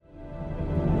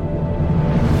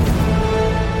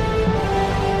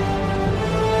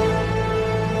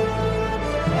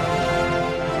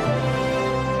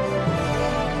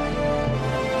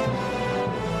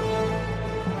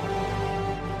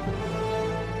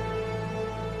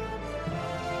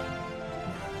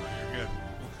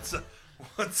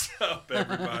What's up,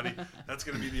 everybody? That's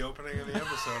going to be the opening of the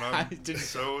episode. I'm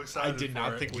so excited. I did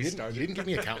not think we started. You didn't give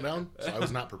me a countdown, so I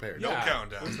was not prepared. No Yeah.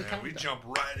 countdown, What's the man. countdown? We jump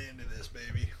right into this,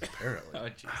 baby. Apparently. Oh,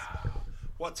 jeez.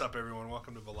 What's up, everyone?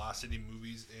 Welcome to Velocity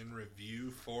Movies in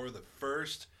Review for the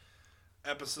first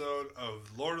episode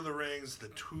of Lord of the Rings: The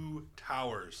Two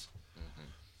Towers.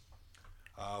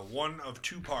 One of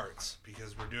two parts,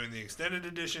 because we're doing the extended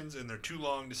editions, and they're too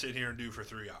long to sit here and do for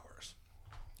 3 hours.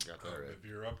 Got that right. If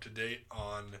you're up to date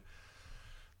on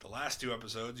the last two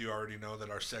episodes, you already know that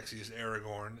our sexiest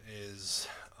Aragorn is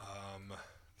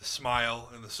the smile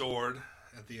and the sword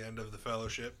at the end of the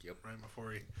Fellowship. Yep. Right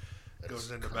before he That goes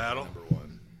is into currently battle. Number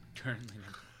one. Currently.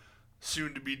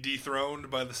 Soon to be dethroned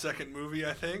by the second movie,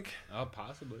 I think. Oh,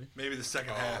 possibly. Maybe the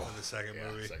second half of the second Yeah,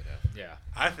 movie. second half. Yeah.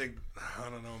 I think, I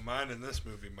don't know, mine in this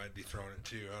movie might dethrone it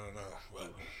too. I don't know.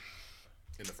 But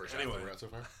In the first Anyway. half we're at so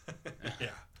far. yeah.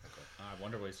 I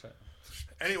wonder what he said.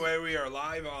 Anyway, we are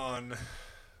live on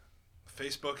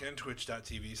Facebook and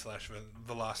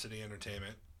twitch.tv/Velocity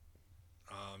Entertainment.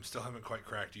 Still haven't quite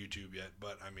cracked YouTube yet,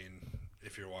 but I mean,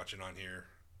 if you're watching on here,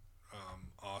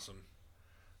 awesome.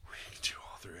 We can do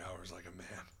all 3 hours like a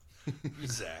man.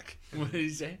 Zach. What did he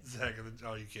say? Zach in the,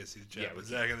 oh, you can't see the chat, Yeah, but we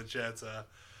Zach in the chat's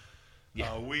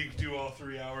Yeah. we can do all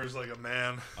 3 hours like a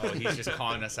man. Oh, he's just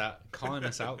calling us out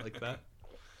like that.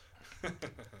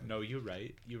 No, you're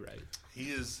right. You're right.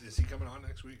 Is he coming on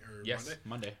next week or Yes, Monday?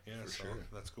 Monday. Yeah, For so sure.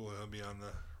 that's cool. He'll be on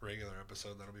the regular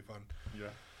episode. That'll be fun. Yeah.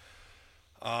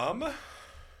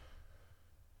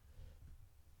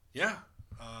 Yeah.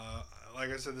 Like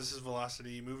I said, this is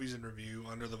Velocity Movies in Review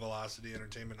under the Velocity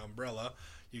Entertainment umbrella.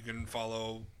 You can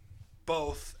follow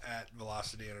both at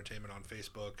Velocity Entertainment on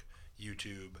Facebook,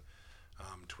 YouTube,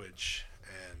 Twitch,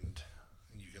 and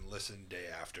you can listen day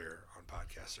after on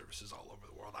podcast services all over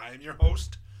the world. I am your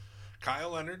host,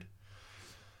 Kyle Leonard,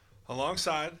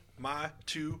 alongside my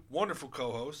two wonderful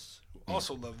co-hosts who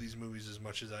also love these movies as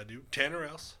much as I do, Tanner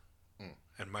Else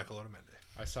and Michael Otamendi.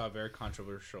 I saw a very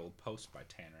controversial post by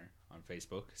Tanner on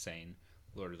Facebook saying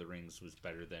Lord of the Rings was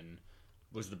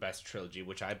the best trilogy,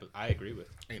 which I agree with.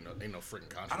 Ain't no freaking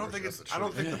controversy. I don't think That's it's. the I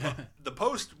don't truth. think the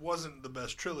post wasn't the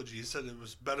best trilogy. He said it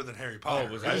was better than Harry Potter.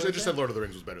 was right? that I just said Lord of the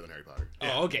Rings was better than Harry Potter.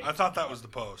 Oh, okay. I thought that was the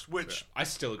post. Which I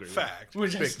still agree. fact.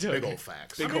 With. Which I Big, still big agree. old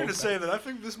facts. I'm here old to say that I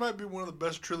think this might be one of the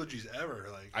best trilogies ever.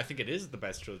 I think it is the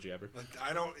best trilogy ever.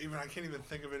 I can't even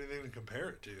think of anything to compare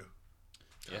it to.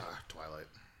 Yeah. Twilight.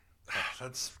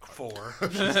 That's 4.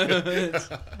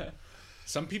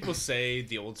 Some people say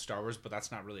the old Star Wars, but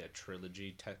that's not really a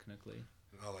trilogy technically.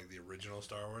 Oh, like the original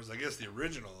Star Wars. I guess the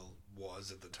original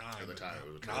was at the time. At the time,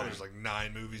 it was Now correct. there's like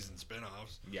 9 movies and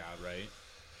spin-offs. Yeah, right.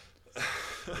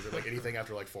 Is it like anything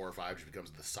after like 4 or 5 just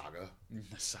becomes the saga? Yeah.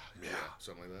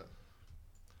 Something like that.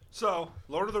 So,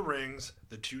 Lord of the Rings: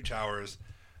 The Two Towers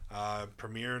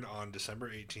premiered on December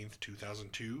 18th,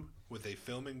 2002, with a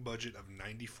filming budget of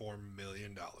 $94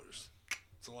 million.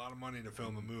 It's a lot of money to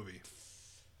film a movie.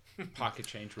 Pocket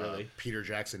change, really. Peter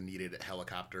Jackson needed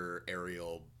helicopter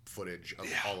aerial footage of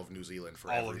all of New Zealand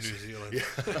for All every of New scene. Zealand. Yeah,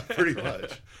 pretty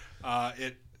much.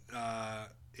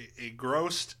 It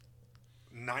grossed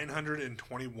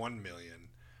 $921 million,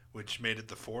 which made it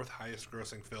the 4th highest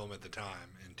grossing film at the time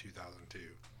in 2002.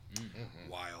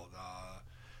 Wild.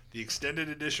 The extended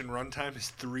edition runtime is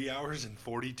 3 hours and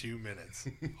 42 minutes.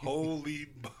 Holy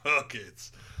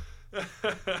buckets.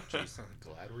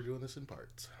 Glad we're doing this in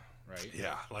parts. Right.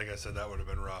 Yeah, like I said, that would have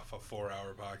been rough, a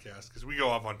 4-hour podcast, because we go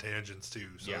off on tangents too,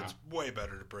 so Yeah. it's way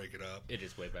better to break it up. It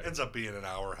is way better. Ends up being an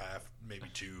hour and a half, maybe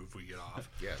 2 if we get off.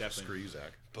 Yeah, Definitely. screw you,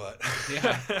 Zach. But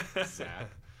Yeah. Zach.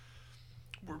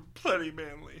 we're plenty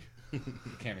manly.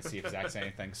 Can't even see if Zach said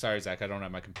anything. Sorry, Zach. I don't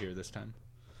have my computer this time.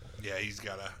 Yeah,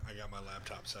 I got my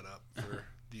laptop set up for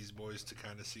these boys to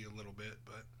kind of see a little bit,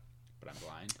 but But I'm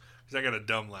blind. because I got a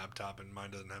dumb laptop and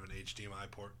mine doesn't have an HDMI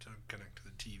port to connect to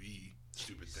the TV.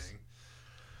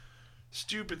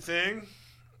 Stupid thing.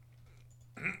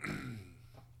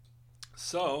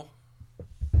 So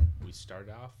We start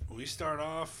off. we start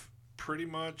off pretty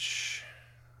much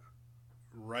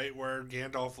right where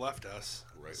Gandalf left us,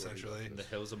 Right where he essentially. In the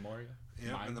hills of Moria.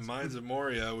 Yeah, in the Mines of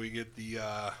Moria, we get the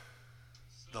That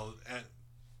was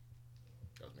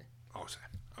me. oh, sorry.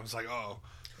 I was like, oh,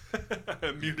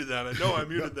 I muted that. I know I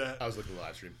muted that. I was looking at the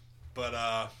live stream.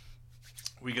 But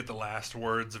we get the last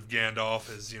words of Gandalf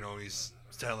as, he's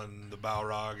telling the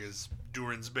Balrog as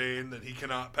Durin's Bane that he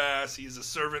cannot pass. He is a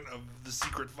servant of the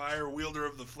secret fire, wielder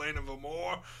of the flame of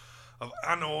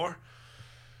Anor.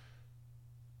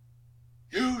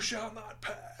 You shall not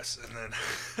pass. And then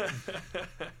I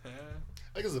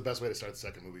think it's the best way to start the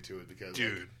second movie too, is because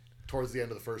dude, towards the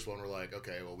end of the first one, we're like,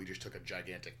 okay, well, we just took a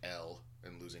gigantic L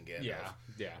in losing Gandalf.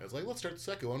 Yeah. And it's like, let's start the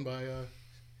second one by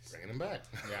bringing him back.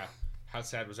 Yeah. How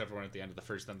sad was everyone at the end of the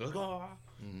first? Then they're like, oh,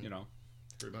 you know.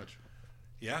 Pretty much.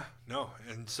 Yeah, no.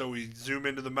 And so we zoom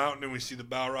into the mountain and we see the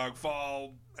Balrog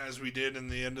fall as we did in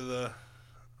the end of the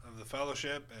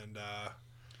Fellowship, and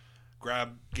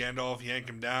grab Gandalf, yank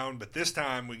him down. But this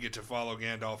time we get to follow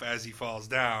Gandalf as he falls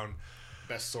down.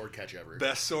 Best sword catch ever.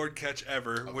 Best sword catch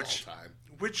ever, of which all time.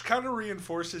 Which kind of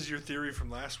reinforces your theory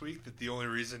from last week that the only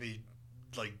reason he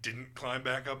didn't climb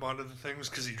back up onto the thing was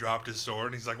because he dropped his sword.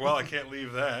 And he's like, well, I can't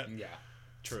leave that. Yeah,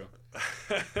 true.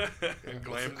 And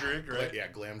Glamdring, right? Yeah,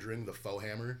 Glamdring, the foe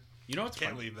hammer. You know what's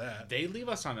Can't funny? leave that. They leave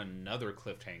us on another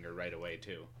cliffhanger right away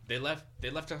too. They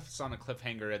left us on a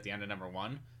cliffhanger at the end of number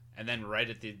 1, and then right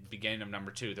at the beginning of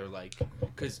number 2, they're like,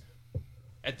 because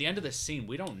at the end of the scene,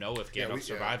 we don't know if Gandalf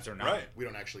survives or not. Right. We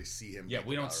don't actually see him. Yeah, get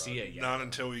we the don't Balrog. see it yet. Not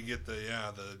until we get the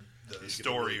You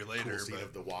story get the later. cool scene But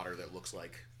of the water that looks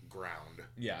like ground.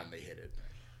 Yeah. And they hit it.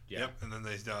 Yeah. Yep, and then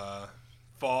they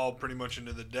fall pretty much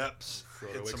into the depths,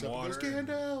 Frodo hit wakes some up water. and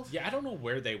goes, Gandalf. Yeah, I don't know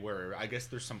where they were. I guess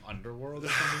there's some underworld or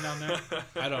something down there.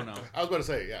 I don't know. I was about to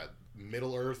say, yeah,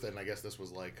 Middle Earth, and I guess this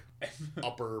was like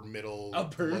upper, middle,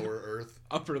 Upper. lower Earth.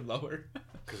 Upper, lower.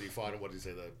 Because he fought, what did he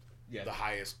say, Yeah. the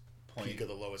highest Point. peak of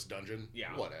the lowest dungeon?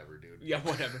 Yeah. Whatever, dude. Yeah,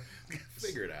 whatever.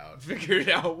 Figure it out. Figure it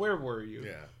out. Where were you?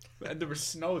 Yeah. And there was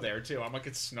snow there too. I'm like,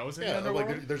 it snows in the Yeah, underworld?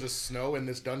 like there's a snow in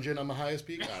this dungeon on the highest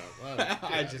peak? I don't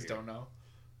I just don't know.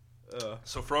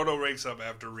 So Frodo wakes up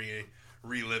after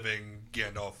reliving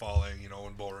Gandalf falling,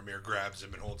 when Boromir grabs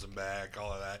him and holds him back,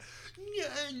 all of that.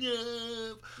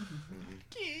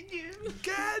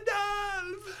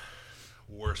 Gandalf!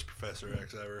 Worst Professor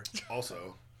X ever.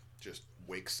 Also, just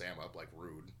wake Sam up like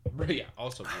rude. But yeah,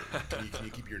 also weird. Can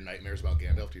you keep your nightmares about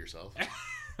Gandalf to yourself?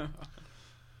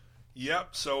 Yep,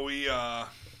 so we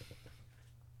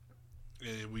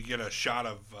get a shot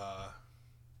of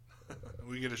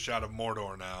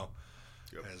Mordor now.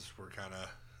 Yep. As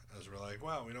we're like,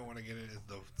 wow, we don't want to get it.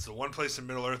 It's the one place in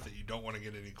Middle Earth that you don't want to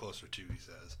get any closer to, he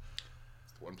says.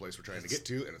 It's the one place we're trying to get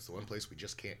to, and it's the one place we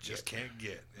just can't Can't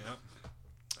get. Yep.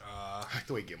 I like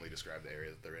the way Gimli described the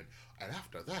area that they're in. And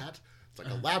after that, it's like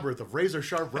a labyrinth of razor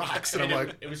sharp rocks. And I'm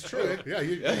like, it was true. okay, yeah,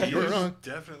 you were wrong.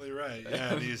 Definitely right.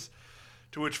 Yeah, and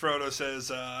to which Frodo says,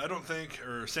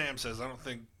 Sam says, I don't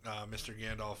think Mr.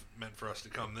 Gandalf meant for us to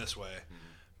come this way,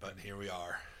 but here we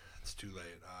are. It's too late.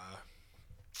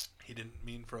 He didn't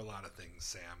mean for a lot of things,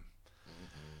 Sam,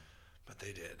 but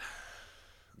they did.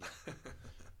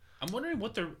 I'm wondering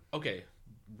what their... Okay,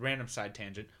 random side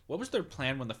tangent. What was their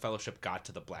plan when the Fellowship got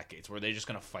to the Black Gates? Were they just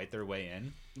going to fight their way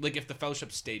in? Like, if the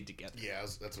Fellowship stayed together? Yeah,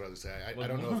 that's what I was saying. I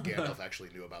don't know if Gandalf actually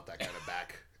knew about that kind of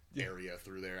back area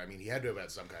through there. I mean, he had to have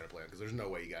had some kind of plan, because there's no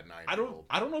way you got 9 people.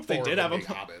 I don't know if they did have a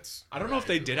plan. Hobbits. I don't know if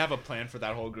they did have a plan for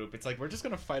that whole group. It's like, we're just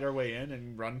going to fight our way in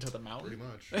and run to the mountain. Pretty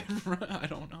much. I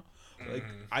don't know. Like,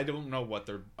 I don't know what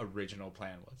their original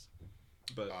plan was.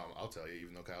 But I'll tell you,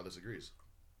 even though Kyle disagrees.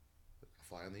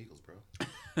 Fly on the Eagles, bro.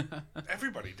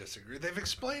 Everybody disagrees. They've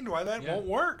explained why that won't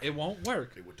work. It won't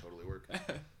work. It would totally work.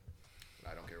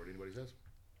 I don't care what anybody says.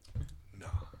 No,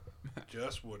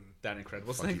 just wouldn't. That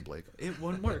incredible Fuck you, thing. Blake. It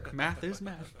wouldn't work. Math is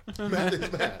math. Math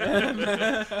is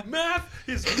math. Math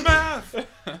is math.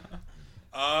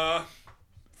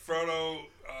 Frodo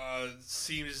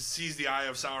sees the Eye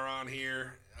of Sauron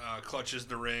here, clutches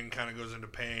the ring, kind of goes into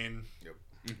pain. Yep.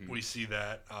 We see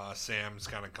that. Sam's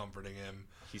kind of comforting him.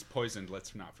 He's poisoned,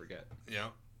 let's not forget. Yeah,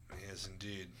 he is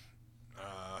indeed.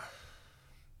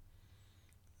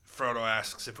 Frodo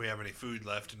asks if we have any food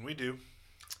left, and we do.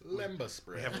 Lembas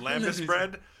bread. We have lambus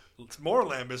bread. It's more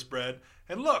lambus bread.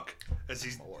 And look, as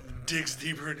he digs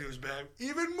deeper into his bag,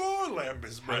 even more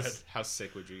lambus bread. How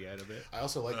sick would you get of it? I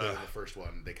also like that in the first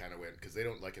one, they kind of went, because they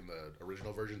don't, like in the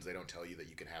original versions, they don't tell you that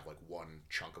you can have like one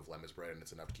chunk of Lembas bread and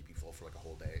it's enough to keep you full for like a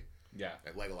whole day. Yeah.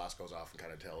 And Legolas goes off and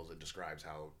kind of describes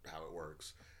how it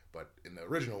works. But in the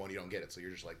original one, you don't get it. So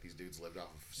you're just like, these dudes lived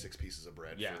off of 6 pieces of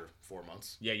bread for 4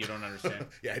 months. Yeah, you don't understand.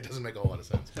 Yeah, it doesn't make a whole lot of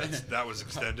sense. That was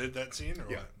extended, that scene? Or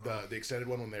what? The extended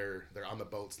one when they're on the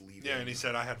boats leaving. Yeah, and he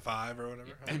said I had 5 or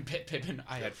whatever. And Pippin,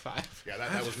 I had 5. Yeah,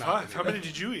 that was not 5. How many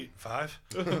did you eat? 5?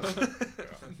 Yeah,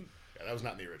 that was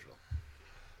not in the original.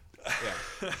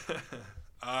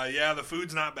 Yeah. Yeah, the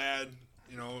food's not bad,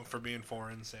 for being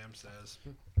foreign, Sam says.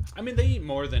 I mean, they eat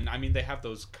more than... I mean, they have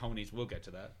those conies. We'll get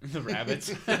to that. The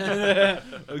rabbits.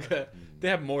 Okay. They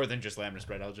have more than just lambus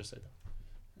bread, I'll just say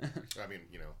that. I mean,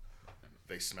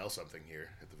 they smell something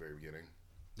here at the very beginning.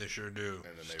 They sure do.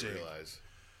 And then they realize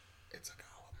it's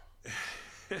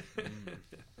a golem.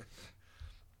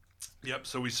 Yep,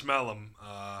 so we smell them.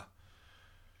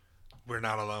 we're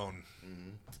not alone.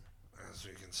 Mm-hmm. As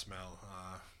we can smell.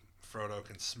 Frodo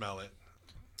can smell it.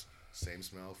 Same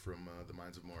smell from the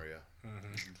Mines of Moria.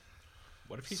 Mm-hmm.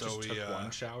 What if he just took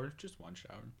one shower? Just one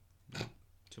shower.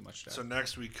 Too much shower. So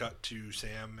next we cut to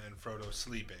Sam and Frodo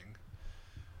sleeping.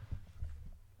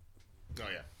 Oh,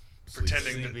 yeah.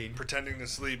 Pretending to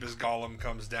sleep as Gollum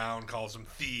comes down, calls them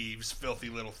thieves, filthy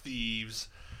little thieves,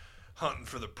 hunting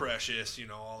for the precious,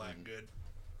 all that good.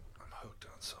 I'm hooked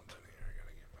on something here. I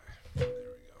gotta get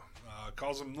there we go.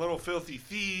 Calls them little filthy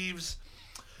thieves.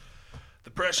 The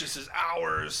precious is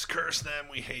ours. Curse them.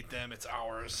 We hate them. It's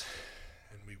ours.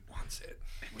 And we wants it.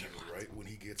 Right when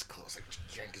he gets close, like,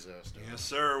 yank his ass down. Yes,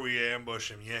 sir. We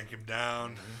ambush him, yank him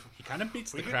down. He kind of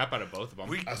beats the crap out of both of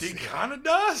them. He kind of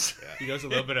does. Yeah. He goes a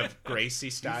little bit of Gracie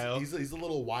style. He's a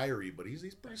little wiry, but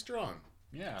he's pretty strong.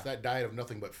 Yeah. It's that diet of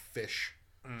nothing but fish.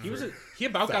 He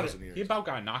about got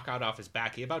a knockout off his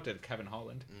back. He about did Kevin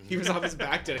Holland. He was off his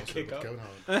back, did a kick up.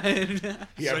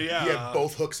 He had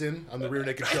both hooks in on the rear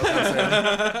naked choke.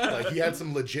 Like, he had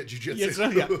some legit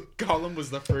jiu-jitsu. Gollum was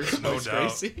the first. No doubt.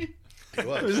 Gracie. He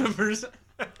was. Was the first.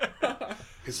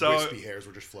 His wispy hairs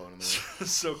were just flowing in the wind.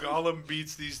 So Gollum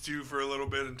beats these two for a little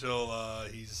bit until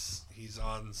he's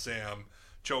on Sam,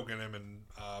 choking him, and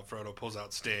Frodo pulls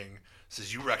out Sting.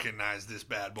 Says, "You recognize this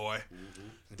bad boy."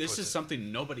 Mm-hmm. This is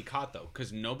something nobody caught, though,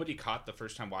 because nobody caught the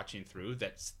first time watching through.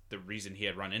 That's the reason he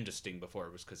had run into Sting before,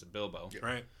 was because of Bilbo. Yep.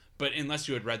 Right. But unless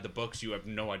you had read the books, you have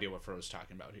no idea what Frodo's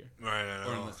talking about here. Right. I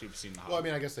know. Or unless you've seen the Hobbit. Well, I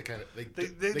mean, I guess they kind of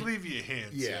they leave you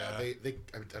hints. Yeah, I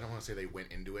don't want to say they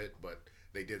went into it, but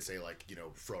they did say, like,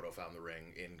 Frodo found the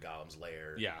ring in Gollum's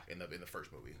lair. Yeah. In the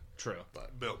first movie. True.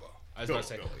 But Bilbo. I was about to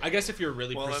say. Bilbo, yeah. I guess if you're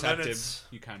really Well, perceptive,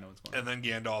 you kind of know what's going on. And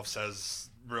then Gandalf says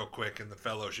real quick in the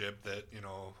Fellowship that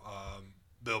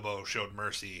Bilbo showed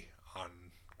mercy on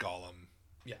Gollum.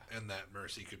 Yeah. And that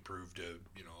mercy could prove to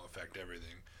affect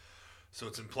everything. So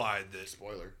it's implied that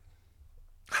spoiler.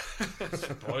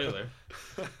 Spoiler.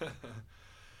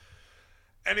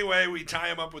 Anyway, we tie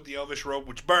him up with the elvish rope,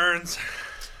 which burns.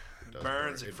 It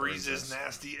burns. It freezes.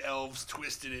 Nasty elves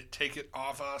twisted it, take it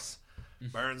off us.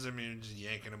 Burns him, and just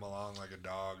yanking him along like a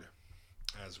dog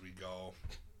as we go.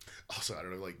 Also, I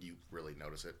don't know, like, you really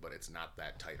notice it, but it's not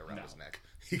that tight around his neck.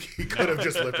 He could have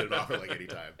just lifted it off at, like, any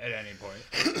time. At any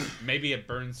point. Maybe it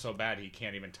burns so bad he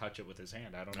can't even touch it with his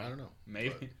hand. I don't know.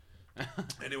 Maybe.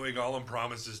 Anyway, Gollum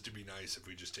promises to be nice if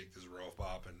we just take this rope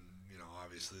up, and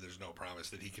obviously there's no promise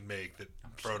that he can make that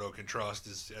Frodo can trust,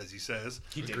 as he says.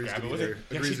 He did agrees grab to it be with their,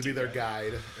 it. agrees to be their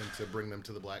guide and to bring them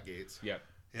to the Black Gates. Yep.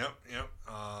 Yep.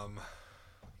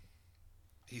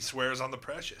 He swears on the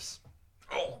precious.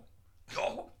 Oh,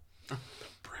 the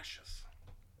precious.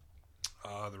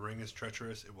 The ring is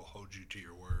treacherous. It will hold you to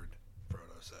your word,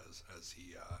 Frodo says, as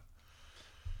he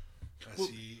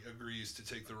agrees to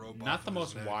take the rope off. Not the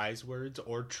most wise words,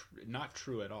 or not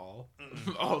true at all.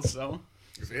 Also,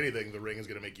 if anything, the ring is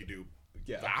going to make you do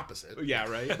the opposite. Yeah,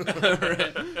 right?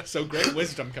 Right. So great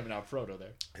wisdom coming out Frodo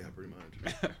there. Yeah, pretty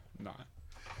much. Not.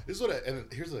 This is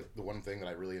and here's the one thing that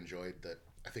I really enjoyed that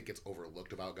I think gets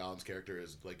overlooked about Gollum's character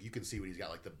is, like, you can see when he's got,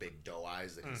 like, the big doe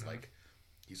eyes that he's like,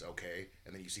 he's okay,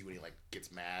 and then you see when he, like,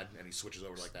 gets mad and he switches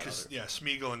over like that.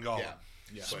 Smeagol and Gollum.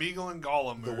 Yeah. Smeagol and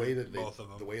Gollum. The way that both of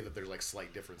them. The way that there's, like,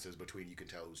 slight differences between, you can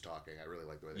tell who's talking. I really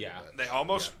like the way they do that.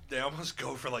 They almost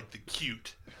go for, like, the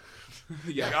cute.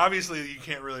 Yeah. Like, obviously you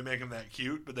can't really make him that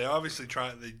cute, but they obviously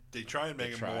try. They try and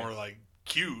make him more, like,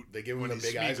 cute. They give him the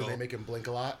big eyes and they make him blink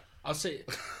a lot. I'll say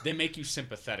they make you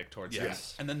sympathetic towards him,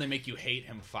 Yes. and then they make you hate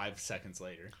him 5 seconds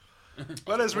later.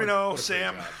 But as we know,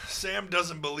 Sam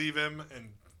doesn't believe him and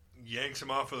yanks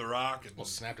him off of the rock and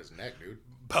snapped his neck, dude.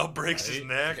 About breaks his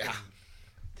neck. Yeah.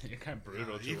 You're kind of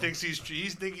brutal. He thinks he's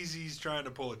trying to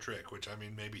pull a trick, which, I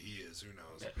mean, maybe he is. Who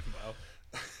knows?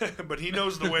 Well, but he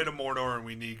knows the way to Mordor, and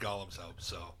we need Gollum's help.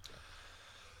 So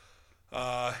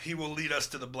he will lead us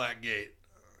to the Black Gate,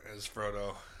 as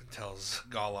Frodo tells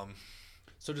Gollum.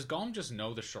 so does Gollum just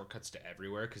know the shortcuts to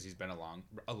everywhere because he's been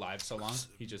alive so long?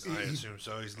 I assume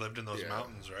so. He's lived in those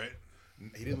mountains, right?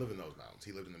 He didn't live in those mountains.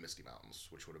 He lived in the Misty Mountains,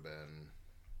 which would have been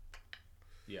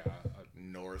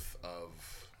north of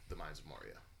the Mines of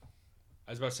Moria.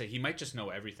 I was about to say he might just know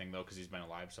everything though because he's been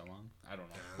alive so long. I don't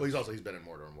know. Well, he's been in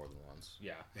Mordor more than once.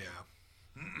 Yeah. Yeah.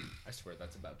 I swear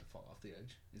that's about to fall off the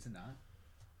edge. Is it not?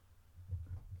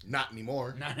 Not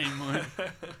anymore. Not anymore.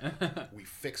 We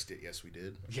fixed it. Yes, we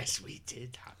did. Yes, we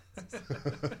did.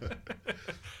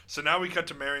 So now we cut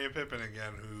to Merry and Pippin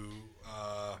again, who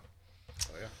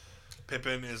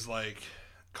Pippin is like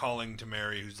calling to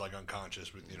Merry, who's like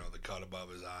unconscious with the cut above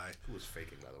his eye. Who was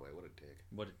faking, by the way? What a dick.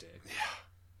 What a dick. Yeah.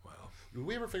 Well, did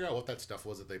we ever figure out what that stuff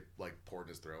was that they, like, poured in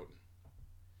his throat?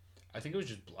 I think it was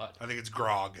just blood. I think it's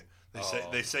grog. Oh.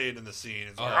 They say it in the scene.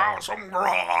 It's like, Oh. some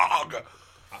grog.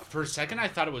 For a second, I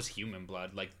thought it was human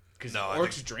blood, like because No, I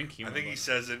orcs think- drink human I think blood. he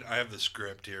says it. I have the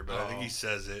script here, but I think Oh. he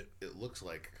says it. It looks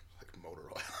like motor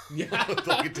oil. Yeah,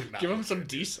 Like, it did not give him look some good.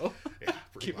 diesel. Yeah,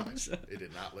 pretty Give him much. some- It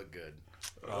did not look good.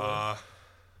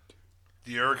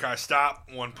 The Uruk-hai stop.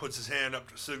 One puts his hand up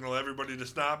to signal everybody to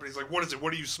stop, and he's like, "What is it?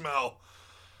 What do you smell?"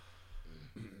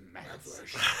 Maggots.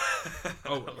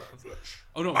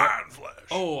 Oh no! Man flesh.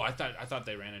 Oh, I thought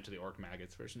they ran into the orc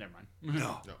maggots first. Never mind.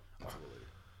 No. No, absolutely.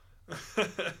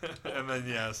 And then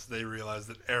yes, they realize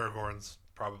that Aragorn's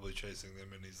probably chasing them,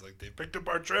 and he's like, "They picked up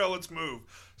our trail. Let's move."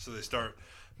 So they start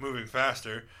moving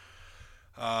faster.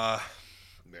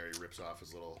 Mary rips off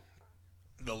his little.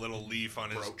 The little leaf on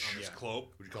his Brooch. Yeah.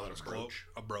 cloak. Would you call it a Cloak. brooch?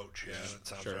 A brooch, yeah, that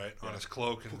sounds Sure, right. On yeah. his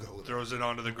cloak, and We'll go with throws it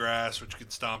onto the grass, which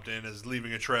gets stomped in as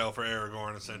leaving a trail for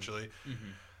Aragorn, essentially.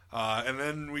 And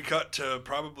then we cut to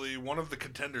probably one of the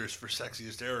contenders for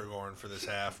sexiest Aragorn for this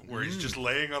half, where he's just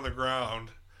laying on the ground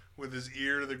with his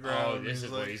ear to the ground. Oh, and this is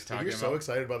what he's If talking you're so about.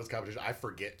 excited about this competition, I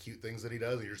forget cute things that he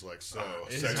does, and you're just like, so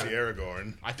is sexy that-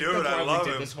 Aragorn. I think Dude, that's I why love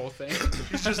we did him. this whole thing.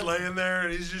 He's just laying there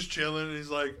and he's just chilling, and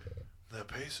he's like, "The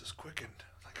pace is quickened."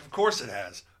 Like, of course it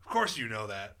has. Of course you know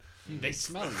that. They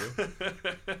smell you.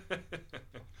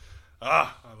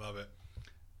 I love it.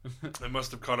 They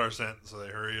must have caught our scent, so they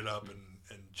hurried up and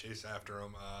chase after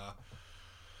him.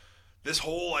 This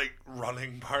whole like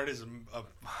running part is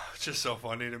just so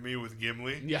funny to me with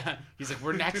Gimli. Yeah, he's like,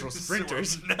 we're natural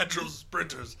sprinters. We're natural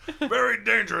sprinters, very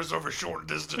dangerous over short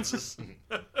distances.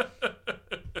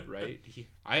 Right?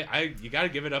 You got to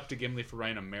give it up to Gimli for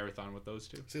running a marathon with those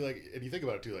two. See, like, and you think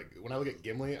about it too. Like, when I look at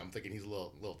Gimli, I'm thinking he's a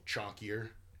little chonkier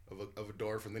of a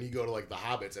dwarf, and then you go to like the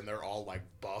hobbits, and they're all like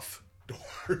buff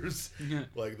dwarves.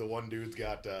 Like the one dude's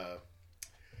got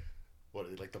what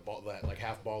is it, like the ball, that like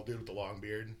half bald dude with the long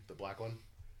beard, the black one.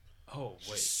 Oh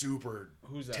wait, Super.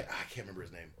 who's that? I can't remember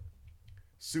his name.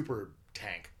 Super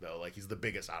tank though. Like he's the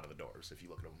biggest out of the dwarves. If you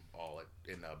look at them all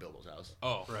in Bilbo's house.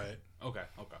 Oh, Right. Okay.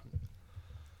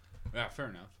 Yeah, fair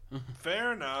enough.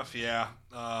 Fair enough. Yeah.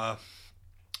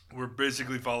 We're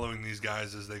basically following these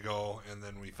guys as they go, and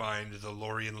then we find the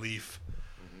Lorien leaf,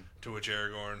 to which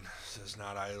Aragorn says,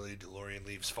 "Not idly do Lorien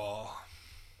leaves fall."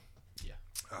 Yeah.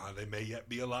 They may yet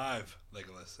be alive,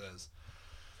 Legolas says.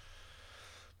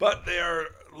 But they are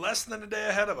less than a day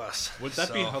ahead of us. Would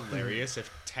that be So- hilarious if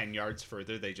 10 yards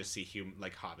further they just see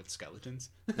like hobbit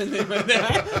skeletons?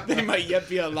 they might yet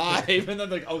be alive, and then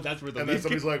like, oh, that's where the And then leaf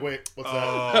somebody's like, "Wait, what's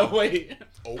that?" Oh, wait.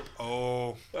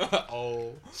 Oh.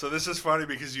 Oh. So this is funny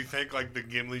because you think like the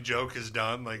Gimli joke is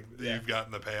done, like Yeah. you've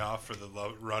gotten the payoff for the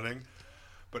running.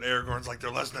 But Aragorn's like, "They're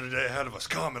less than a day ahead of us.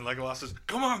 Come." And Legolas says,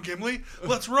 "Come on, Gimli,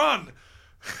 let's run.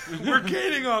 We're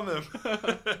gaining on them."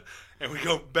 And we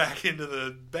go back into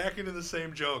the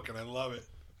same joke, and I love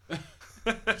it.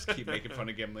 Just keep making fun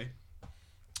of Gimli.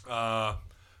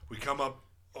 We come up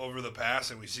over the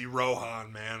pass, and we see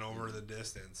Rohan, man, over in the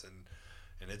distance,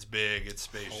 and it's big, it's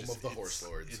spacious. Home of the It's- Horse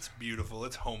Lords. It's beautiful.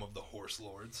 It's home of the Horse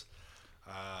Lords.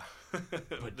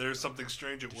 But there's something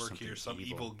strange at work here. Some something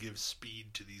evil evil. gives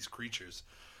speed to these creatures,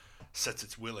 sets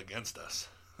its will against us.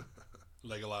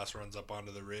 Legolas runs up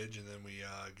onto the ridge, and then we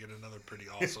get another pretty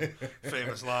awesome,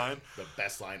 famous line. The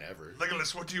best line ever.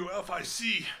 Legolas, what do you elf I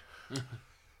see?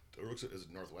 Is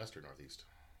it northwest or northeast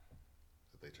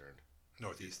that they turned?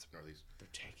 Northeast. Northeast. They're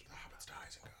taking The hobbits to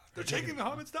Isengard. They're taking the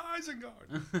hobbits to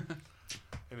Isengard.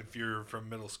 And if you're from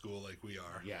middle school like we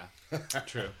are, Yeah,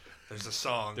 true. there's a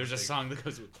song. There's a that song that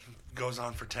goes with. goes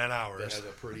on for 10 That hours. has a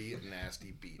pretty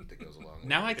nasty beat that goes along with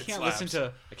Now it. I can't listen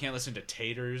slaps. to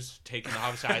Taters taking the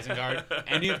hobbits to Isengard.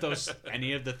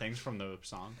 Any of the things from the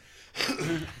song.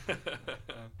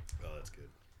 Oh, that's good.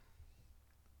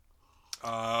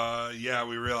 Yeah,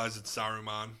 we realize it's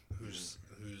Saruman who's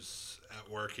at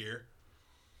work here.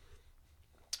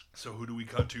 So who do we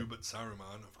cut to but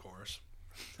Saruman, of course.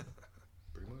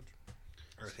 Pretty much.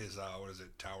 Or his, what is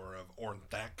it, Tower of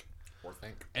Orthanc. Or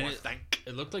think. And Orthanc.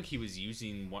 it looked like he was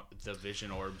using the vision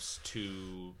orbs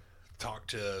to. Talk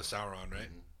to Sauron, right?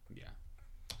 Yeah.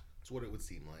 That's what it would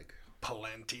seem like.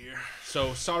 Palantir. So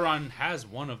Sauron has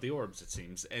one of the orbs, it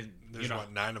seems, and There's,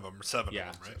 9 of them, or 7 yeah,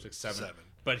 of them, right? it's like seven.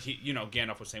 But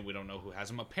Gandalf was saying we don't know who has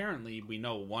them. Apparently, we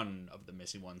know one of the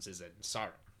missing ones is that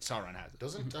Sauron has it.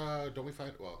 Doesn't don't we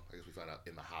find? Well, I guess we find out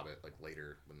in the Hobbit, like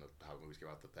later when the Hobbit movies came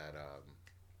out, that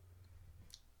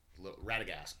little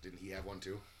Radagast, didn't he have one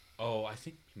too? Oh, I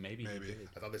think maybe. Maybe. He did.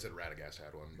 I thought they said Radagast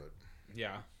had one, but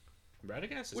Yeah.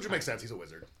 Radagast is which would make sense. He's a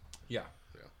wizard. Yeah.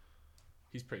 Yeah.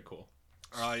 He's pretty cool.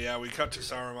 Yeah, we cut to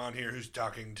Saruman here, who's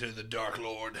talking to the Dark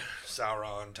Lord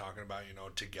Sauron, talking about,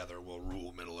 together we'll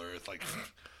rule Middle Earth. Like,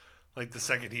 Like the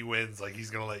second he wins, like he's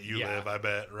gonna let you Yeah. live. I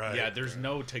bet, right? Yeah, there's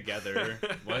no together.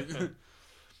 What?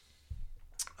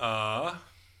 An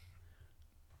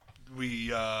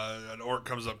orc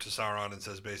comes up to Sauron and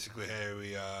says basically, "Hey,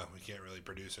 we can't really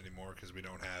produce anymore because we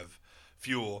don't have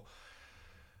fuel."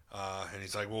 And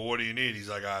he's like, "Well, what do you need?" He's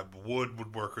like, "Wood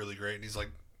would work really great." And he's like,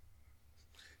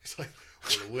 we're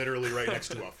literally right next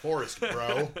to a forest,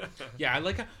 bro. Yeah, I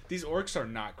like how these orcs are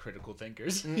not critical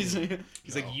thinkers. He's like,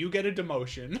 you get a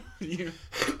demotion. You-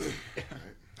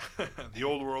 "The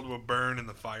old world will burn in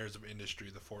the fires of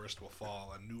industry. The forest will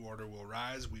fall. A new order will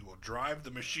rise. We will drive the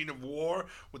machine of war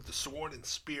with the sword and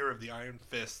spear of the iron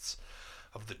fists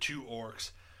of the two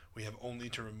orcs. We have only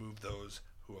to remove those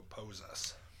who oppose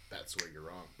us." That's where you're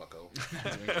wrong, bucko.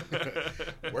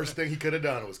 Worst thing he could have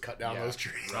done was cut down Yeah. those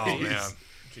trees. Oh man.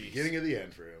 Jeez. Beginning of the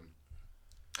end for him.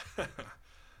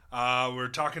 We're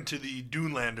talking to the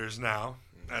Dunelanders now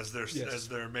as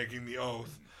they're making the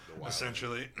oath. Wild.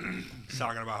 Essentially, he's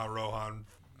talking about how Rohan,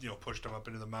 pushed them up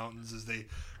into the mountains as they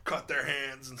cut their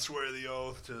hands and swear the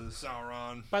oath to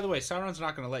Sauron. By the way, Sauron's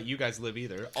not going to let you guys live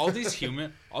either. All these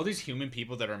human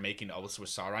people that are making oaths with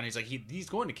Sauron, he's like he's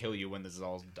going to kill you when this is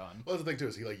all done. Well, the thing too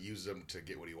is he uses them to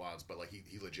get what he wants, but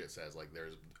he legit says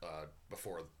there's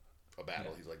before a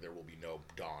battle, he's like there will be no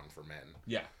dawn for men.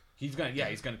 Yeah, he's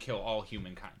gonna kill all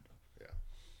humankind. Yeah.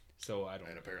 So I don't.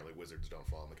 And apparently wizards don't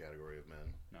fall in the category of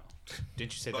men. No.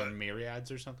 Didn't you say they're myriads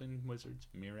or something? Wizards,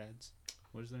 myriads.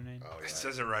 What is their name? Oh yeah. It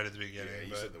says it right at the beginning, Yeah, you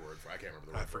but said the word for. I can't remember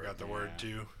the word. I forgot the Yeah. word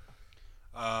too.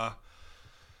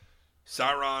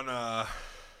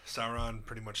 Sauron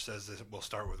pretty much says this. We'll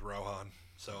start with Rohan.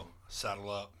 So saddle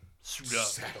up, suit up.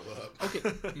 Saddle up.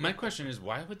 Okay, my question is,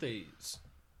 why would they?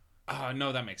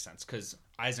 No, that makes sense because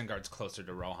Isengard's closer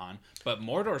to Rohan, but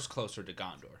Mordor's closer to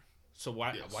Gondor. So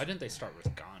why didn't they start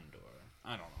with Gondor?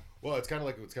 I don't know. Well, it's kind of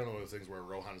one of those things where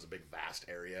Rohan is a big, vast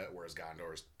area, whereas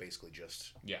Gondor is basically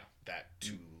just that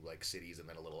two cities and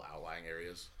then a little outlying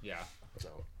areas. Yeah. So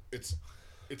it's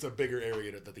a bigger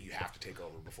area that you have to take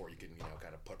over before you can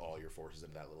kind of put all your forces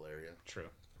into that little area. True.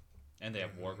 And they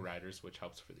have warg riders, which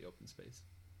helps for the open space.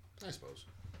 I suppose.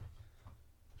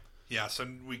 Yeah, so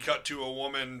we cut to a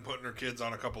woman putting her kids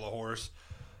on a couple of horse,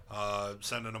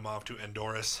 sending them off to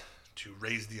Endoris to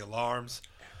raise the alarms.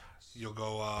 You'll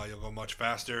go much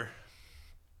faster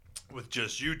with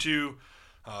just you two.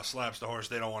 Slaps the horse.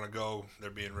 They don't want to go.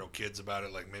 They're being real kids about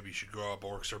it. Like, maybe you should grow up.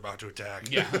 Orcs are about to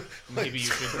attack. Yeah, maybe you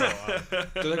should grow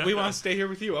up. They're like, we want to stay here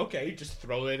with you. Okay, just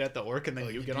throw it at the orc and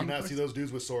then you get on. Do you the not see those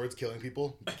dudes with swords killing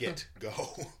people? Go.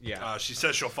 Yeah. She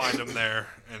says she'll find them there,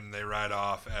 and they ride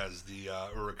off as the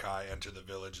Uruk-hai enter the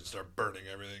village and start burning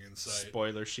everything in sight.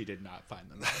 Spoiler: she did not find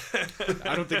them.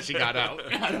 I don't think she got out.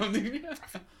 I don't think.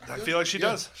 I feel like she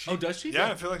does. Oh, does she?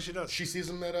 Yeah, I feel like she does. She sees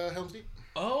them at Helm's Deep.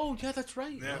 Oh, yeah, that's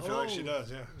right. Yeah, I feel like she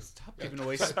does. Yeah. Stop giving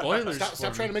away spoilers.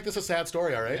 Stop trying to make this a sad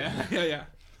story, all right? Yeah.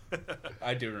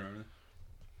 I do remember.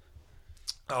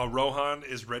 Rohan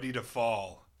is ready to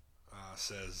fall,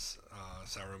 says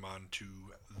Saruman to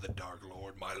the Dark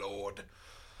Lord, my lord.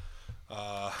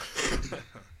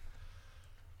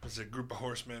 There's a group of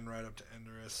horsemen right up to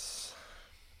Endoris.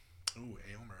 Ooh,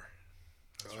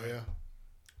 Aomer. That's right. Yeah.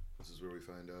 This is where we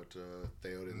find out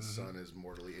Theoden's son is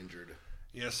mortally injured.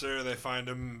 Yes, sir. They find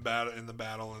him in the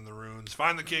battle in the ruins.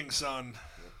 Find the king's son,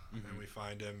 and we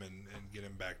find him and get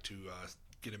him back to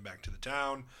the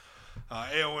town.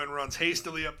 Eowyn runs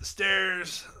hastily up the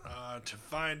stairs to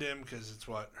find him because it's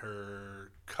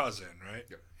her cousin, right?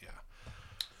 Yep. Yeah.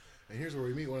 And here's where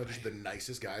we meet one of just the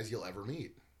nicest guys you'll ever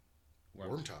meet.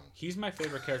 Wormtongue. He's my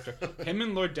favorite character. Him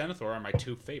and Lord Denethor are my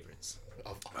two favorites.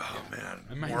 Oh man,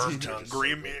 I might Wormtongue,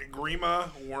 Grima,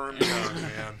 Wormtongue,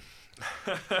 man.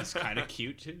 He's kind of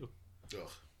cute too. Ugh.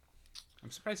 I'm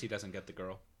surprised he doesn't get the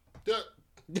girl. Duh.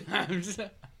 I'm just,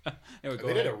 anyway, go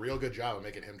They did ahead. a real good job of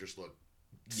making him just look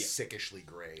sickishly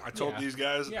gray. I told these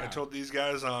guys. Yeah. I told these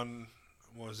guys on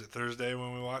what was it, Thursday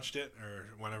when we watched it, or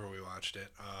whenever we watched it,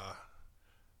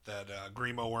 that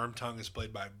Grima Wormtongue is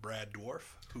played by Brad Dwarf,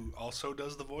 who also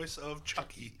does the voice of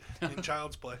Chucky in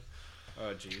Child's Play.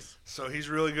 Oh, jeez. So he's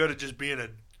really good at just being a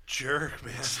jerk,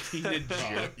 man. He did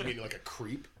jerk. You mean like a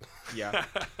creep? Yeah.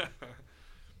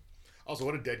 Also,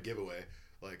 what a dead giveaway.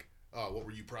 Like, oh, what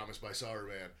were you promised by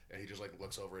Sauron? And he just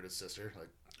looks over at his sister like,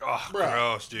 Oh, Bruh.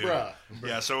 gross, dude. Bruh.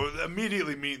 Yeah, so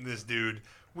immediately meeting this dude,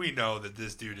 we know that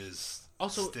this dude is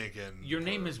Also, stinking. your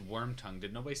name is Wormtongue.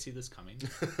 Did nobody see this coming?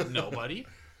 Nobody?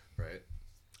 right?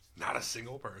 Not a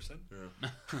single person.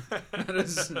 That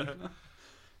is-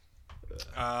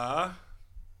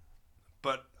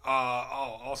 But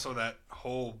also that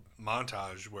whole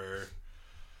montage where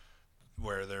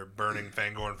they're burning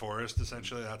Fangorn Forest,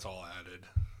 essentially, that's all added.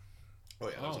 Oh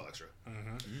yeah, that was all extra.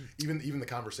 Even the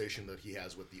conversation that he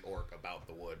has with the orc about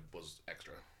the wood was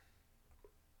extra.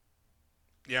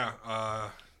 Yeah,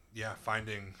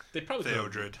 finding They probably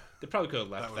Theodred. They probably could have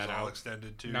left That was that all out.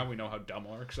 extended too. Now we know how dumb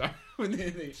orcs are when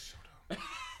they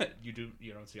you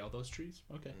don't see all those trees?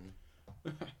 Okay.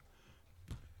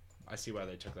 I see why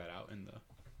they took that out in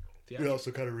the We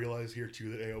also kind of realize here too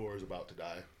that Eowyn is about to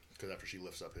die because after she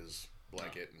lifts up his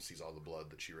blanket and sees all the blood,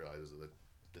 that she realizes that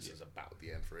this is about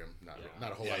the end for him. Not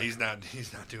a whole lot. He's not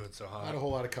doing so hot. Not a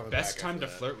whole lot of coming Best back. time to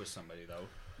after that. flirt with somebody though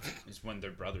is when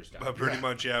their brothers die. But pretty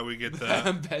much, we get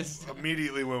the Best.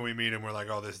 immediately when we meet him, we're like,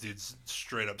 oh, this dude's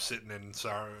straight up sitting in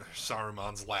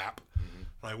Saruman's lap.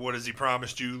 Like, what has he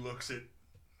promised you? Looks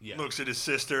at his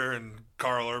sister, and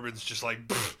Carl Urban's just like,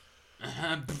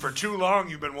 for too long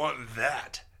you've been wanting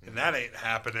that, and that ain't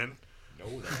happening.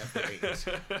 No, that ain't.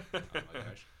 Oh my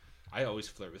gosh. I always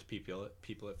flirt with people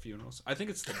at funerals. I think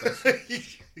it's the best.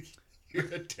 You're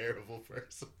a terrible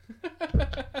person.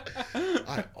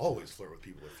 I always flirt with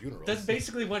people at funerals. That's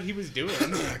basically what he was doing.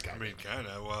 I mean, kind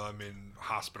of. Well, I mean,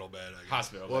 hospital bed. I guess.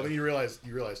 Hospital. Well, then you realize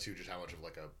too just how much of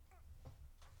like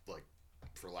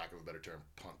for lack of a better term,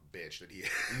 punk bitch that he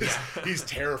is. He's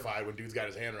terrified when dude's got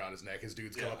his hand around his neck. His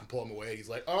dudes come up and pull him away. And he's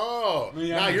like, "Oh,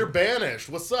 now you're banished.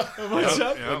 What's up? What's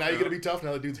up? But now you're gonna be tough.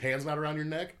 Now the dude's hand's not around your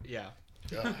neck. Yeah.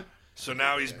 So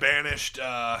now he's banished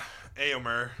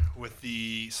Eomer with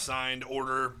the signed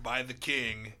order by the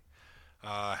king.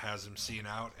 Has him seen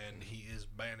out, and he is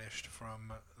banished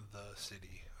from the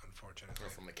city, unfortunately. Or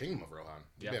from the kingdom of Rohan.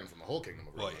 Yeah. Banned from the whole kingdom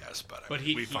of Rohan. Well, yes, but But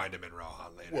we find him in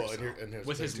Rohan later. Well, so. and here's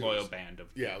With the his thing, too, loyal is- band of.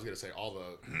 Yeah, I was gonna say all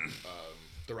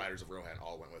the riders of Rohan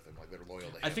all went with him. Like they're loyal to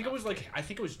him. I think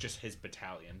it was just his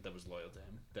battalion that was loyal to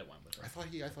him that went with him. I thought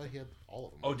he had all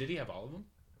of them. Oh, did he have all of them?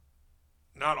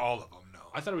 Not all of them, no.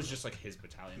 I thought it was just like his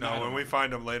battalion. No, when we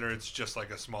find him later, it's just like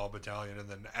a small battalion, and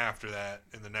then after that,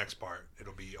 in the next part,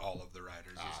 it'll be all of the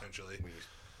riders, essentially.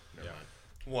 Never mind.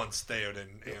 Once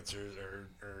Theoden answers,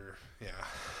 or yeah.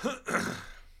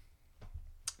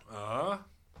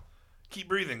 Keep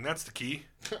breathing. That's the key.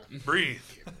 Breathe.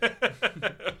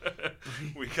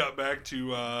 We got back to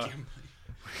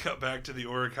the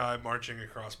Uruk-hai marching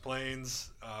across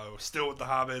plains, still with the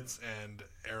hobbits, and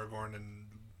Aragorn and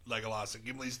Legolas and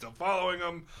Gimli still following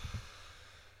them.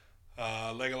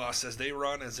 Legolas says they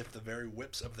run as if the very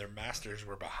whips of their masters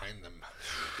were behind them.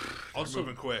 Also,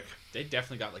 moving quick. They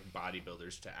definitely got like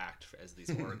bodybuilders to act as these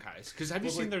Uruk-hais. Because have you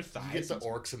seen their thighs? You get the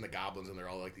orcs and the goblins, and they're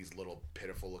all like these little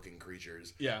pitiful-looking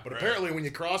creatures. Yeah. But Right. apparently, when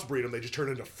you crossbreed them, they just turn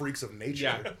into freaks of nature.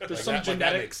 Yeah, Like there's that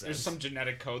makes sense. There's some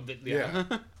genetic code that Yeah.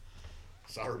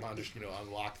 Saruman just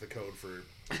unlocked the code for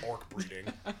orc breeding.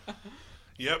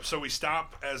 Yep, so we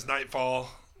stop as nightfall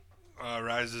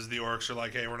rises. The orcs are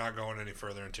like, "Hey, we're not going any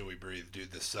further until we breathe,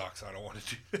 dude. This sucks. I don't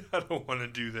want to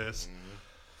do this."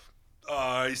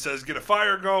 He says, "Get a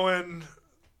fire going."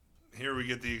 Here we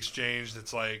get the exchange.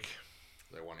 That's like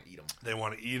They want to eat them. they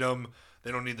want to eat them.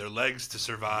 They don't need their legs to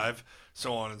survive.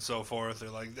 So on and so forth. They're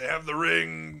like, they have the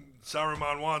ring.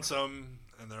 Saruman wants them,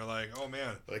 and they're like, "Oh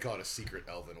man." They call it a secret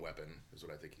elven weapon, is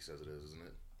what I think he says it is, isn't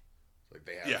it? Like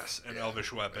they have. Yes, an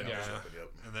elvish weapon. Elvish Yeah. weapon,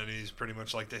 yep. And then he's pretty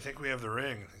much like, they think we have the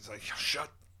ring. He's like, shut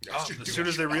Yeah, up. dude, As soon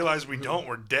as they shut up. realize we don't,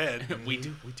 we're dead. we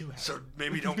do have. So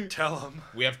maybe don't tell them.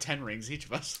 We have 10 rings each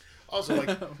of us. Also, like,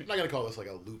 I'm not gonna call this like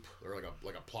a loop or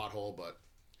like a plot hole, but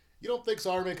you don't think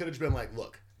Saruman could have just been like,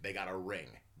 "Look, they got a ring.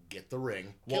 Get the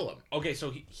ring. Kill him." Okay,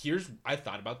 so here's I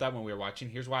thought about that when we were watching.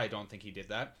 Here's why I don't think he did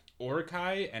that.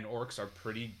 Uruk-hai and orcs are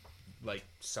pretty like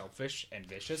selfish and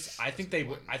vicious. I think they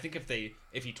would. I think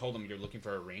if he told them you're looking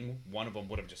for a ring, one of them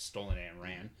would have just stolen it and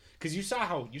ran. Because you saw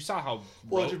how.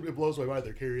 Well, it blows my mind.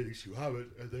 They're carrying these two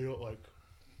hobbits, and they don't like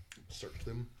search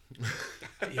them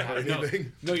Yeah, or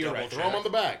anything. no, you're Double right. Throw them on the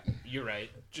back. You're right.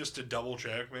 Just to double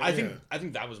check, maybe. I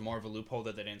think that was more of a loophole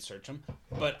that they didn't search him.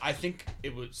 But I think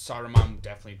it was Saruman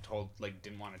definitely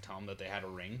didn't want to tell him that they had a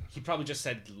ring. He probably just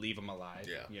said leave him alive.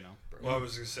 Yeah. You know. Well, I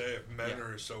was going to say, if men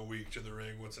are so weak to the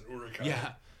ring, what's an Uruk-hai?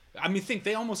 Yeah. I mean,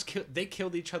 they almost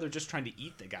killed each other just trying to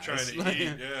eat the guys. Trying to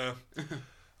eat,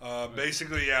 yeah.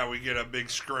 Basically, we get a big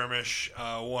skirmish.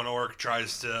 One orc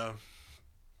tries to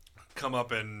come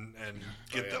up and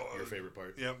get your favorite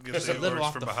part. Yep, get Just the a little orcs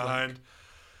off from the behind.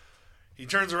 He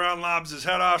turns around, lobs his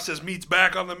head off, says, "Meat's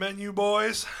back on the menu,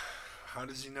 boys." How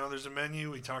does he know there's a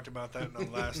menu? We talked about that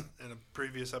in a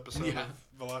previous episode Yeah. of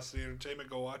Velocity Entertainment.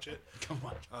 Go watch it. Come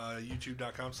on.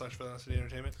 YouTube.com/Velocity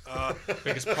Entertainment.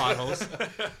 Biggest plot holes.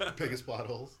 Biggest plot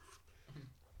holes.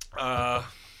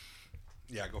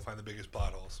 Yeah, go find the biggest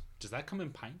plot holes. Does that come in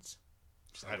pints?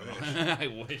 I don't wish. know. I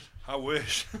wish. I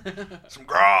wish. Some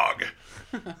grog.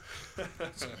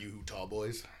 Some you tall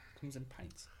boys. Comes in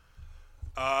pints.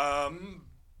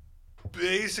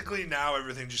 Basically now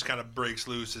everything just kind of breaks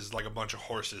loose as like a bunch of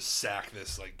horses sack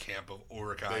this like camp of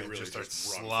Uruk-hai and just start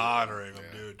slaughtering them,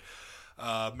 dude.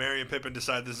 Merry and Pippin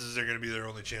decide this is going to be their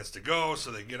only chance to go,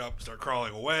 so they get up, start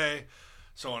crawling away,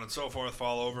 so on and so forth,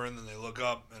 fall over, and then they look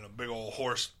up, and a big old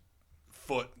horse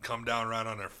foot come down right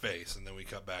on their face, and then we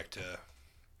cut back to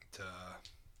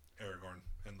Aragorn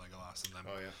and Legolas and them.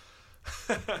 Oh, yeah.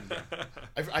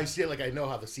 I see it, like, I know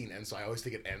how the scene ends, so I always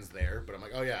think it ends there, but I'm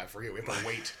like, oh yeah, I forget, we have to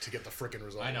wait to get the frickin'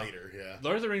 result later. Yeah.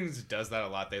 Lord of the Rings does that a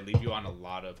lot. They leave you on a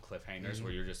lot of cliffhangers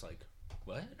where you're just like,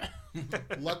 what?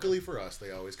 Luckily for us, they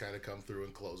always kind of come through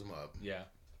and close them up. Yeah.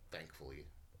 Thankfully.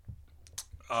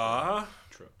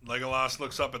 True. Legolas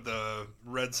looks up at the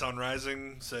red sun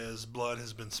rising, says blood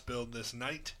has been spilled this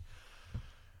night.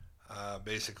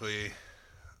 Basically,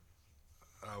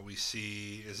 we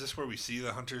see, is this where we see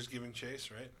the hunters giving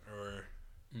chase, right? Or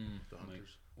The hunters.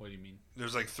 What do you mean?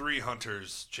 there's like 3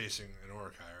 hunters chasing an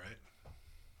Uruk-hai, right?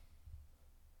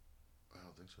 I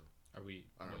don't think so. Are we?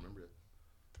 I don't remember it.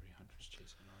 300s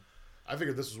chasing on. I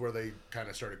figured this is where they kind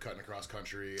of started cutting across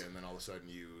country, and then all of a sudden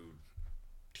you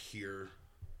hear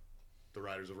the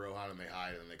Riders of Rohan, and they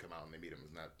hide, and then they come out and they meet them.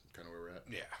 Isn't that kind of where we're at?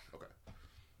 Yeah. Okay.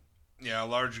 Yeah,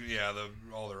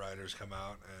 all the riders come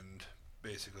out, and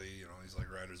basically, he's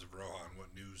like, Riders of Rohan, what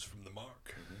news from the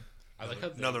Mark? I like how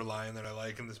Another line that I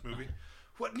like in this movie.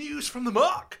 What news from the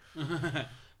Mark?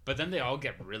 But then they all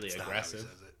get really That's not how he aggressive.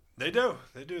 says it. They do.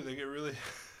 They get really...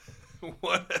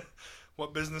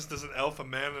 What business does an elf, a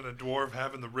man, and a dwarf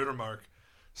have in the Rittermark?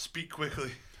 Speak quickly.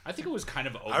 I think it was kind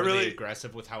of overly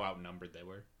aggressive with how outnumbered they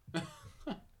were.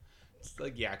 It's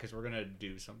like, yeah, because we're gonna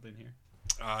do something here.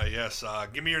 Yes.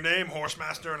 Give me your name,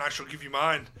 Horsemaster, and I shall give you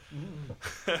mine.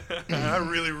 I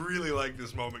really, really like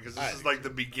this moment because this is like the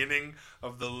beginning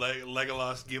of the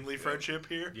Legolas Gimli friendship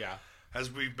here. Yeah. As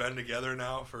we've been together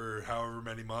now for however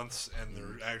many months, and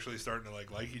they're actually starting to like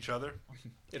each other.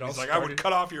 He's like, I would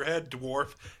cut off your head,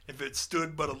 dwarf, if it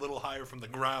stood but a little higher from the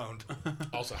ground.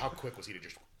 Also, how quick was he to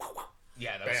just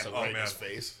Yeah, that was bam so right in man. his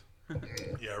face?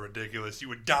 Yeah, ridiculous. You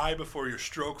would die before your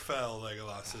stroke fell,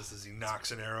 Legolas says as he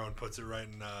knocks an arrow and puts it right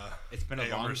in It's been a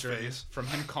long Eomer's journey face. from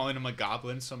him calling him a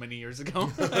goblin so many years ago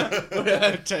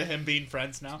to him being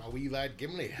friends now. A wee lad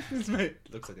Gimli. Looks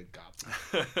like a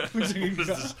goblin.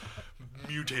 this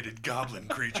mutated goblin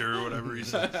creature or whatever he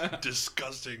said.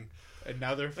 Disgusting. And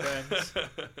now they're friends.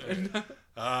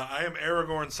 I am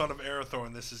Aragorn, son of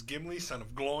Arathorn. This is Gimli, son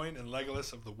of Gloin, and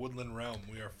Legolas of the Woodland Realm.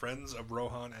 We are friends of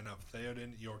Rohan and of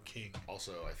Theoden, your king.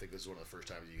 Also, I think this is one of the first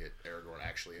times you get Aragorn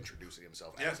actually introducing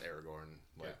himself as Aragorn.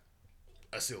 Like,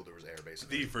 Isildur's heir,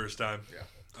 basically. The first time. Yeah.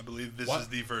 I believe this is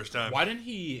the first time. Why didn't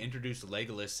he introduce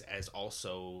Legolas as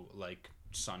also, like,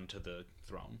 son to the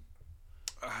throne?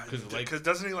 Because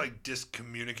doesn't he like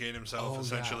discommunicate himself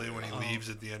essentially when he Oh. leaves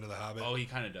at the end of the Hobbit? Oh, he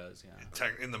kind of does, yeah.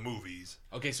 In the movies,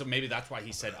 Okay, so maybe that's why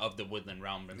he said of the Woodland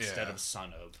Realm instead Yeah. of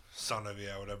son of son of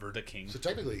whatever. the king. So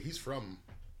technically, he's from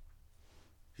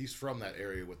that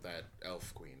area with that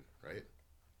elf queen, right?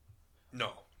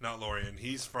 No, not Lorien.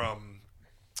 He's from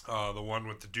the one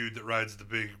with the dude that rides the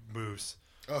big moose.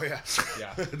 Oh yeah,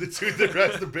 Yeah. the dude that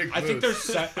rides the big. I think moose.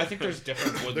 there's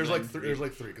different Woodland. There's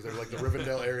like three because there's like the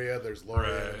Rivendell area, there's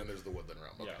Lorien, Right. and then there's the Woodland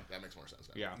Realm. Okay, Yeah. that makes more sense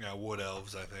now. Yeah. Yeah, wood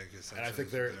elves, I think. And I think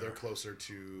they're closer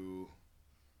to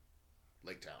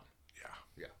Lake Town. Yeah,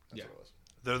 Yeah, that's Yeah. what it was.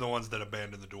 they're the ones that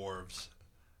abandon the dwarves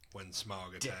when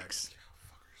Smaug attacks.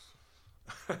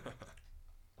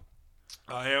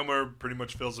 Eomer pretty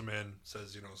much fills him in.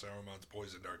 Says, Saruman's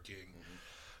poisoned our king.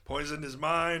 Poisoned his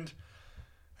mind,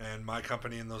 and my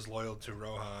company and those loyal to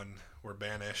Rohan were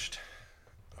banished.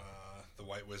 The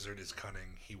White Wizard is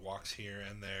cunning. He walks here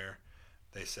and there.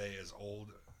 They say as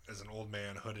an old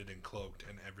man, hooded and cloaked,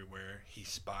 and everywhere his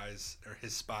spies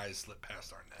slip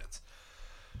past our nets.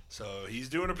 So he's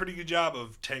doing a pretty good job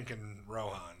of tanking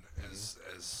Rohan,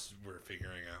 as we're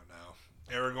figuring out now.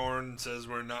 Aragorn says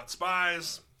we're not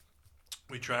spies.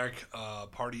 We track a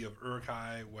party of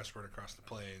Uruk-hai westward across the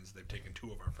plains. They've taken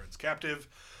 2 of our friends captive.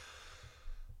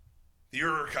 The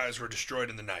Uruk-hais were destroyed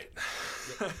in the night.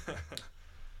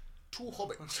 2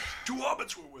 hobbits. 2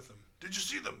 hobbits were with them. Did you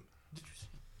see them?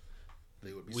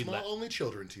 They would be We small, left- only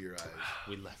children to your eyes.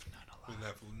 We left none We alive.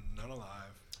 left none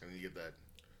alive. And then you get that,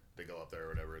 they go up there or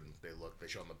whatever, and they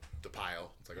show them the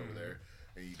pile. It's like over there.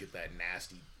 And you get that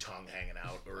nasty tongue hanging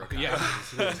out. Or Yeah.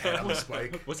 his head on the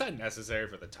spike. Was that necessary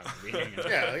for the tongue to be hanging?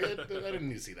 Yeah, I didn't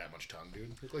need to see that much tongue,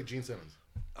 dude. Look like Gene Simmons.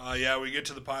 We get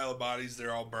to the pile of bodies.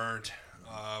 They're all burnt.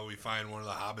 We find one of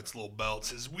the hobbits' little belts,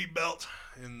 his wee belt,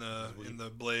 in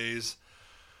the blaze.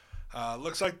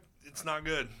 Looks like it's not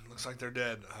good. Looks like they're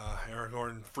dead.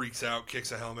 Aragorn freaks out,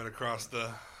 kicks a helmet across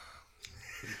the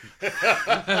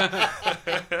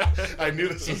I knew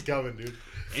this was coming, dude.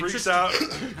 Freaks out,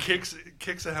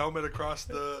 kicks a helmet across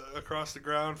the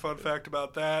ground. Fun fact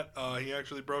about that: he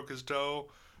actually broke his toe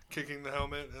kicking the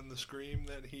helmet, and the scream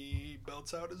that he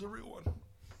belts out is a real one.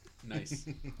 Nice.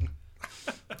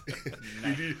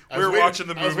 We were watching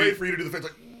the movie. I was waiting for you to do the face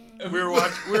like. We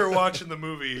were watching the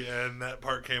movie, and that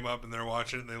part came up, and they're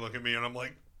watching it, and they look at me, and I'm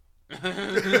like,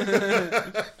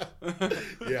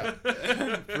 yeah,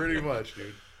 pretty much,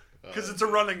 dude. Because it's a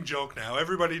running joke now.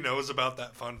 Everybody knows about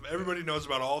that fun. Everybody knows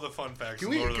about all the fun facts of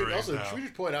Lord of the Rings now. Should we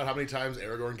just point out how many times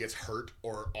Aragorn gets hurt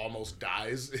or almost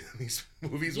dies in these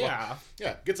movies? Yeah.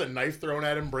 Yeah, gets a knife thrown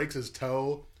at him, breaks his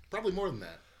toe. Probably more than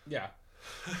that. Yeah.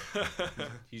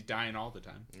 He's dying all the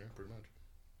time. Yeah, pretty much.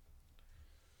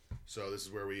 So this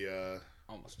is where we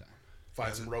Almost dying.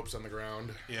 find some ropes on the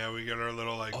ground. Yeah, we got our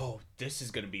little like. Oh, this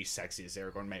is gonna be sexy as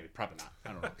Aragorn. Maybe, probably not.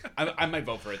 I don't know. I might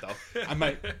vote for it though. I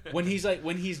might when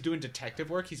he's doing detective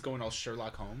work, he's going all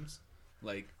Sherlock Holmes,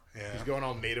 like. Yeah. He's going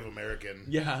all Native American.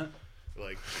 Yeah.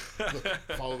 Like, look,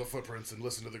 follow the footprints and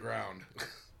listen to the ground.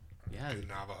 Yeah.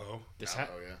 Navajo. This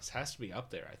has to be up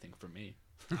there, I think, for me.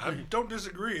 I don't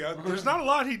disagree. There's not a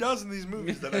lot he does in these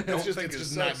movies that I don't think it's is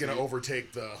just not going to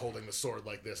overtake the holding the sword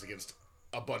like this against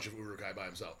a bunch of Uruk-hai by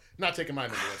himself. Not taking my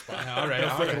number one spot. All right, no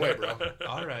fucking way, bro.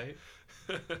 All right.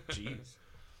 Jeez.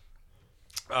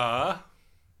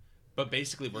 But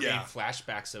basically, we're getting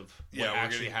flashbacks of what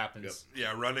actually happens.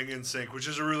 Yeah, running in sync, which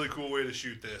is a really cool way to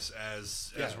shoot this.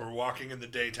 As we're walking in the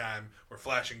daytime, we're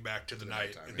flashing back to the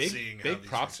night and seeing how big these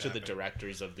props to things the happen.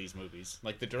 directors of these movies.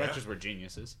 Like, the directors were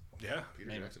geniuses. Yeah.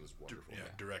 Peter Jackson is wonderful. Yeah,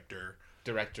 director.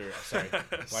 Sorry.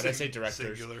 Why did I say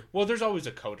directors? Singular. Well, there's always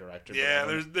a co-director.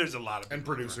 Yeah, there's a lot of people And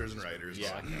producers and writers.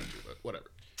 Yeah. Like that too, but whatever.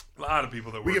 a lot of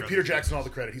people that We work give on Peter these Jackson all the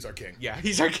credit. He's our king. Yeah,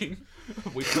 he's our king.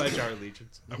 We pledge our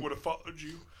allegiance. things. I would have followed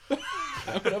you.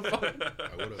 I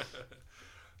would have.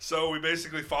 So we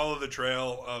basically follow the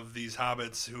trail of these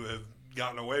hobbits who have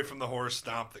gotten away from the horse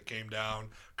stomp that came down,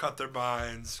 cut their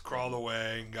binds, crawled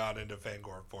away, and got into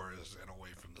Fangorn Forest and away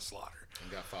from the slaughter.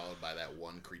 And got followed by that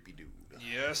one creepy dude.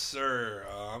 Yes, sir.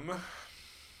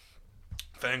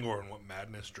 Fangorn, what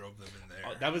madness drove them in there?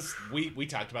 Oh, that was we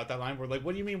talked about that line. We're like,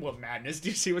 what do you mean? What madness? Do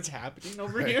you see what's happening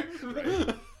over Right, here?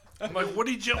 right. I'm like, what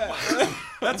did you?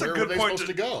 That's Where a were good they point supposed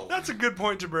to go? That's a good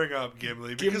point to bring up,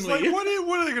 Gimli. Because Gimli. like,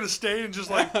 what are they going to stay and just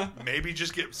like maybe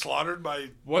just get slaughtered by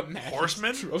What madness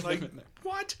horsemen? drove them Like in there?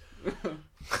 what?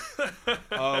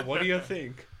 What do you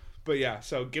think? But yeah,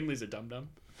 so Gimli's a dum dum.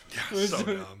 Yeah, so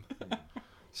dumb.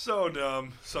 So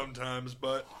dumb sometimes,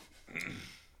 but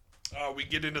we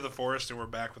get into the forest and we're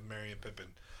back with Merry and Pippin.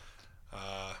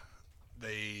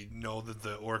 They know that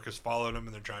the orc has followed him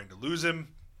and they're trying to lose him,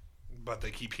 but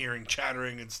they keep hearing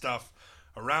chattering and stuff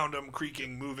around them,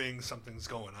 creaking, moving. Something's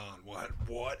going on.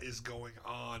 What is going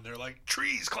on? They're like,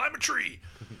 trees, climb a tree.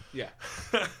 Yeah.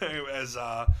 As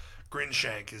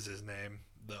Grinshank is his name,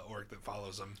 the orc that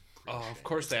follows him. Oh, of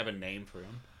course they have a name for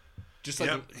him. Just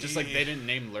Yep, like they didn't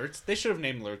name Lurtz. They should have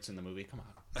named Lurtz in the movie. Come on.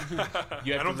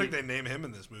 I don't think they name him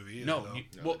in this movie. No,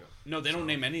 though. they don't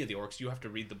name any of the orcs. You have to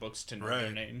read the books to know their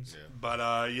Right. names. Yeah.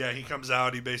 But he comes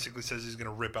out. He basically says he's going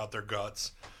to rip out their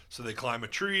guts. So they climb a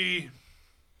tree.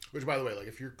 Which, by the way, like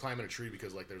if you're climbing a tree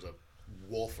because like there's a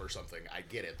wolf or something, I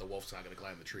get it. The wolf's not going to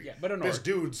climb the tree. Yeah, but an this orc.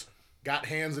 dude's got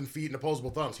hands and feet and opposable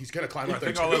thumbs. He's going to climb I up there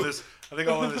think too.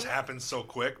 all of this happens so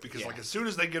quick because Yeah. like as soon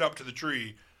as they get up to the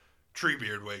tree,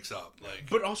 Treebeard wakes up. Like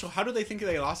But also, how do they think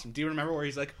they lost him? Do you remember where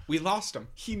he's like, "We lost him.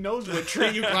 He knows what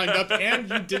tree you climbed up, and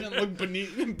you didn't look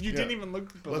beneath. You didn't even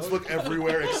look below. Let's look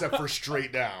everywhere except for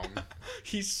straight down.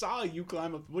 He saw you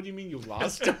climb up. What do you mean you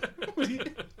lost him?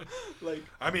 Like,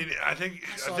 I mean, I think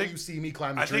You see me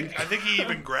climb the I tree. think he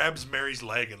even grabs Mary's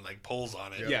leg and like pulls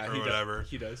on it yeah, or he whatever. does.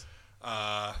 He does.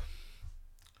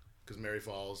 Because Mary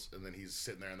falls, and then he's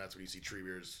sitting there, and that's when you see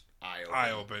Treebeard's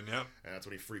eye open. Yep. And that's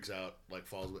when he freaks out, like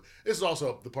falls. This is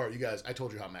also the part, you guys, I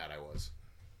told you how mad I was.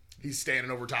 He's standing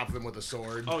over top of him with a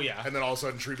sword. Oh, yeah. And then all of a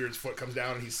sudden, Treebeard's foot comes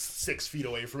down, and he's 6 feet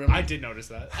away from him. I did notice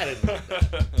that. I didn't like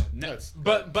that. That's-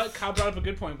 But Kyle brought up a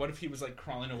good point. What if he was like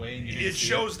crawling away and you didn't It see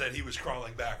shows that he was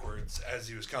crawling backwards as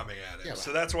he was coming at it. Yeah,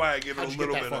 So that's why I give it How'd a you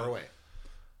little get that bit far of away?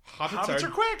 Hobbits are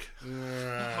quick.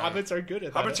 Hobbits are good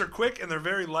at that. Hobbits are quick and they're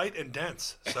very light and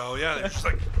dense. So yeah, they're just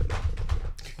like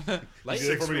Light. Do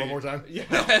that for me 6 one more time? Yeah.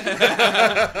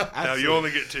 no, you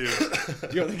only get 2.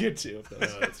 You only get 2 of those.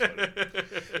 No, that's funny.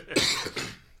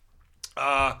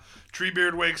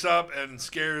 Treebeard wakes up and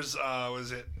scares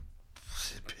was it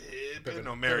Pippin? Pippin.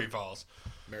 No, Mary falls.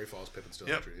 Merry falls, Pippin's still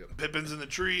Yep. in the tree. Yep. Pippin's in the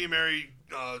tree. Merry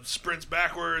sprints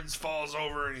backwards, falls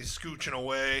over, and he's scooching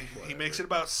away. He Whatever. makes it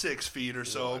about 6 feet or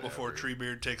so before Whatever.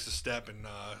 Treebeard takes a step and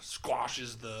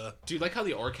squashes the. Do you like how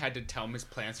the orc had to tell him his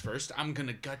plans first? I'm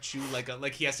gonna gut you like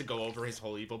he has to go over his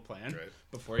whole evil plan Right.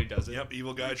 before he does it. Yep,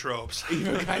 evil guy tropes.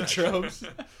 Evil guy tropes.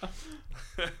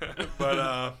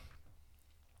 But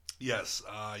yes,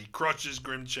 he crushes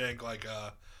Grimshank like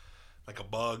a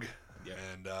bug, Yep.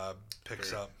 and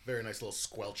picks up Very nice little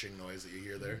squelching noise that you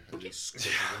hear there. As he squishes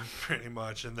him. pretty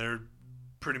much, and they're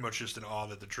pretty much just in awe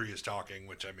that the tree is talking.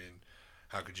 Which, I mean,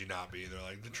 how could you not be? They're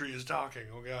like, the tree is talking.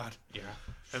 Oh God! Yeah.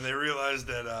 And they realize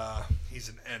that he's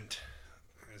an ent,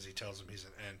 as he tells them he's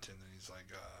an ent, and then he's like,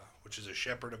 which is a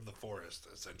shepherd of the forest,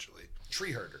 essentially.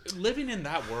 Tree herder. Living in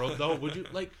that world though, would you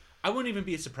like? I wouldn't even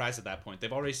be surprised at that point.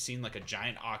 They've already seen like a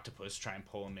giant octopus try and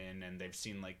pull him in, and they've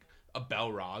seen like a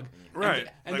Balrog. Right.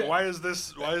 And like, why is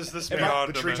this beyond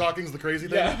The them? tree talking's the crazy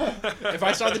thing. Yeah. If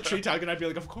I saw the tree talking, I'd be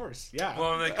like, of course, yeah.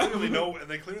 Well, and they clearly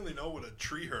know, what a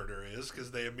tree herder is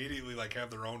because they immediately like have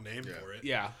their own name Yeah. for it.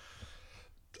 Yeah.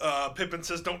 Pippin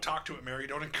says, "Don't talk to it, Mary.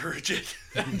 Don't encourage it."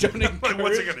 Don't Like,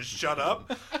 what's it encourage- gonna shut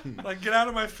up? Like, get out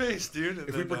of my face, dude. And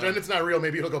If we then, pretend it's not real,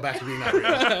 maybe it'll go back to being not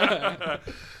real.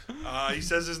 he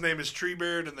says his name is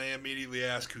Treebeard, and they immediately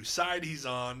ask whose side he's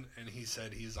on, and he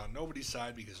said he's on nobody's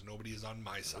side because nobody is on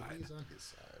my side. He's on his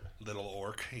side. Little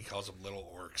orc. He calls them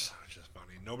little orcs, which is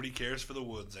funny. Nobody cares for the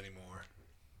woods anymore.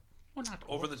 Well, not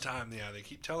Over the time, yeah, they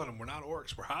keep telling him we're not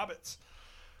orcs, we're hobbits.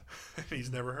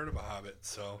 He's never heard of a hobbit,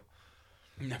 so.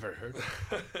 Never heard.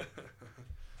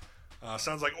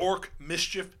 Sounds like orc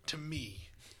mischief to me,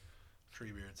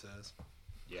 Treebeard says.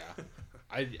 Yeah.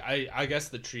 I guess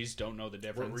the trees don't know the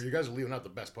difference. Where you guys are leaving out the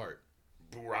best part.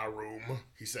 Burarum.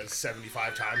 He says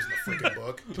 75 times in the freaking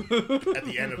book. At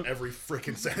the end of every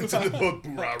freaking sentence in the book,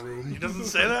 Burarum. He doesn't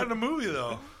say that in the movie,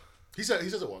 though. He says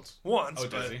it once. Once, Oh,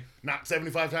 but does he? Not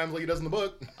 75 times like he does in the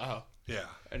book. Oh. yeah.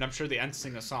 And I'm sure the Ents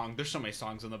sing a song. There's so many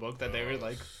songs in the book that they were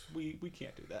like, we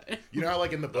can't do that. You know how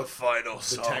like in the The book final the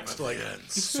song text of the like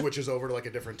Ents. switches over to like a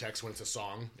different text when it's a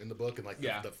song in the book and like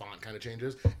Yeah. the font kind of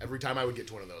changes. Every time I would get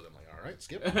to one of those, I'm like, all right,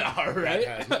 skip. All That right.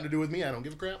 has nothing to do with me. I don't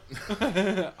give a crap.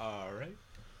 All right.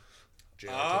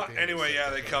 Anyway, yeah,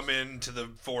 they come into the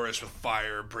forest with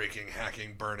fire, breaking,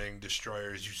 hacking, burning,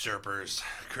 destroyers, usurpers.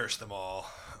 Curse them all.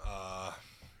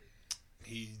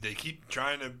 They keep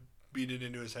trying to beat it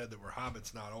into his head that we're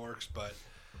hobbits, not orcs, but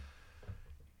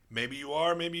maybe you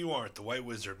are, maybe you aren't. The White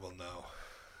Wizard will know.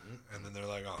 And then they're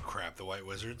like, oh crap, the White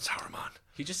Wizard, Sauron.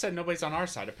 He just said nobody's on our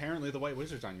side. Apparently the White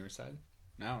Wizard's on your side.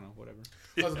 I don't know, whatever.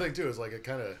 That's the thing too. Is like it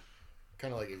kind of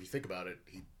like if you think about it,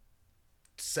 he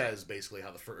says basically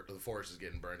how the forest is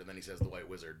getting burned, and then he says the White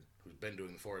Wizard, who's been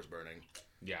doing the forest burning.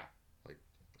 Yeah. Like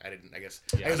I guess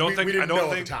Yeah. I guess I don't we think- didn't I don't know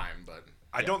at think- the time, but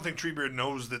I don't think Treebeard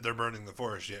knows that they're burning the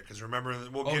forest yet, because remember,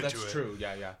 we'll Oh, get that's to it. true.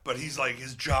 Yeah, yeah. But he's like,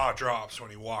 his jaw drops when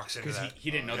he walks into Because that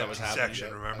he didn't know that was happening. section,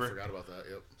 Yep, remember? I forgot about that.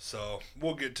 Yep. So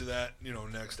we'll get to that,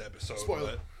 next episode.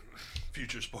 Spoiler. But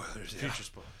future spoilers, yeah. Future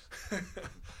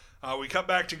spoilers. We cut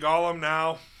back to Gollum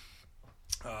now,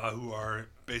 who are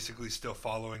basically still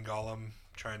following Gollum,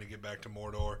 trying to get back to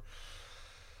Mordor.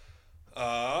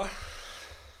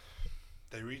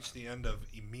 They reach the end of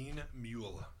Emin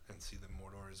Mule and see that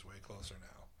Mordor is way closer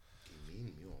now.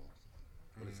 Mean mule.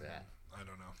 What is that? I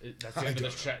don't know. That's the end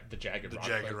of the jagged The rock.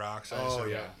 jagged place. rocks. I Oh assume.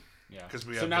 yeah. Yeah. 'Cause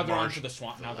we so have now the they're marsh. onto the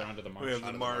swamp. Now they're onto the marsh. We have the Out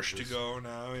of the marsh to marshes. go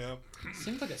now, yep.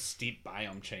 Seems like a steep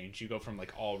biome change. You go from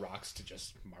like all rocks to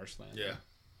just marshland. Yeah.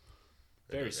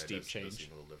 Very That steep does change.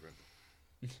 seem a little different.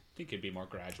 I think it'd be more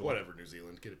gradual. Whatever, New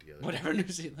Zealand, get it together. Whatever, New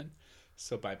Zealand.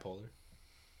 So bipolar.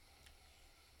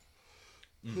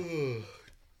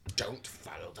 Don't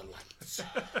follow the lights.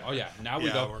 Oh yeah. Now we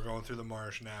Yeah, go. we're going through the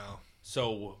marsh now.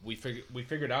 So we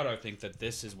figured out. I think that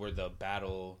this is where the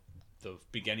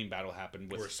beginning battle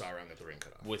happened Where with Sauron got the ring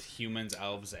cut off. with humans,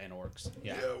 elves, and orcs.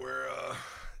 Yeah. Where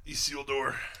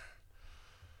Isildur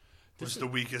was the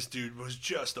weakest dude, was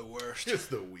just the worst.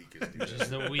 Just the weakest. Dude. Just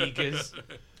the weakest. What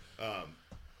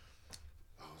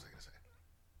was I gonna say?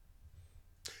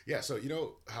 Yeah, so you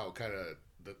know how kind of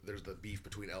there's the beef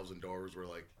between elves and dwarves, where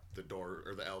like the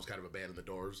elves kind of abandon the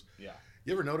dwarves. Yeah.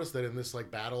 You ever notice that in this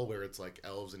like battle where it's like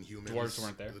elves and humans, Dwarves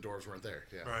weren't there? The dwarves weren't there.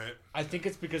 Yeah. Right. I think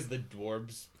it's because the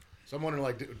dwarves. So I'm wondering,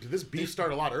 like, did this beef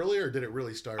start a lot earlier, or did it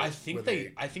really start? I think when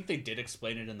they did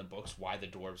explain it in the books why the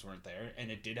dwarves weren't there,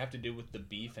 and it did have to do with the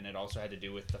beef, and it also had to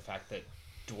do with the fact that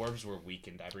dwarves were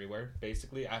weakened everywhere,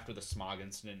 basically after the smog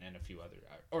incident and a few other.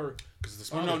 Or because the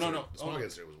smog no. incident, the smog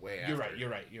incident was way after. You're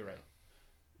right.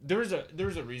 There was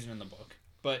a reason in the book,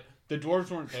 but the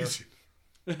dwarves weren't there.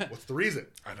 What's the reason?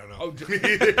 I don't know. Oh, I'm looking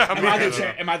it up.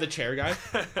 am I the chair guy?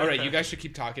 All right, you guys should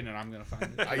keep talking, and I'm gonna find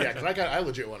it. Yeah, because I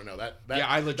legit want to know that. Yeah,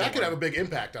 I legit that could wanna- have a big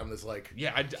impact on this like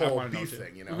Yeah, I whole want to know beef too.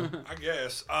 thing, you know. I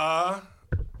guess.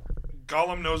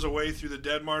 Gollum knows a way through the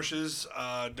dead marshes.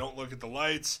 Don't look at the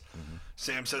lights.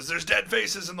 Sam says, "There's dead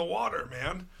faces in the water,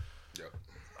 man." Yep.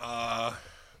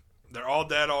 They're all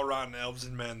dead, all rotten, elves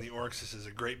and men. The orcs. This is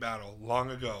a great battle. Long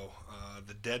ago,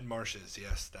 the dead marshes.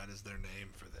 Yes, that is their name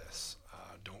for this.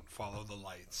 Don't follow the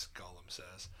lights, Gollum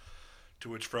says. To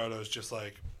which Frodo's just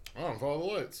like, I don't follow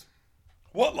the lights.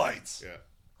 "What lights?" Yeah.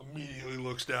 Immediately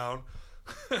looks down.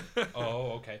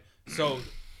 Oh, okay. So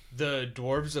the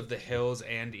dwarves of the hills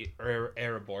and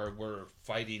Erebor were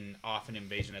fighting off an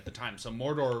invasion at the time. So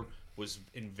Mordor was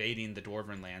invading the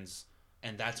Dwarven lands,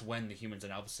 and that's when the humans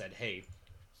and elves said, "Hey,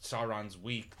 Sauron's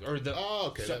weak." Or the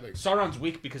that makes Sauron's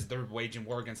weak because they're waging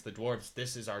war against the dwarves.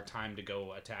 This is our time to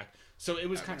go attack. So it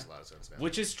was that kind makes of, a lot of sense now.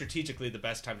 which is strategically the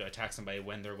best time to attack somebody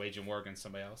when they're waging war against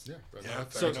somebody else. Yeah. Yeah, Fair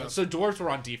So enough. so dwarves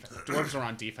were on defense. Dwarves were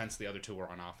on defense. The other two were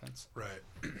on offense. Right.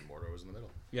 Mordor was in the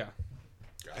middle. Yeah.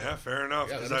 Got it. Yeah, fair enough.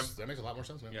 Yeah, 'cause that makes a lot more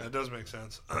sense now. Yeah. that does make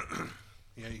sense.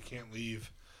 Yeah, you can't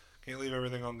leave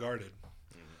everything unguarded.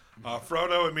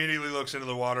 Frodo immediately looks into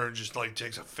the water and just like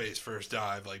takes a face first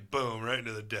dive, like boom, right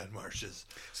into the dead marshes.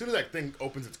 As soon as that thing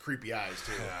opens its creepy eyes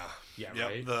too. Yeah. Yeah, Yep.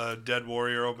 right? The dead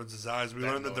warrior opens his eyes. We That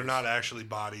learn that they're noise. not actually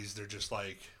bodies; they're just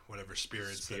like whatever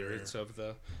spirits. Spirits that are, of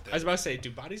the. I was about to say, do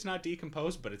bodies not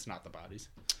decompose? But it's not the bodies.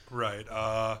 right.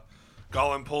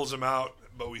 Gollum pulls him out,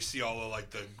 but we see all of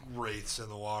like the wraiths in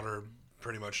the water,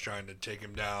 pretty much trying to take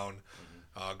him down.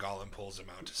 Gollum pulls him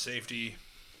out to safety,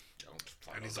 Don't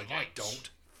follow and he's the like, lights. "Don't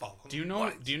follow." Do you the know?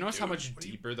 lights, Do you notice how dude. much What do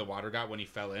you- deeper the water got when he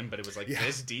fell in? But it was like Yeah.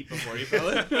 this deep before he fell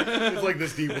in. It's like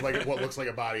this deep with like what looks like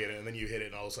a body in it, and then you hit it,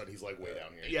 and all of a sudden he's like way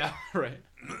down here. Yeah, right.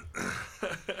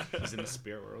 He's in the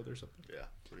spirit world or something. Yeah,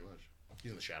 pretty much.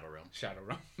 He's in the shadow realm. Shadow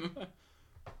realm.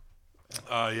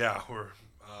 Yeah,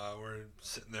 we're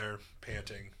sitting there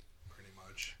panting, pretty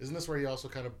much. Isn't this where he also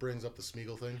kind of brings up the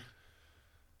Smeagol thing?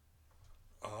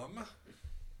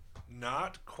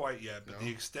 Not quite yet, but No? the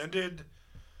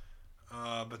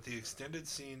extended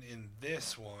scene in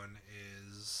this one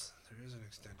is there is an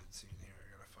extended scene here.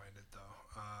 I gotta find it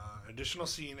though. Additional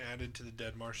scene added to the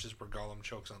Dead Marshes where Gollum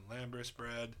chokes on Lambris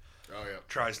bread, Oh yeah,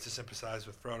 tries to sympathize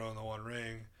with Frodo in the One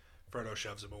Ring. Frodo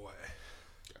shoves him away.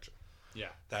 gotcha. Yeah.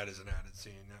 That is an added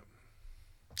scene. Yep.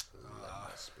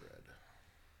 Lambus bread.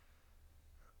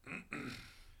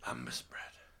 Lambris bread.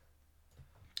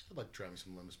 I'd like to try me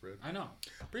some lembas bread. I know.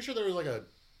 Pretty sure there was like a,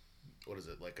 what is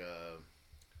it, like a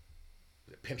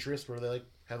is it Pinterest where they like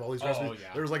have all these recipes.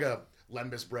 yeah. There was like a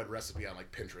lembas bread recipe on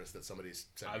like Pinterest that somebody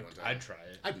sent me one time. I'd try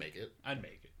it. I'd make it. I'd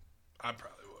make it. I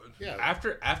probably would. Yeah.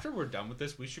 After we're done with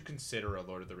this, we should consider a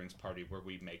Lord of the Rings party where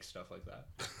we make stuff like that.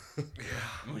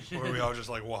 Or we all just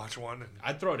like watch one. And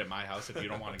I'd throw it at my house if you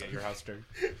don't want to get your house dirty.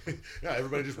 Yeah,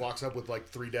 everybody just walks up with like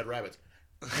 3 dead rabbits.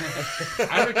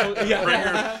 I would totally-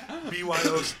 yeah.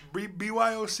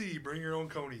 BYOC, bring your own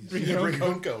conies. Bring your own Bring your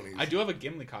own conies. I do have a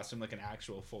Gimli costume, like an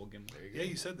actual full Gimli. There you Yeah, go.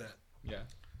 you said that. Yeah.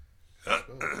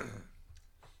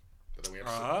 But then we have,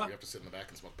 to Uh-huh. sit, we have to sit in the back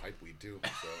and smoke pipe weed too.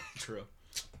 So True.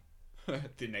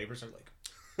 The neighbors are like,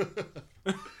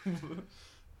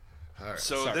 all right.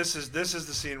 So Sorry. this is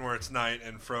the scene where it's night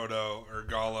and Frodo or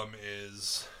Gollum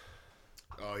is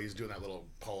Oh, he's doing that little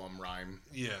poem rhyme.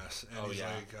 yes, and Oh, he's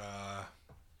yeah. like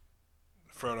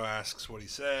Frodo asks what he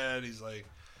said. He's like,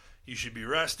 "You should be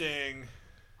resting."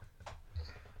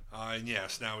 And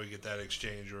yes, now we get that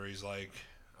exchange where he's like,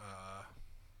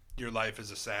 "Your life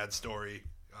is a sad story.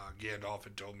 Gandalf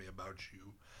had told me about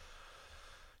you.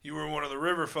 You were one of the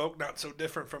river folk, not so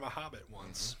different from a hobbit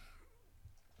once."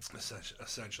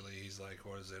 Essentially, he's like,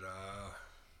 what is it?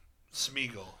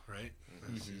 Smeagol, right?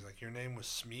 He's like, "Your name was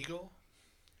Smeagol?"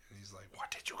 And he's like, "What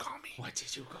did you call me? what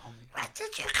did you call me? What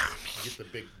did you call me?" Get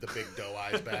the big doe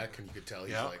eyes back, and you could tell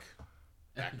he's Yeah. like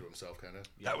back to himself, kind of.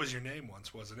 That was your name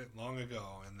once, wasn't it? Long ago.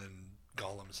 And then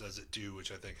Gollum says it too,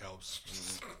 which I think helps.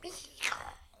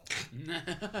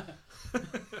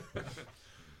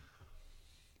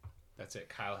 That's it.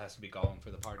 Kyle has to be Gollum for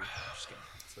the party. Just kidding.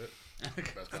 That's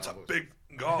it. Best That's a Gollum voice. big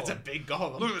Gollum. It's a big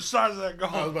Gollum. Look at the size of that I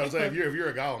was Gollum. about to say, if you're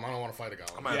a Gollum, I don't want to fight a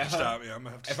Gollum. I'm gonna have to Yeah. stop. Yeah, I'm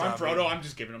gonna have to If stop. I'm Frodo, eating. I'm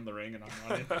just giving him the ring and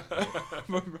I'm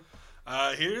running.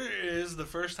 Here is the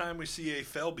first time we see a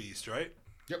fell beast, right?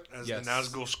 Yep. As Yes. the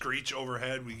Nazgul screech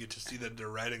overhead, we get to see that they're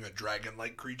riding a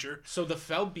dragon-like creature. So the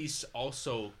fell beast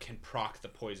also can proc the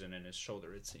poison in his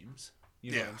shoulder, it seems.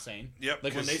 You know Yeah. what I'm saying? Yep,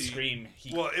 Like when 'cause they he- scream,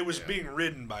 he... Well, it was being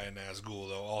ridden by a Nazgul,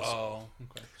 though, also. Oh,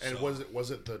 okay. And So- was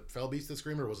it the fell beast that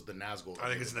screamed, or was it the Nazgul? that I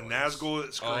think made it's the noise? Nazgul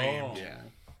that screamed. Oh. Yeah.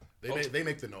 They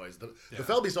make the noise. The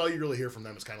Felbeasts, all you really hear from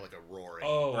them is kind of like a roaring.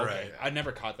 Oh, okay. Right. I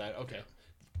never caught that. Okay.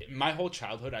 My whole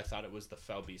childhood, I thought it was the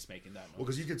Felbeast making that noise. Well,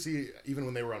 because you could see, even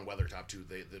when they were on Weathertop, too,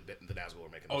 the Nazgul were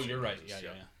making Oh, those you're right. noises.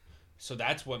 Yeah. So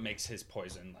that's what makes his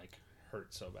poison, like,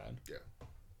 hurt so bad. Yeah.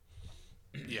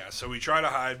 Yeah, so we try to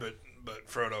hide, but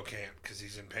Frodo can't because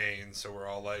he's in pain. So we're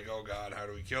all like, "Oh God, how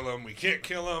do we kill him? We can't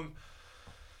kill him."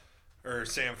 Or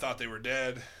Sam thought they were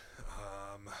dead.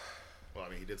 Well, I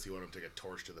mean, he did see one of them take a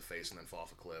torch to the face and then fall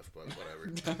off a cliff, but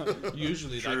whatever.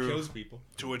 Usually True. that kills people.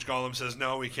 To which Gollum says,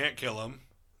 "No, we can't kill him.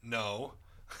 No."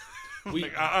 We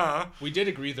Like, we did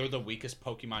agree they're the weakest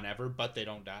Pokemon ever, but they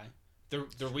don't die.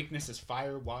 Their weakness is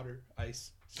fire, water,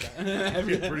 ice.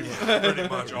 Everything. Pretty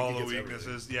much all He the gets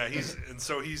weaknesses. Yeah,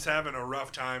 so he's having a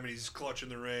rough time, and he's clutching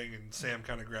the ring, and Sam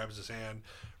kind of grabs his hand,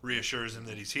 reassures him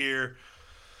that he's here.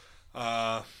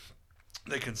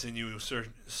 They continue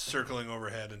circling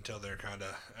overhead until they're kind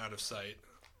of out of sight.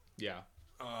 Yeah.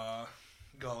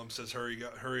 Gollum says, hurry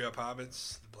up,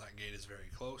 hobbits. The Black Gate is very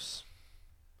close.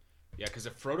 Yeah, because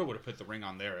if Frodo would have put the ring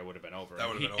on there, it would have been over. That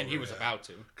would have been over, And he was yeah. about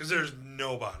to. Because there's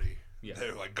nobody. Yeah.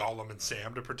 They're like Gollum and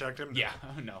Sam to protect him. Yeah,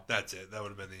 no. That's it. That would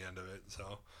have been the end of it.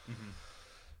 So,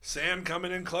 Sam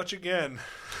coming in clutch again.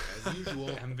 As usual.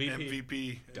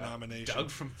 MVP nomination. Doug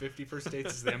from 50 First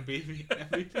Dates is the MVP.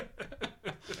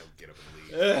 Get up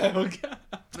and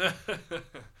leave.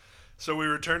 So we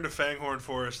return to Fanghorn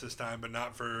Forest this time, but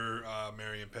not for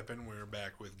Merry and Pippin. We're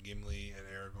back with Gimli and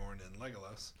Aragorn and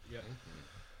Legolas,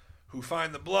 who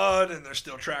find the blood, and they're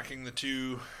still tracking the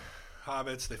two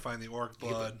hobbits. They find the orc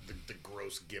blood. The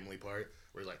gross Gimli part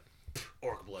where he's like,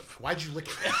 orc blood. Why'd you lick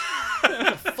it?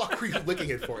 What the fuck were you licking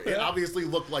it for? It obviously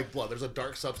looked like blood. There's a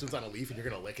dark substance on a leaf, and you're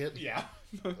gonna lick it. Yeah.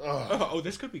 Ugh. Oh,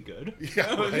 this could be good.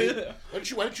 Yeah. Right?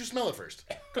 Why didn't you smell it first?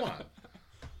 Come on.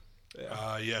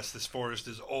 Yes, this forest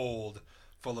is old,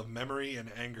 full of memory and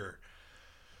anger.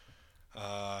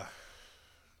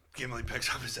 Gimli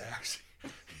picks up his axe.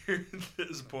 Here at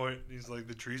this point, he's like,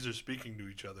 the trees are speaking to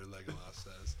each other, Legolas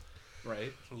says.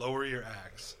 Right. Lower your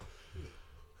axe.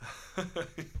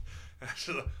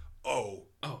 Actually, oh.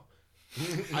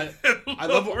 I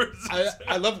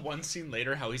love one scene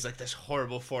later how he's like this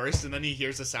horrible forest, and then he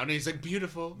hears a sound and he's like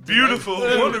beautiful, Wonderful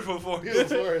forest.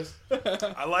 Beautiful forest.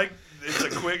 I like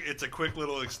it's a quick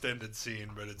little extended scene,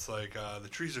 but it's like the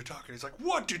trees are talking. He's like,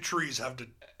 what do trees have to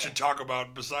talk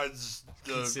about besides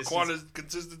the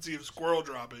consistency of squirrel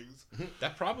droppings?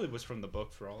 That probably was from the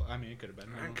book for all. I mean, it could have been.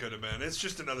 It could have been. It's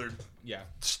just another Yeah.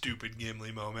 stupid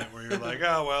Gimli moment where you're like,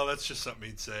 oh well, that's just something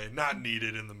he'd say. Not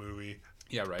needed in the movie.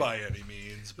 Yeah, right. By any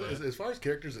means. But As far as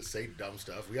characters that say dumb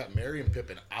stuff, we got Merry and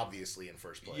Pippin obviously in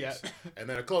first place. Yeah. And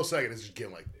then a close second is just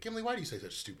Gimli. Gimli, why do you say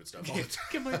such stupid stuff all the time?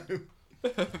 Gimli.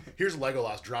 Here's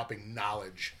Legolas dropping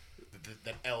knowledge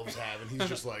that elves have, and he's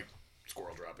just like,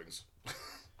 squirrel droppings.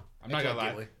 I'm not gonna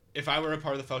lie. Gimli. If I were a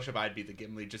part of the Fellowship, I'd be the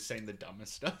Gimli, just saying the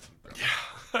dumbest stuff.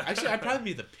 yeah. Actually, I'd probably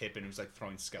be the Pippin who's like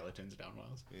throwing skeletons down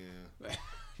wells. Yeah.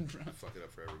 Fuck it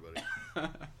up for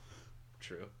everybody.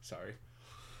 True. Sorry.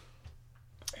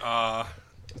 Now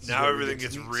where everything we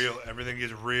gets get real. Everything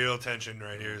gets real tension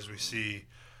right here as we see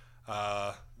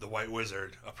the White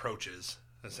Wizard approaches.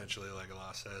 Essentially,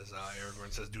 Legolas says,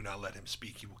 Aragorn says, "Do not let him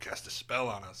speak. He will cast a spell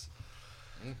on us."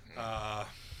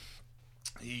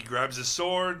 He grabs his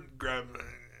sword.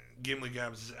 Gimli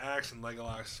grabs his axe, and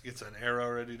Legolas gets an arrow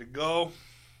ready to go.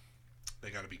 They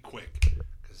got to be quick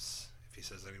because if he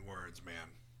says any words, man,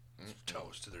 it's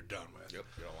toast. They're done with. Yep,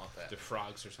 you don't want that. The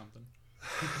frogs or something.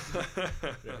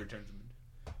 Whatever turns them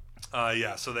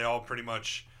Yeah, so they all pretty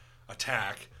much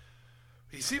attack.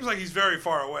 He seems like he's very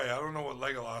far away. I don't know what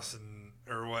Legolas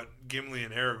or what Gimli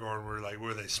and Aragorn were like.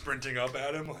 Were they sprinting up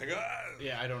at him? Like,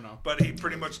 Yeah, I don't know. But he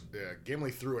pretty much. Yeah, Gimli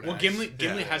threw an Well, axe.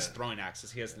 Gimli has throwing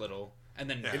axes. He has little, and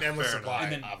then Yeah. An endless Fair supply,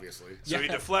 enough. And then- obviously. So he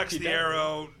Yeah, deflects he the does.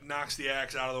 arrow, knocks the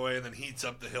axe out of the way, and then heats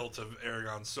up the hilt of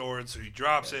Aragorn's sword. So he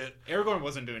drops it. Aragorn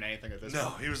wasn't doing anything at this No,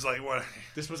 point. he was like, "What?"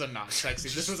 This was a not sexy.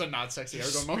 This was a not sexy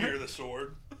Aragorn Spear moment. the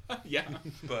sword. Yeah.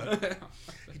 But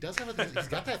He does have he's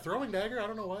got that throwing dagger. I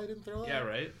don't know why he didn't throw that. Yeah,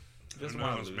 right. He who doesn't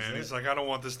want knows, to lose man? it. He's like, "I don't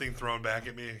want this thing thrown back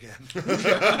at me again." Oh,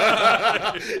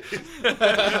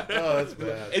 that's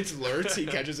bad. It's Lurtz. He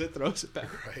catches it, throws it back.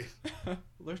 Right.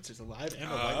 Lurtz is alive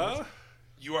and alive.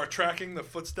 You are tracking the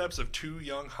footsteps of two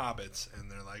young hobbits,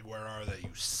 and they're like, "Where are they,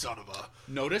 you son of a?"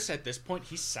 Notice at this point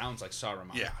he sounds like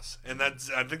Saruman. Yes, and I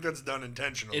think that's done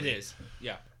intentionally. It is.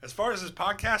 Yeah. As far as this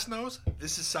podcast knows,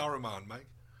 this is Sauron, Mike.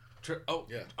 Oh.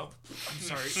 Yeah. Oh. I'm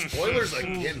sorry. Spoilers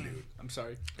again, dude. I'm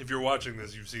sorry. If you're watching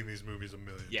this, you've seen these movies a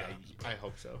million Yeah, times. I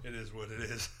hope so. It is what it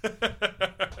is.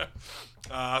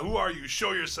 Who are you?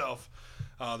 Show yourself.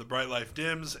 The bright light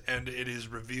dims, and it is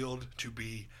revealed to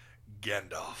be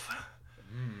Gandalf.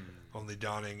 Only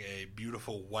donning a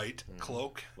beautiful white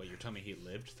cloak. Wait, you're telling me he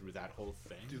lived through that whole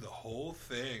thing? Through the whole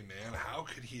thing, man. How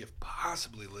could he have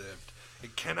possibly lived?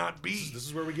 It cannot be. This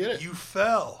is where we get it. You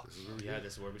fell. This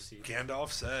is where we see it.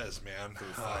 Gandalf says, man.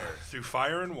 Through fire. Through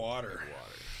fire and water.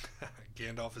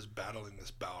 Gandalf is battling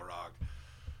this Balrog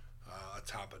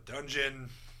atop a dungeon.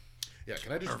 Yeah,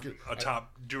 can I just get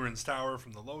atop Durin's Tower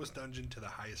from the lowest dungeon to the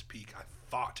highest peak. I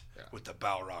fought with the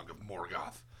Balrog of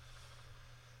Morgoth.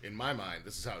 In my mind,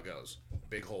 this is how it goes.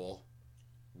 Big hole,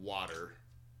 water,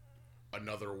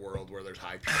 another world where there's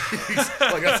high peaks.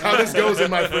 Like, that's how this goes in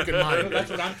my freaking mind.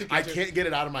 That's what I'm thinking. I can't get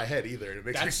it out of my head either. It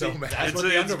makes me so mad.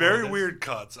 It's very weird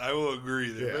cuts. I will agree.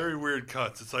 They're very weird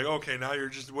cuts. It's like, okay, now you're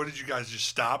just, what did you guys just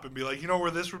stop and be like, you know where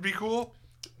this would be cool?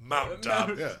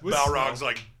 Mountaintop. Yeah. Balrog's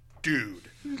like, dude.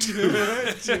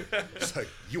 It's like,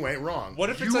 you ain't wrong. What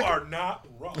if it's You like are not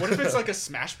wrong. What if it's like a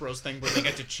Smash Bros thing where they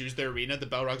get to choose their arena? The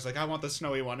Balrog's like, I want the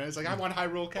snowy one. And it's like, I want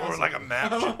Hyrule Castle. Or like a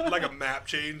map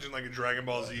change in like a Dragon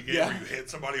Ball Z game where you hit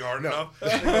somebody hard No. enough,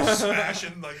 they go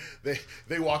smashing like.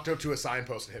 They walked up to a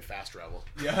signpost and hit fast travel.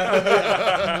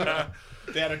 Yeah.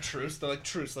 They had a truce. They're like,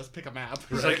 truce. Let's pick a map.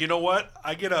 It's like, you know what?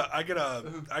 I get a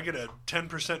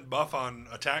 10% buff on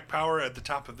attack power at the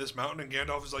top of this mountain, and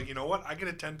Gandalf is like, you know what? I get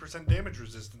a 10% damage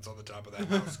resistance on the top of that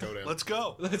mountain. Let's go down. Let's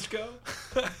go. Let's go.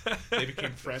 They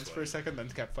became friends for a second, then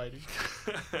kept fighting.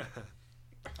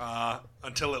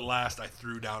 Until at last I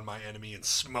threw down my enemy and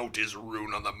smote his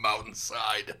rune on the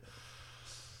mountainside.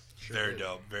 Very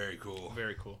dope. Very cool.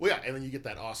 Very cool. Well, yeah, and then you get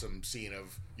that awesome scene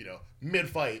of,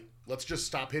 mid-fight, let's just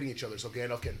stop hitting each other so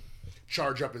Gandalf can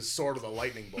charge up his sword with a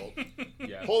lightning bolt.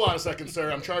 Yeah. Hold on a second,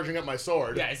 sir. I'm charging up my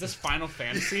sword. Yeah, is this Final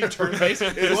Fantasy turn-based?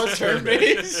 It was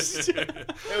turn-based. And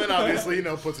then obviously,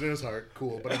 puts it in his heart.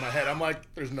 Cool. But in my head, I'm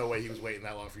like, there's no way he was waiting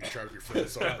that long for you to charge your freaking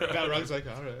sword. Bro. Balrog's like,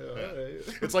 all right.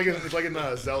 It's like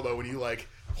in Zelda when you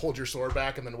hold your sword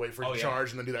back and then wait for it to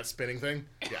charge and then do that spinning thing.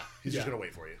 Yeah, he's just gonna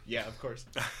wait for you. Yeah, of course.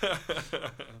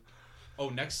 Oh,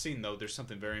 next scene though, there's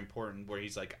something very important where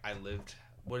he's like, I lived.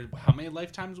 How many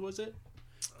lifetimes was it?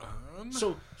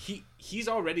 So he's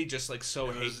already just like so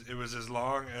It was as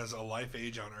long as a life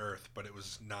age on Earth, but it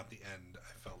was not the end.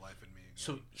 I felt life in me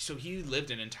again. So he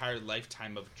lived an entire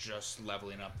lifetime of just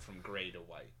leveling up from gray to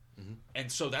white. Mm-hmm.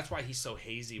 And so that's why he's so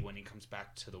hazy when he comes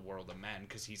back to the world of men,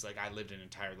 because he's like, I lived an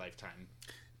entire lifetime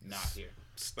not here.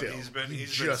 Still, he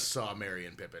saw Merry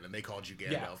and Pippin, and they called you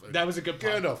Gandalf. Yeah, that was a good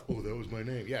plot. Gandalf. Oh, that was my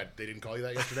name. Yeah, they didn't call you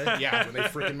that yesterday? Yeah. When they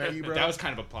freaking met you, bro? That was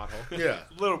kind of a plot hole. Yeah.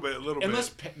 A little bit.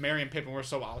 Unless Merry and Pippin were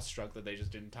so awestruck that they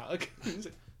just didn't talk. He's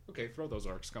like, okay, throw those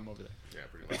orcs. Come over there. Yeah,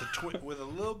 pretty much. With a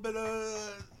little bit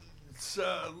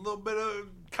of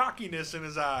cockiness in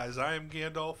his eyes. I am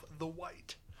Gandalf the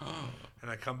White. And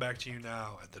I come back to you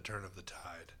now at the turn of the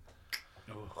tide.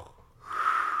 Oh.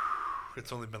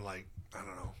 It's only been like, I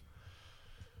don't know,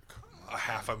 a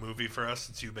half a movie for us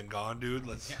since you've been gone, dude.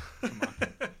 Let's come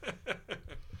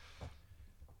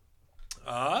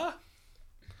on.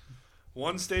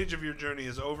 One stage of your journey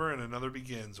is over and another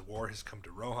begins. War has come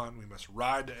to Rohan. We must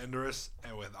ride to Endorus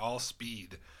and with all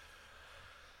speed.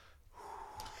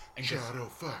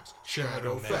 Shadowfax. Man,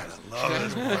 I love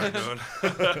this part,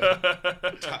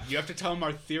 dude. You have to tell him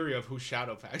our theory of who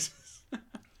Shadowfax is.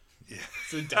 Yeah.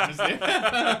 It's the dumbest thing.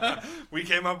 We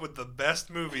came up with the best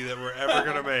movie that we're ever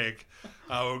going to make.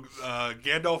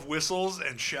 Gandalf whistles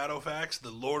and Shadowfax,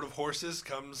 the Lord of Horses,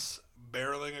 comes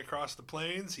barreling across the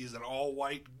plains. He's an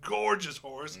all-white, gorgeous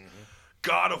horse. Mm-hmm.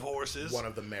 God of horses. One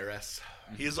of the Maris.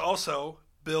 He is also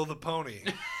Bill the Pony.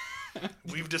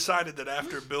 We've decided that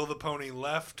after Bill the Pony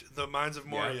left the Mines of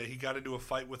Moria, he got into a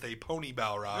fight with a pony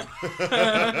Balrog.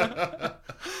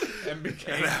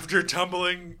 and after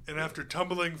tumbling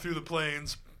through the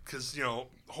plains, because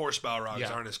horse Balrogs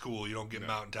aren't as cool. You don't get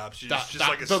mountaintops. Just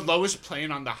like the lowest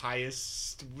plane on the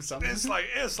highest. Something. It's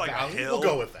like a hill. We'll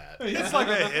go with that. It's like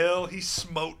a hill. He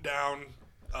smote down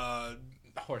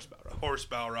horse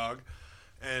Balrog,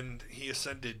 and he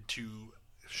ascended to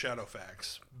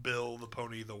Shadowfax, Bill the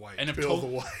Pony the White. And if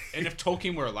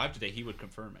Tolkien were alive today, he would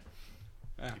confirm it.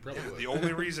 He probably would. The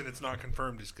only reason it's not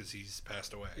confirmed is because he's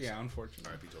passed away. Yeah,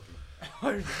 unfortunately.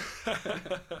 R.I.P.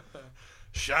 Tolkien.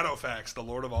 Shadowfax, the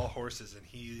Lord of all horses, and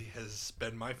he has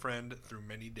been my friend through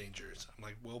many dangers. I'm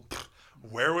like, well,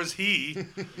 where was he?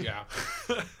 Yeah.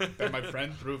 Been my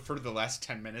friend for the last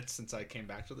 10 minutes since I came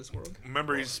back to this world.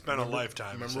 Remember, he's spent a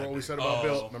lifetime. Remember what we said about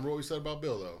Bill? Remember what we said about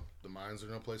Bill, though? The mines are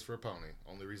no place for a pony.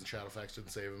 Only reason Shadowfax didn't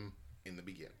save him in the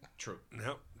beginning. True.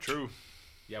 Yep, true.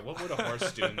 Yeah, what would a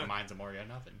horse do in the mines of Moria?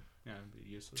 Nothing. Yeah, it'd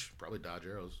be useless. Probably dodge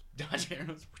arrows. Dodge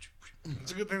arrows.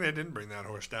 It's a good thing they didn't bring that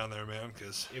horse down there, man,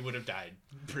 because It would have died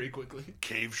pretty quickly.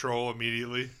 cave troll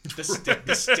immediately.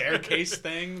 The staircase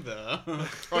thing, the...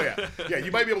 Oh yeah.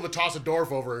 You might be able to toss a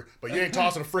dwarf over, but you ain't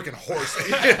tossing a freaking horse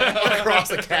across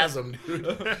the chasm, dude.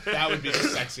 That would be the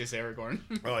sexiest Aragorn.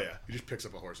 Oh yeah, he just picks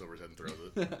up a horse over his head and throws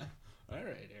it. All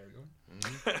right,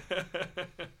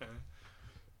 Aragorn.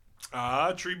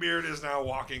 Treebeard is now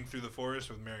walking through the forest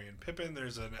with Merry and Pippin.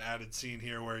 There's an added scene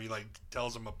here where he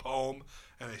tells them a poem,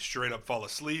 and they straight up fall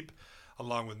asleep,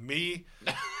 along with me.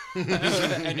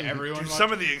 And everyone. Dude,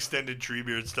 some of the extended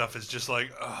Treebeard stuff is just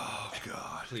like, oh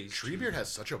god. Please. Treebeard has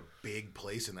such a big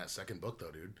place in that second book,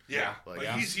 though, dude. Yeah, Like, like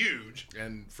he's huge.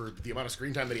 And for the amount of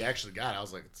screen time that he actually got, I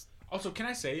was like, Also, can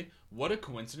I say, what a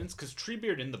coincidence, because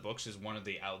Treebeard in the books is one of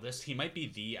the eldest. He might be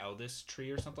the eldest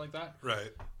tree or something like that.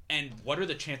 Right. And what are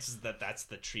the chances that that's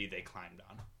the tree they climbed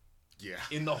on? yeah.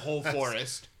 In the whole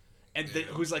forest. And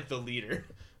who's like the leader?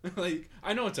 Like,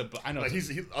 I know it's a... I know Like it's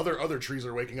other trees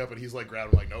are waking up and he's like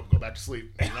grounded, like, nope, go back to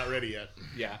sleep. You're not ready yet.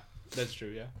 yeah, that's true,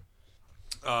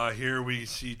 yeah. Here we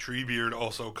see Treebeard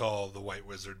also call the White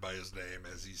Wizard by his name,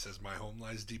 as he says, "My home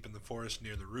lies deep in the forest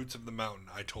near the roots of the mountain.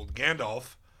 I told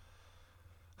Gandalf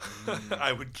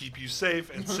I would keep you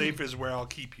safe, and safe is where I'll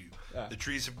keep you. Yeah. The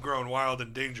trees have grown wild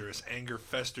and dangerous. Anger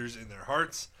festers in their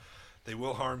hearts. They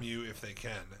will harm you if they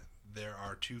can. There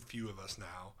are too few of us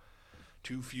now.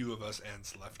 Too few of us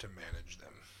Ents left to manage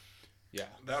them." Yeah.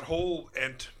 That whole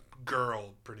Ent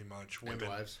girl, pretty much, women,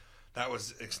 wives. that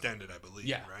was extended, I believe,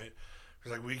 Yeah. right?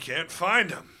 It's like, we can't find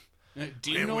them.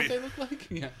 Do you Man, know we- what they look like?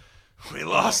 Yeah. We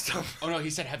lost them. Oh, no, he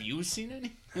said, have you seen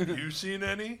any? Have you seen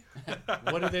any?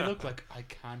 What do they look like? I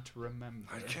can't remember.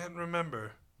 I can't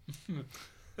remember.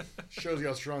 Shows you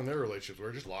how strong their relationships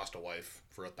were. Just lost a wife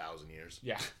for 1,000 years.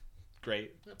 Yeah.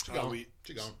 Great. She Oh, gone.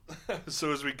 She gone.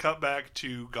 So as we cut back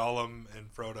to Gollum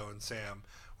and Frodo and Sam,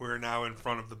 we're now in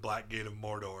front of the Black Gate of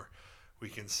Mordor. We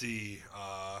can see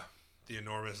the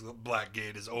enormous Black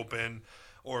Gate is open.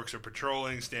 Orcs are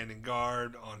patrolling, standing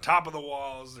guard on top of the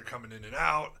walls. They're coming in and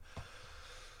out.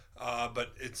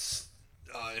 But it's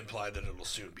implied that it'll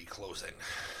soon be closing.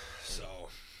 So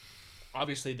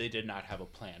Obviously, they did not have a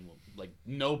plan. Like,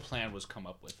 no plan was come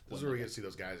up with. This is where we get to see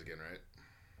those guys again, right?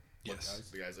 yes,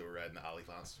 The guys that were riding the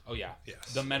Oliphaunts. Oh, yeah.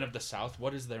 Yes. The Men of the South.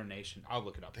 What is their nation? I'll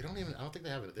look it up. I don't think they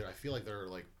have it there. I feel like they're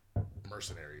like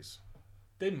mercenaries.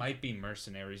 They might be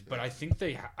mercenaries, but I think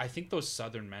I think those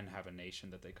southern men have a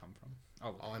nation that they come from.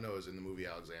 I'll All I know is in the movie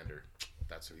Alexander,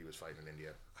 that's who he was fighting in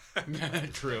India.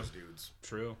 look. True. Those dudes.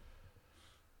 True.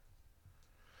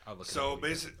 I'll look it So up.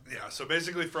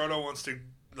 basically, Frodo wants to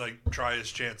try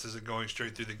his chances at going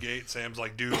straight through the gate. Sam's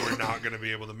like, "Dude, we're not going to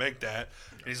be able to make that."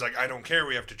 And he's like, "I don't care.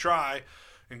 We have to try."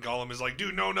 And Gollum is like,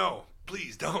 "Dude, no,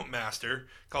 please don't, Master."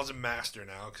 Calls him Master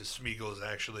now because Smeagol is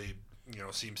actually,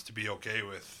 seems to be okay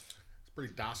with. It's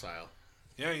pretty docile.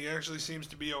 Yeah, he actually seems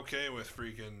to be okay with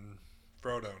freaking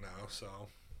Frodo now. So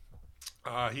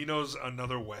he knows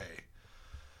another way.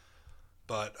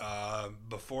 But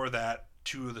before that,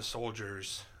 two of the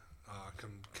soldiers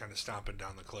come kind of stomping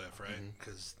down the cliff, right?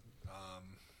 Because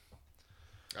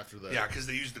After the because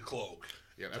they use the cloak.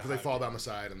 yeah, after they fall down the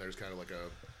side and there's kind of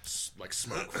like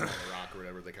smoke from on the rock or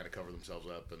whatever, they kind of cover themselves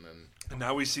up and then And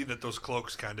now we see that those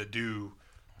cloaks kind of do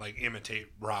imitate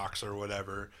rocks or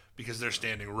whatever because they're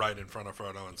standing right in front of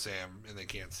Frodo and Sam and they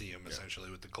can't see him essentially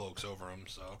with the cloaks over them.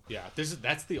 So Yeah,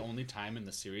 that's the only time in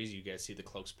the series you guys see the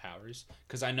cloak's powers.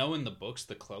 Because I know in the books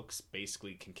the cloaks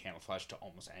basically can camouflage to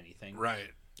almost anything.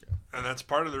 right, and that's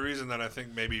part of the reason that I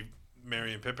think maybe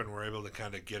Merry and Pippin were able to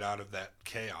kind of get out of that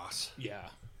chaos Yeah,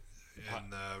 in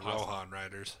the Rohan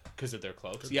Riders. because of their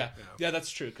cloaks. Yeah,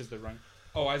 that's true. Because they're running.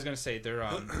 Oh, I was gonna say they're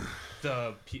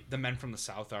the men from the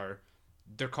south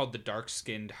they're called the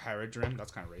dark-skinned Haradrim.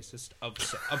 That's kind of racist. Of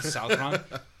Southron.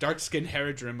 Dark-skinned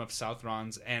Haradrim of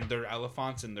Southrons, and their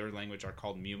elephants in their language are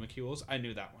called Mumicules. I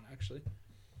knew that one, actually.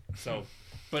 So,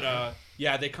 but,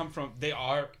 they come from...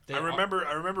 I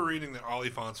remember reading that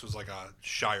Oliphants was like a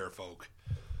Shire folk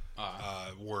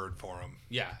word for them.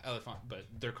 Yeah, elephant, but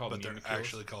they're called But they're Mumicules.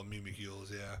 actually called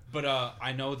Mumicules, yeah. But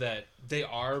I know that they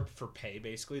are for pay,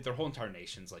 basically. Their whole entire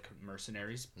nation's like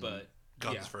mercenaries, but...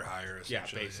 Guns for hire, Yeah,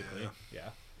 essentially. basically. Yeah.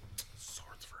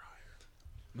 swords for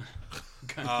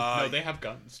hire. No, they have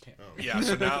guns. Damn. Yeah,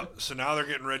 so now they're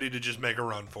getting ready to just make a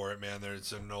run for it, man.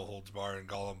 There's a no holds bar, and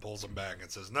Gollum pulls them back and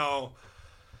says, "No."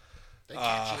 They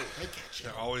catch you. They catch you.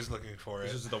 They're always looking for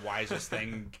This it, is the wisest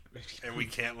thing. and we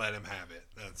can't let him have it.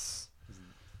 That's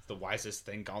The wisest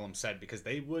thing Gollum said, because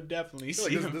they would definitely I feel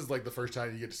see like him. this is like the first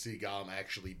time you get to see Gollum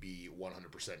actually be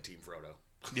 100% Team Frodo.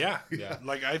 Yeah. Yeah.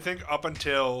 Like, I think up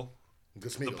until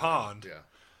The pond. Yeah.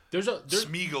 There's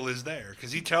Smeagol is there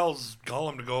because he tells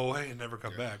Gollum to go away and never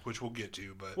come back, which we'll get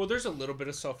to. But well, there's a little bit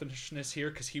of selfishness here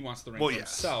because he wants the ring Well, for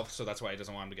yes. himself, so that's why he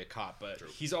doesn't want him to get caught. But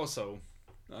he's also,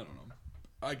 I don't know.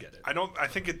 I get it. I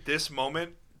think at this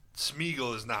moment,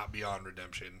 Smeagol is not beyond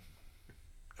redemption.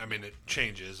 I mean, it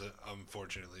changes,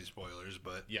 unfortunately, spoilers,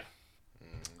 but Yeah.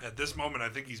 at this moment, I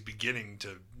think he's beginning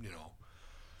to,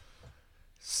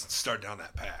 start down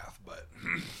that path. But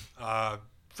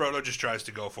Frodo just tries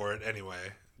to go for it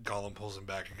anyway. Gollum pulls him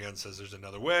back again, says there's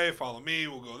another way, follow me,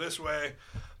 we'll go this way,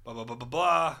 blah, blah, blah, blah,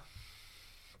 blah.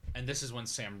 And this is when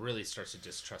Sam really starts to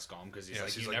distrust Gollum because he's Yeah,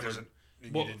 like, he's you like, never. "There's you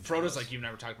Well, didn't tell Frodo's us." like, you've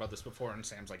never talked about this before, and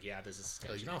Sam's like, yeah, this is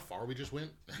sketchy. You know how far we just went?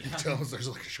 He tells us there's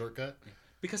like a shortcut.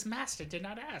 Because Master did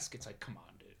not ask. It's like, come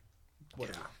on, dude.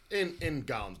 What? Yeah. In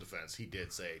Gollum's defense, he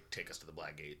did say, "Take us to the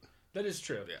Black Gate." That is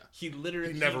true. Yeah. He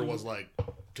literally He never was like,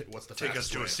 "What's the Take us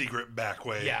fastest to way?" a secret back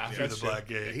way Yeah, through the that's true. Black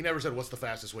Gate. He never said, "What's the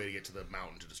fastest way to get to the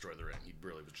mountain to destroy the ring?" He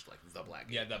really was just like, "The Black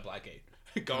Gate." Yeah, that Black Gate.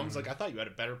 Gollum's like, I thought you had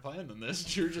a better plan than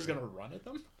this. You're just gonna run at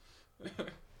them.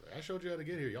 I showed you how to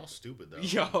get here. Y'all stupid though.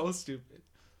 Yo, stupid.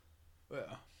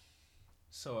 Yeah.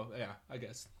 So yeah, I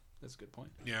guess that's a good point.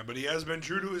 Yeah, but he has been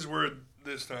true to his word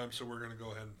this time, so we're going to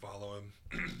go ahead and follow him.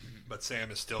 But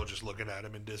Sam is still just looking at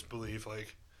him in disbelief,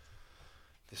 like,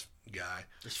 this guy.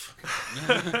 Just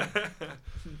fucking-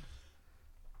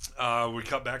 We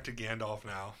cut back to Gandalf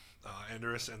now.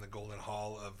 Endorus and the Golden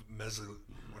Hall of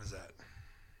what is that?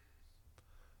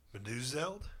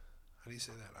 Meduzeld? How do you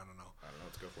say that? I don't know. I don't know.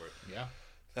 Let's go for it. Yeah.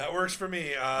 That works for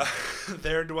me.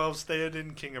 There dwells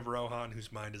Theoden, king of Rohan,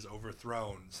 whose mind is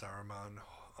overthrown.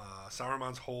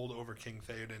 Saruman's hold over King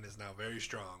Theoden is now very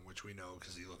strong, which we know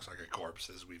because he looks like a corpse,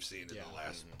 as we've seen in the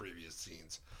last previous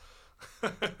scenes.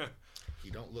 He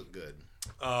don't look good.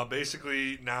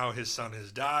 Basically, now his son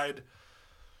has died.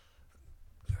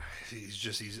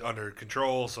 He's under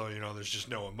control, so there's just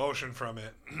no emotion from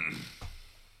it.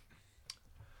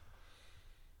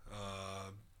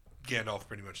 Gandalf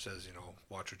pretty much says,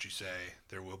 watch what you say.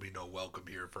 There will be no welcome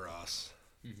here for us.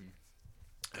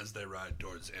 As they ride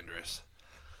towards Endorus.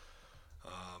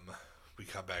 We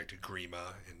come back to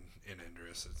Grima in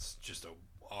Endorus. It's just an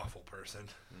awful person.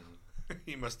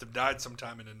 He must have died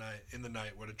sometime in the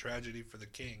night. What a tragedy for the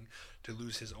king to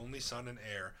lose his only son and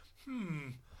heir.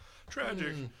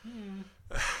 Tragic.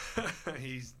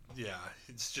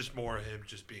 It's just more of him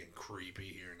just being creepy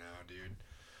here now, dude.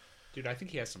 Dude, I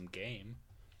think he has some game.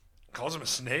 Calls him a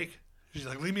snake. He's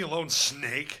like, leave me alone,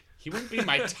 snake. He wouldn't be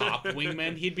my top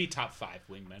wingman. He'd be top 5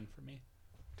 wingman for me.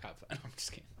 Top 5. No, I'm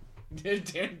just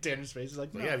kidding. Tanner's face is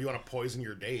like, no. Yeah, if you want to poison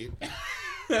your date.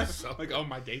 So. Like, oh,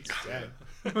 my date's dead.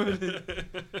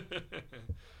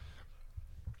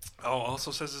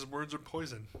 Also says his words are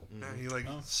poison. Yeah, he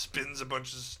spins a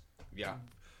bunch of Yeah.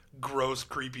 gross,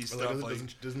 creepy stuff.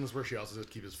 Doesn't this where she also says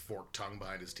keep his forked tongue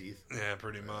behind his teeth? Yeah,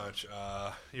 pretty much.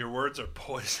 Your words are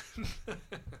poison.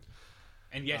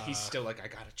 And yet he's still like, I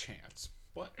got a chance.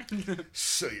 What?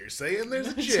 So you're saying there's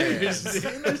a chance?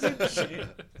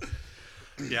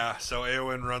 Yeah, so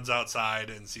Eowyn runs outside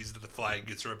and sees that the flag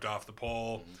gets ripped off the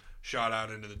pole, shot out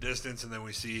into the distance, and then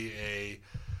we see a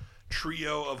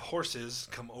trio of horses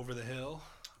come over the hill,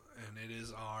 and it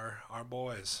is our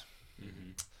boys.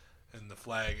 And the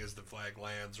flag, as the flag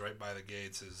lands right by the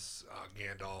gates, is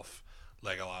Gandalf,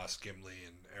 Legolas, Gimli,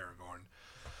 and Aragorn.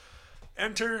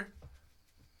 Enter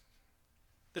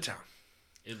the town.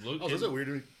 It looked. Also, is it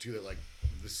weird too that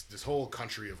this whole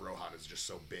country of Rohan is just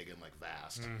so big and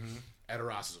vast?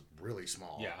 Edoras is really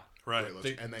small. Yeah. Right.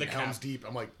 And then Helm's Deep.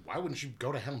 I'm like, why wouldn't you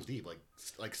go to Helm's Deep?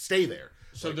 Like stay there.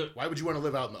 So why would you want to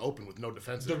live out in the open with no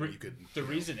defenses? The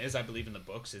reason is, I believe in the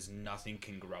books, is nothing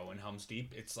can grow in Helm's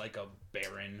Deep. It's like a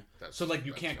barren.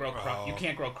 You can't grow you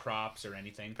can't grow crops or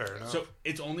anything. Fair enough. So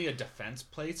it's only a defense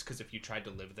place because if you tried to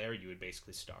live there, you would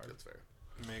basically starve. That's fair.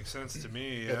 Makes sense to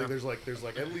me. I Yeah. think there's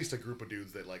at least a group of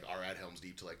dudes that are at Helm's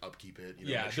Deep to upkeep it.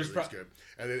 Yeah, make sure there's it's good.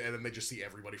 And then they just see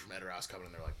everybody from Edoras coming,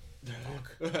 and they're like,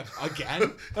 "Fuck."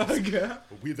 Again? Again?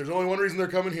 There's only one reason they're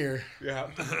coming here. Yeah.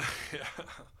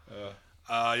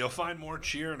 You'll find more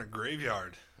cheer in a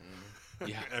graveyard.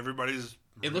 Yeah. Everybody's.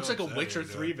 It looks like a upset Witcher here,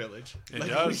 3 dude. village. It Like,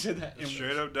 does. we said that It in-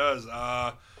 straight up does.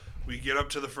 We get up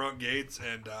to the front gates,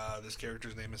 and this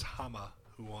character's name is Hama,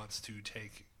 who wants to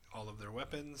take all of their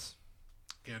weapons.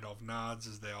 Gandalf nods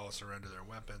as they all surrender their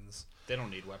weapons. They don't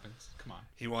need weapons. Come on.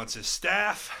 He wants his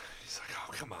staff. He's like,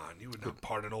 oh, come on. You would not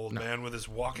part an old man with his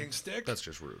walking stick? That's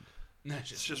just rude.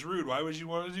 It's just rude. Why would you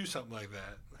want to do something like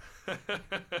that?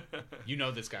 You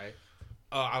know this guy.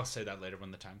 Oh, I'll say that later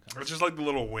when the time comes. It's just like the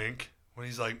little wink when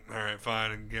he's like, all right,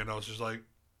 fine. And Gandalf's just like,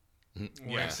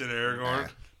 Winks at Aragorn.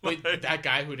 Wait, that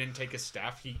guy who didn't take his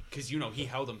staff, because he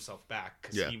held himself back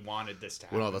because he wanted this to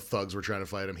happen. When all the thugs were trying to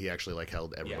fight him, he actually like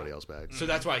held everybody else back. So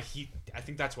that's why I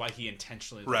think that's why he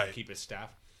intentionally let keep his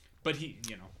staff. But he,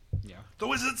 the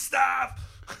wizard staff.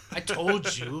 I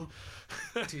told you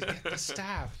to get the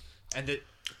staff. And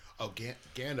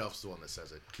Gandalf's the one that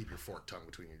says it. Keep your forked tongue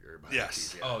between your behind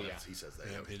Yes. your teeth. Yeah. He says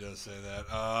that. Yep, he does say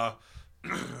that.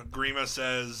 Grima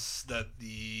says that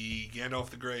the Gandalf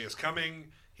the Grey is coming.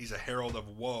 He's a herald of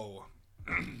woe.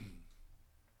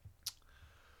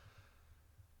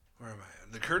 Where am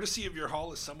I? The courtesy of your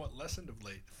hall is somewhat lessened of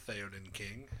late, Theoden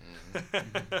King.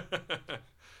 Mm-hmm.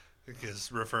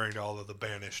 Because referring to all of the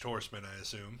banished horsemen, I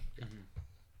assume.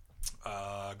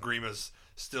 Grima's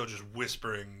still just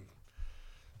whispering,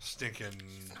 stinking.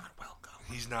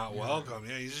 He's not welcome.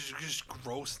 Yeah, he's just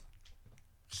gross,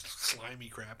 slimy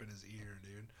crap in his ear,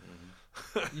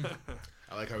 dude.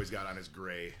 I like how he's got on his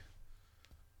gray,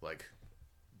 like,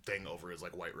 thing over his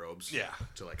like white robes. Yeah.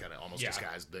 To like kind of almost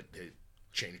disguise that it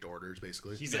changed orders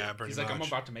basically. he's pretty like, much. I'm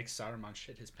about to make Saruman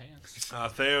shit his pants.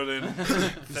 Theoden.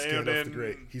 Gandalf the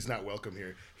Grey. He's not welcome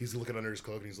here. He's looking under his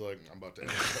cloak and he's like, I'm about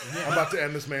to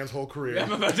end this man's whole career.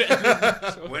 I'm about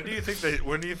to When do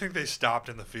you think they stopped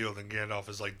in the field and Gandalf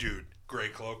is like, dude, gray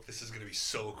cloak, this is gonna be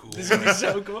so cool. This is gonna be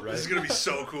so cool. This is gonna be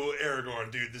so cool. Aragorn,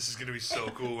 dude, this is gonna be so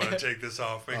cool when I take this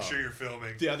off. Make sure you're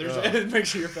filming. The others, make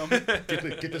sure you're filming.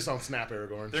 Get this on Snap,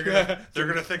 Aragorn. They're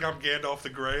gonna think I'm Gandalf the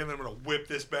Grey, and then I'm gonna whip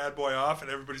this bad boy off, and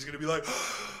everybody's gonna be like,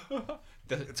 The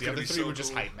gonna other be three so were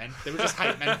just cool. hype men. They were just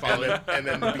hype men following. and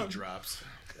then the beat drops.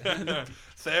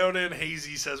 Theoden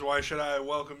Hazy says, "Why should I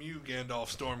welcome you,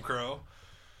 Gandalf Stormcrow?"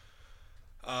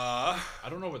 I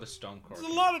don't know where the stone core. There's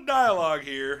a lot of dialogue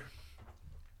here.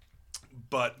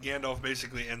 But Gandalf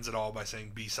basically ends it all by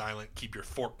saying, "Be silent, keep your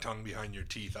forked tongue behind your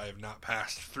teeth. I have not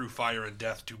passed through fire and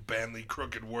death to banly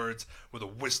crooked words with a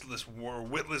witless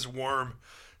worm."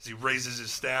 As he raises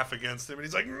his staff against him, and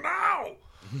he's like, "No!"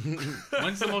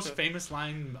 When's the most famous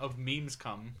line of memes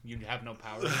come? You have no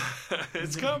power.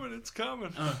 It's coming, it's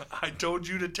coming. I told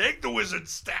you to take the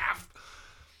wizard's staff.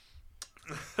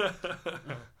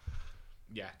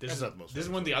 Yeah, That's not the most this is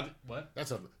famous one of the other what?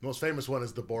 That's not the most famous one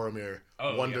is the Boromir.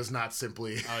 Oh, one yeah. does not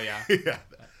simply. Oh yeah, yeah,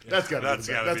 that's gotta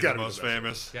be the most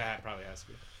famous. yeah, it probably has to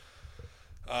be.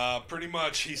 Pretty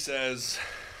much, he says,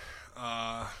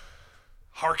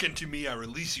 "Hearken to me, I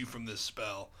release you from this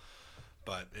spell."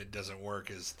 But it doesn't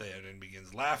work as Theoden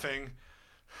begins laughing.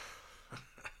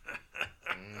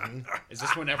 Is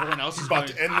this when everyone else is About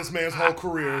going? to end this man's whole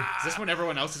career. Is this when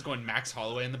everyone else is going Max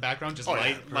Holloway in the background, just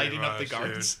yeah, lighting up the much,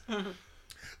 guards?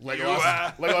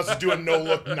 Legolas is doing no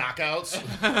look knockouts.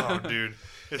 Oh, dude.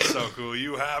 It's so cool.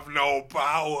 You have no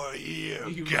power here,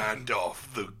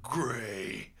 Gandalf the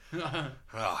Grey.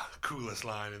 Coolest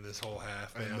line in this whole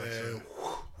half, man. And then,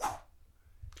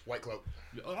 white cloak.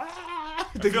 I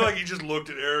feel like he just looked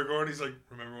at Aragorn. He's like,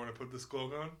 "Remember when I put this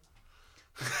cloak on?"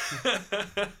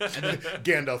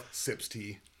 Gandalf sips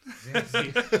tea.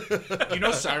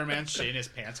 Saruman's shitting his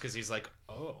pants because he's like,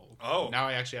 oh, now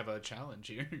I actually have a challenge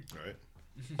here. All right.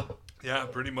 Yeah,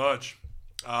 pretty much.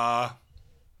 Now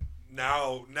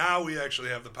we actually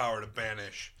have the power to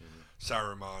banish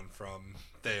Saruman from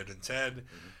Theoden's head,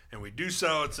 and we do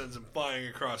so. It sends him flying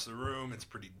across the room. It's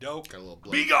pretty dope. Got a little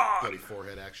Be gone! bloody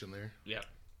forehead action there. Yeah.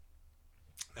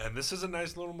 And this is a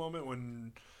nice little moment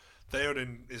when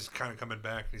Theoden is kind of coming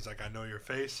back, and he's like, "I know your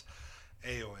face,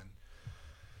 Eowyn."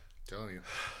 Telling you,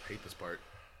 hate this part.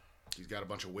 He's got a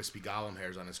bunch of wispy Gollum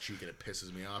hairs on his cheek, and it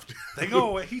pisses me off. They go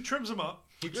away. He trims them up.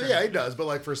 Yeah, he does. But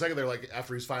like for a second there, like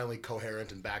after he's finally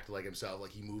coherent and back to like himself,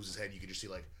 like he moves his head, you can just see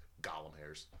like Gollum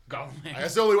hairs. Gollum.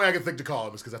 That's the only way I can think to call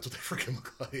him is because that's what they freaking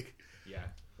look like. Yeah.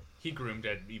 He groomed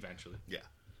it eventually. Yeah.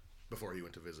 Before he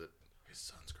went to visit his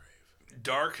son's grave.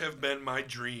 Dark have been my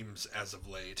dreams as of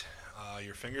late.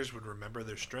 Your fingers would remember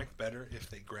their strength better if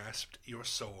they grasped your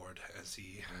sword. As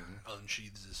he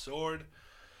unsheathes his sword,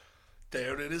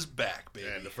 Theoden is back, baby.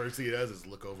 And the first thing he does is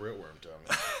look over at Wormtongue,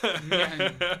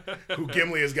 who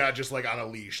Gimli has got just like on a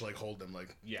leash, like holding him,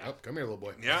 like, Yeah. "Oh, come here, little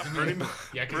boy." Yeah, pretty much.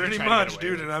 Yeah, 'cause pretty he tried to get much, away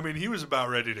dude. with it. And I mean, he was about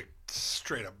ready to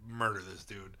straight up murder this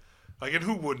dude. Like, and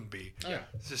who wouldn't be? Yeah.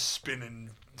 Just spinning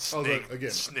look,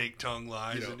 again, snake tongue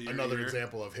lies You know, into your another ear.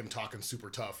 example of him talking super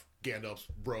tough. Gandalf's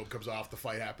robe comes off, the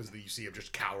fight happens, and then you see him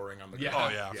just cowering on the Yeah.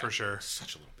 ground. Oh yeah, for sure.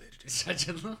 Such a little bitch, dude. Such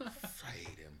a. I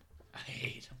hate him. I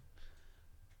hate him.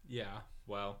 Yeah,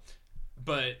 well,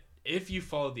 but if you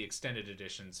follow the extended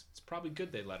editions, it's probably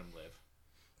good they let him live.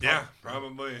 Yeah,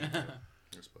 probably.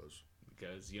 I suppose.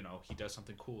 Because, he does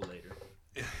something cool later.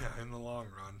 Yeah, in the long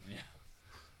run.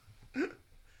 Yeah.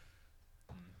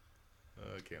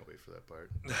 I can't wait for that part.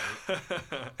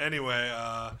 Anyway,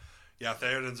 yeah,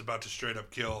 Theoden's about to straight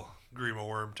up kill Grima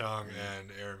Wormtongue, and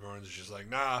Aragorn's just like,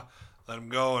 nah, let him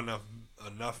go.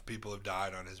 Enough people have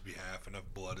died on his behalf. Enough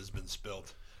blood has been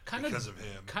spilt because of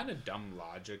him. Kind of dumb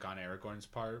logic on Aragorn's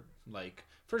part. Like,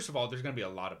 first of all, there's going to be a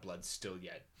lot of blood still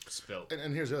yet spilled.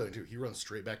 And here's the other thing, too. He runs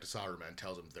straight back to Saruman,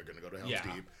 tells him they're going to go to Helm's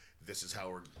Yeah. Deep. This is how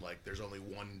we're, like, there's only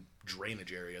one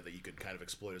drainage area that you could kind of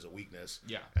exploit as a weakness.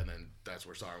 Yeah. And then that's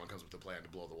where Saruman comes with the plan to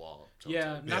blow the wall up. So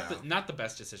Yeah, it's like, not the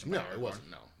best decision. by no, Aragorn. it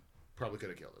wasn't, no. Probably could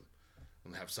have killed him.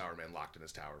 And have Saruman locked in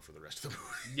his tower for the rest of the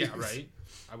movie. Yeah, right?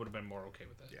 I would have been more okay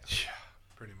with that. Yeah. Yeah,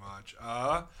 pretty much.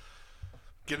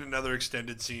 Get another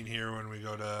extended scene here when we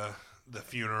go to the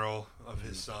funeral of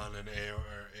his son, and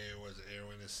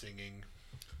Eowyn is singing.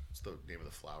 What's the name of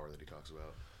the flower that he talks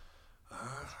about?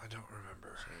 I don't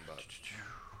remember. Something about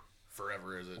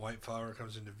forever, is it? White flower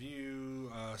comes into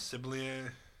view.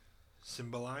 Cymbeline.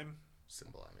 Symbolime,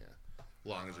 yeah.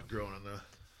 Long as it grown on the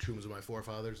tombs of my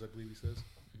forefathers, I believe he says.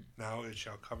 Now it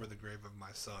shall cover the grave of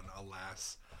my son.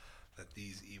 Alas, that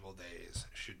these evil days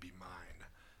should be mine.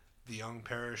 The young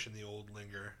perish and the old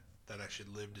linger, that I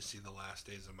should live to see the last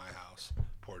days of my house.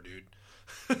 Poor dude.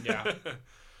 Yeah.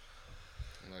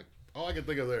 I'm like, all I can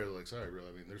think of there is like, sorry, bro.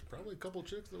 I mean, there's probably a couple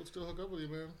chicks that would still hook up with you,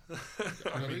 man.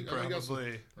 I mean, I got some,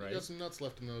 probably. you got some nuts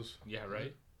left in those. Yeah,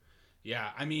 right? Yeah,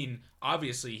 I mean,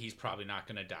 obviously he's probably not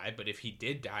going to die, but if he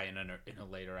did die in a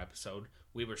later episode,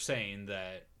 we were saying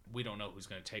that we don't know who's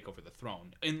going to take over the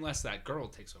throne, unless that girl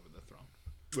takes over the throne.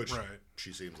 Which Right.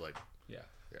 she seems like, Yeah.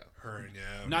 yeah. Her and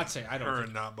yeah. Not saying I don't Her think,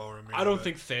 and not Boromir. I don't but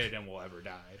think Theoden will ever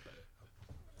die,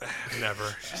 but never.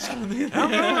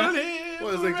 Well,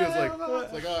 it's like, just like,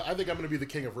 it's like I think I'm going to be the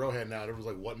king of Rohan now. And everyone's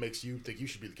like, what makes you think you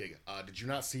should be the king? Did you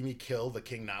not see me kill the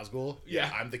King Nazgul?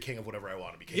 Yeah. I'm the king of whatever I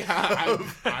want to be king yeah,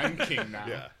 of. I'm king now.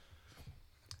 Yeah.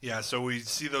 Yeah, so we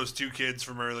see those two kids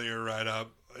from earlier right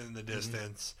up in the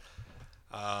distance.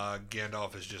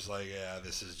 Gandalf is just like, yeah,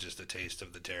 this is just a taste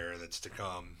of the terror that's to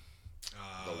come.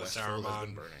 The Westfold has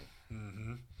been burning.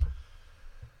 Mm-hmm.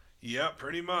 Yeah,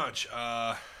 pretty much.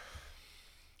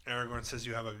 Aragorn says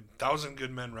you have 1,000 good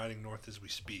men riding north as we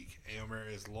speak.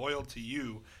 Éomer is loyal to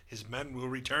you. His men will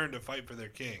return to fight for their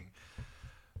king.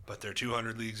 But they're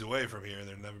 200 leagues away from here.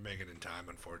 They'll never make it in time,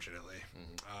 unfortunately.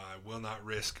 I will not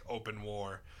risk open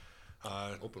war.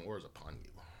 Open war is upon you.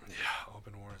 Yeah,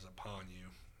 open war is upon you.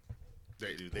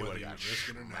 They Whether would you have got risk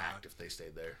it or smacked not. if they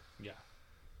stayed there. Yeah.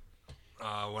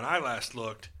 When I last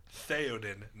looked,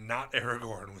 Theoden, not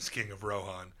Aragorn, was king of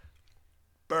Rohan.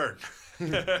 Burn.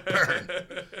 Burn.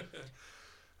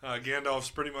 Gandalf's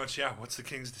pretty much, yeah, what's the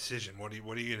king's decision? What are you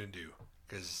going to do?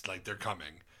 Because, like, they're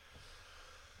coming.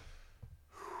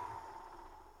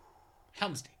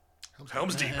 Helm's Deep.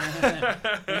 Helm's Deep.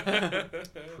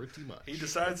 Pretty much. He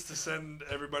decides to send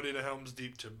everybody to Helm's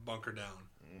Deep to bunker down.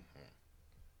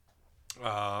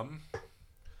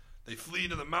 They flee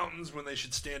to the mountains when they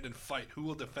should stand and fight. Who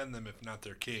will defend them if not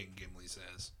their king? Gimli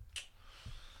says.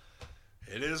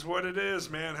 It is what it is,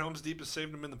 man. Helm's Deep has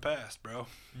saved them in the past, bro.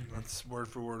 That's word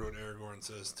for word what Aragorn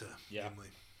says to Gimli.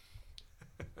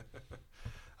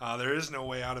 There is no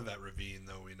way out of that ravine,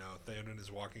 though, we know. Theoden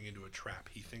is walking into a trap.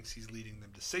 He thinks he's leading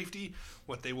them to safety.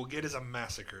 What they will get is a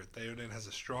massacre. Theoden has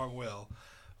a strong will,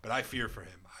 but I fear for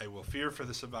him. I will fear for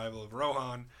the survival of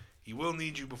Rohan. He will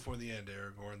need you before the end,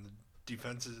 Aragorn. The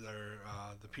defenses are,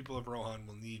 the people of Rohan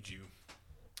will need you.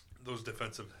 Those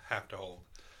defensive have to hold.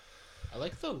 I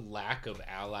like the lack of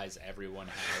allies everyone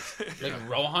has. Like,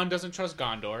 Rohan doesn't trust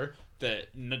Gondor. The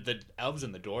elves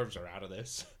and the dwarves are out of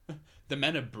this. The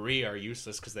men of Bree are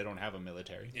useless because they don't have a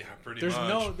military. Yeah, pretty There's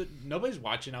much. nobody's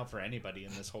watching out for anybody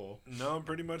in this whole. No,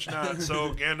 pretty much not.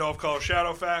 So Gandalf calls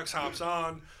Shadowfax, hops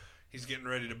on. He's getting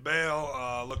ready to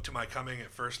bail. Look to my coming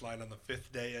at first light on the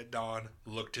 5th day at dawn.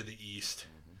 Look to the east.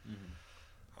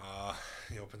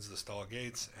 He opens the stall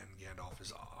gates, and Gandalf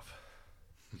is off.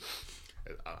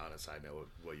 On a side note,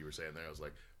 what you were saying there, I was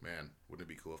like, man, wouldn't it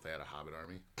be cool if they had a Hobbit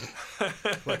army?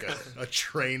 Like a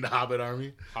trained Hobbit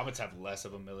army? Hobbits have less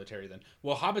of a military than.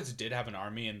 Well, Hobbits did have an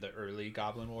army in the early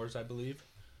Goblin Wars, I believe.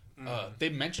 They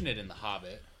mention it in The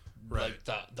Hobbit. Right.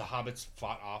 Like, the Hobbits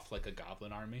fought off like a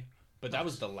Goblin army. But that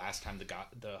was the last time the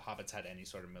Hobbits had any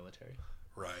sort of military.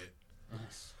 Right.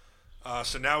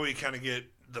 So now we kind of get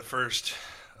the first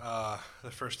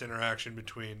interaction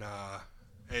between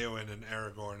Éowyn and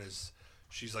Aragorn is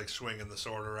she's like swinging the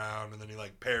sword around, and then he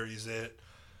like parries it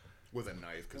With a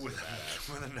knife, because he's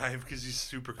badass. with a knife because he's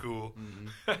super cool.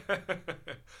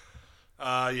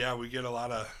 Yeah, we get a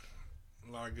lot of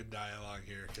good dialogue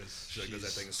here because She like does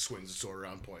that thing and swings the sword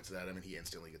around, points it at him, and he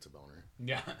instantly gets a boner.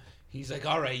 Yeah. He's like,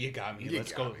 all right, you got me. You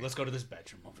Let's got go. me." Let's go to this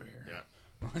bedroom over here.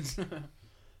 Yeah.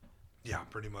 Yeah,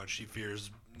 pretty much. He fears,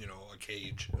 a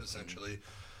cage, essentially.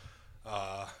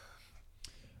 I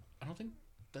don't think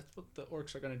that's what the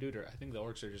orcs are going to do to her. I think the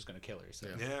orcs are just going to kill her. So.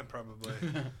 Yeah, probably.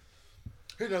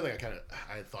 Here's another thing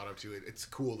I had thought of too. It's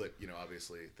cool that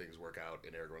obviously things work out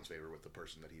in Aragorn's favor with the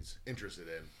person that he's interested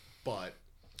in, but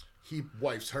he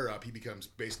wipes her up. He becomes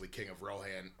basically king of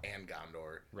Rohan and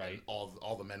Gondor. Right. And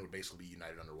all the men would basically be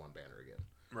united under one banner again.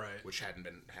 Right. Which hadn't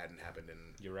happened in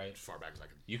You're right. as far back as I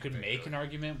could. You could think, make really. an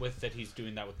argument with that he's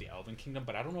doing that with the Elven Kingdom,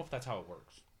 but I don't know if that's how it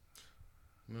works.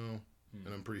 No.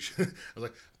 And I'm pretty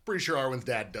sure Arwen's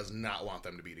dad does not want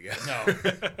them to be together.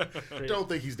 No. Don't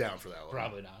think he's down for that one.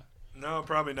 Probably not. No,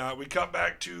 probably not. We cut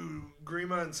back to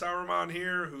Grima and Saruman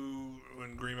here,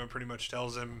 when Grima pretty much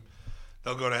tells him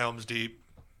they'll go to Helm's Deep.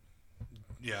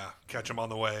 Yeah, catch them on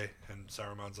the way. And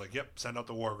Saruman's like, yep, send out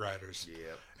the Warg Riders.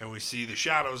 Yep. And we see the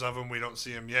shadows of them. We don't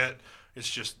see them yet. It's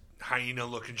just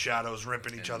hyena-looking shadows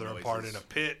ripping each other apart in a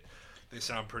pit. They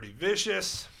sound pretty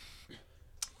vicious.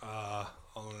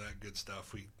 All of that good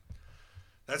stuff.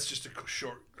 That's just a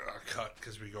short cut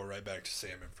because we go right back to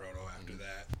Sam and Frodo after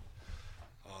that.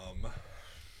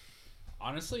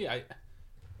 Honestly,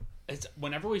 it's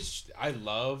whenever I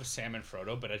love Sam and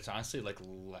Frodo, but it's honestly like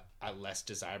less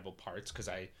desirable parts because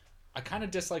I kind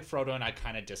of dislike Frodo and I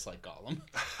kind of dislike Gollum.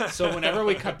 So whenever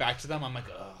we cut back to them, I'm like,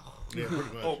 oh. Yeah, pretty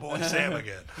much. Oh boy, Sam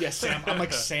again. Yeah, Sam. I'm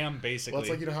like Sam basically. Well,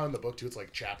 it's like how in the book too, it's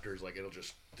like chapters. Like it'll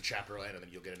just the chapter will end and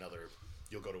then you'll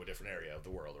go to a different area of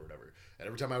the world or whatever. And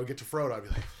every time I would get to Frodo, I'd be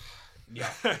like, yeah,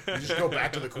 you just go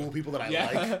back to the cool people that I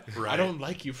like. Right. I don't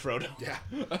like you, Frodo.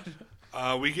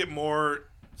 Yeah. We get more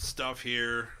stuff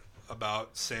here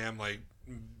about Sam,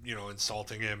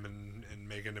 insulting him and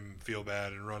making him feel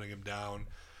bad and running him down.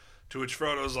 To which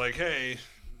Frodo's like, "Hey,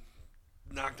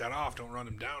 knock that off! Don't run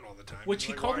him down all the time." Which He's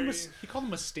he like, called him. He called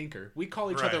him a stinker. We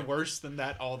call each Right. other worse than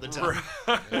that all the time.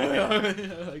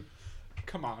 Like,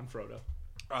 come on, Frodo.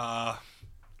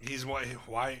 He's why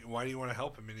do you want to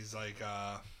help him? And he's like,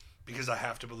 because I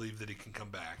have to believe that he can come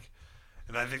back.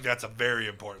 And I think that's a very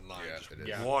important line. Yeah, Just it is.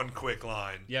 Yeah. one quick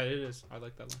line. Yeah, it is. I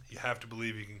like that one. You have to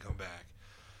believe he can come back.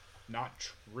 Not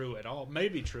true at all.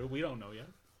 Maybe true. We don't know yet.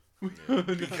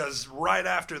 Because right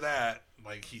after that,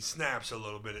 he snaps a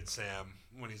little bit at Sam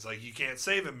when he's like, "You can't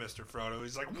save him, Mr. Frodo."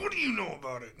 He's like, "What do you know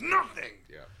about it? Nothing."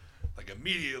 Yeah.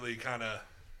 Immediately kind of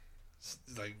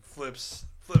flips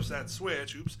that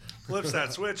switch. Oops. Flips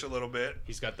that switch a little bit.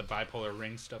 He's got the bipolar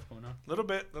ring stuff going on. Little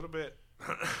bit.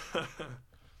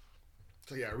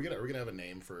 So yeah, are we gonna have a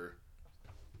name for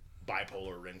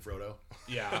bipolar ring Frodo?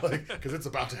 Yeah. Because it's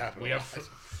about to happen. We have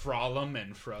Frolum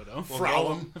and Frodo.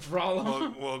 Frolum.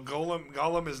 Frolum. Well,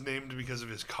 Gollum is named because of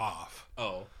his cough.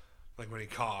 Oh. When he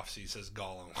coughs, he says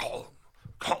Gollum.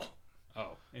 Gollum.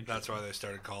 Oh. That's why they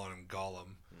started calling him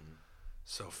Gollum. Mm-hmm.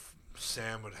 So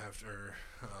Sam would have to, or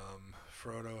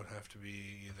Frodo would have to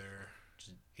be either.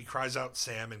 He cries out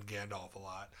Sam and Gandalf a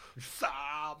lot.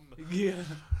 Sam. Yeah.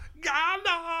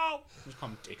 Gandalf. Just call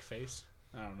him Dickface.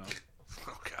 I don't know.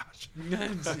 Oh gosh.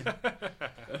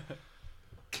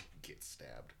 Get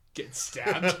stabbed. Get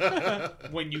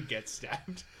stabbed. When you get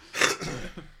stabbed.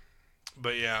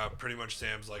 But yeah, pretty much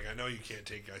Sam's like, I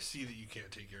see that you can't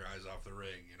take your eyes off the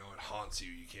ring. It haunts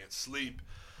you. You can't sleep.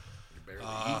 You barely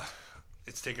eat.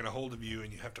 It's taking a hold of you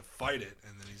and you have to fight it.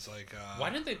 And then he's like,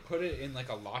 why didn't they put it in a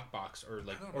lockbox or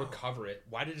know. cover it?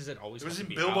 Why does it always it was have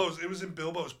in to be Bilbo's out? It was in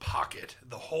Bilbo's pocket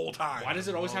the whole time. Why does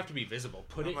it always have to be visible?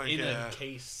 Put it in yeah. a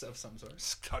case of some sort.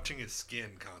 It's touching his skin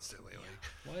constantly.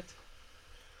 What?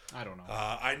 I don't know.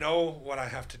 I know what I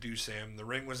have to do, Sam. The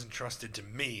ring was entrusted to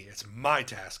me. It's my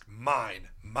task. Mine.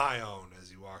 My own,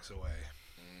 as he walks away.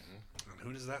 Mm-hmm. And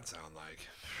who does that sound like?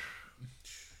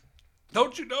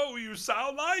 Don't you know who you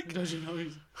sound like? Don't you know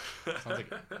he's... Sounds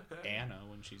like Anna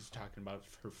when she's talking about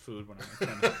her food when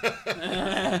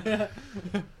I'm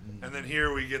And then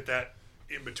here we get that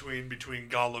in between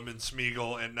Gollum and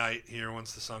Smeagol at night here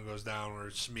once the sun goes down, where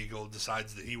Smeagol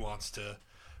decides that he wants to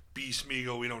be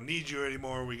Smeagol. We don't need you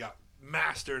anymore. We got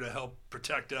Master to help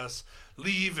protect us.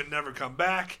 Leave and never come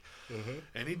back. Mm-hmm.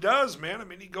 And he does, man. I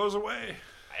mean, he goes away.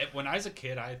 When I was a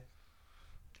kid, I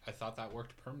thought that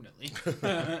worked permanently.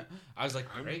 I was like,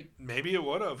 great. Maybe it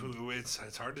would have.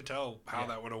 It's hard to tell how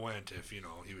that would have went if, he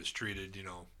was treated,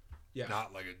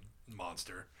 not like a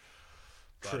monster.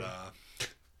 But,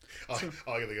 all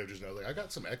I can think of just now, I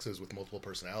got some exes with multiple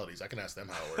personalities. I can ask them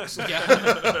how it works.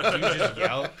 Yeah. You just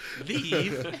yell,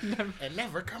 leave, and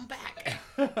never come back.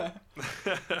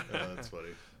 That's funny.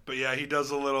 But yeah, he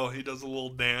does a little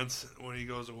dance when he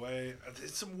goes away.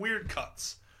 It's some weird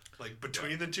cuts.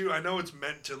 Between the two, I know it's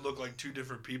meant to look like two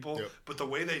different people, but the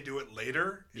way they do it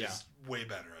later is way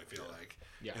better, I feel like,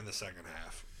 in the second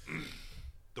half.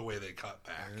 the way they cut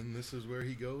back. And this is where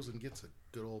he goes and gets a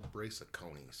good old brace of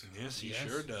conies. Yes, he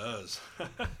sure does.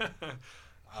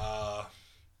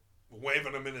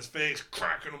 Waving them in his face,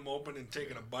 cracking them open, and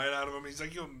taking a bite out of him. He's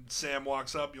like, Sam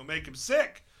walks up, you'll make him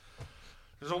sick.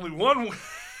 There's only one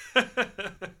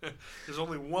There's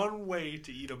only one way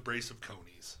to eat a brace of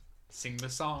conies. Sing the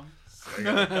song. Sing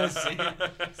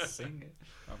it.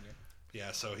 Okay.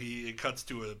 Yeah, so it cuts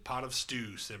to a pot of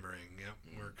stew simmering.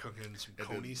 Yep, we're cooking some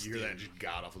coney stew. You hear that just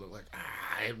god awful look like,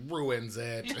 it ruins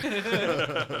it.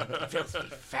 Filthy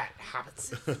fat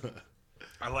hobbits.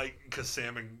 I like because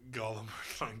Sam and Gollum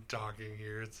are like talking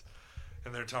here.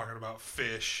 And they're talking about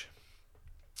fish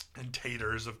and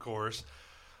taters, of course.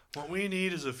 What we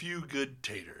need is a few good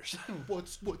taters.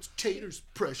 What's taters,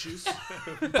 precious?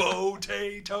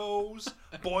 Potatoes.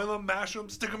 Boil them, mash them,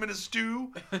 stick them in a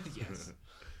stew. Yes.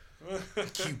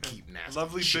 You keep nasty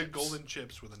Lovely chips. big golden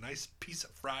chips with a nice piece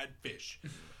of fried fish.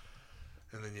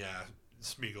 And then,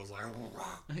 Smeagol's like,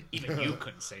 Even you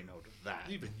couldn't say no to that.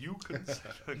 even you couldn't say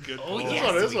a good Oh, pull.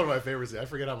 yes. This is one of my favorites. I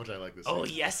forget how much I like this. Oh,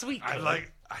 scene. yes, we could.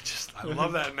 I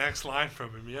love that next line from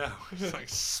him. Yeah, it's like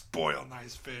spoil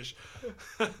nice fish,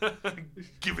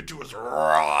 give it to us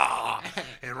raw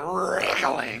and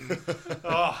wriggling.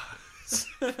 Oh,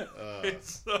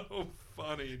 it's so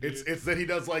funny, dude. It's that he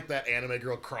does like that anime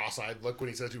girl cross-eyed look when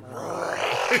he says to.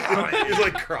 He's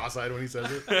like cross-eyed when he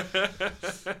says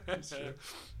it.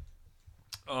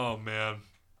 Oh man.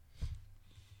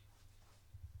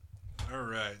 All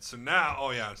right, so now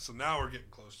we're getting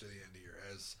close to the end here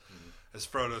as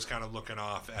Frodo's kind of looking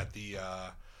off at the.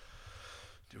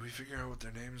 Did we figure out what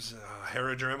their names?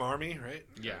 Haradrim army, right?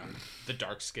 Yeah, the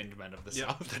dark-skinned men of the Yeah,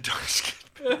 south. the dark skinned.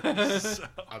 So,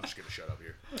 I'm just gonna shut up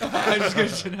here. I'm just gonna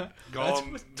shut up.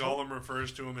 Gollum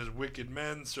refers to them as wicked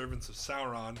men, servants of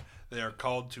Sauron. They are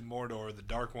called to Mordor. The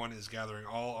Dark One is gathering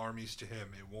all armies to him.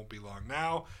 It won't be long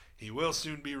now. He will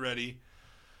soon be ready.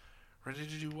 Ready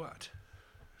to do what?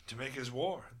 To make his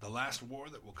war. The last war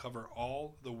that will cover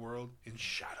all the world in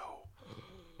shadow.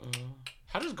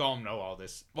 How does Gollum know all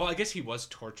this? Well, I guess he was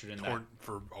tortured in that.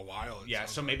 For a while. Yeah,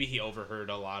 sounds so like. maybe he overheard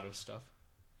a lot of stuff.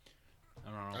 I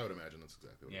don't know. I would imagine that's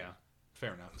exactly what. Yeah,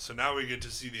 fair enough. So now we get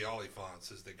to see the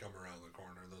Oliphants as they come around the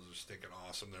corner. Those are stinking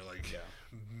awesome. They're like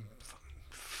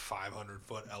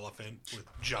 500-foot elephant with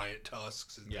giant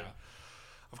tusks. And Yeah.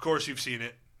 Of course, you've seen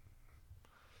it.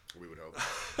 We would hope.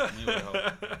 We would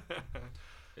hope.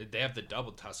 They have the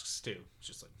double tusks too. It's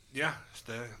just like Yeah,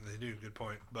 they do. Good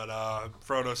point. But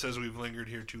Frodo says we've lingered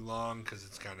here too long because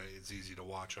it's easy to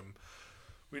watch them.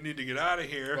 We need to get out of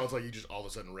here. Well, it's like you just all of a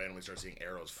sudden randomly start seeing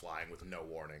arrows flying with no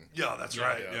warning. Yeah, that's Yeah,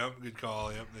 right. yeah. Yep, good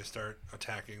call. Yep, they start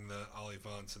attacking the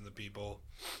Oliphants and the people.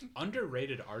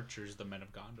 underrated archers, the men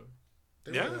of Gondor.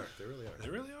 They Yeah. really are. They really are. They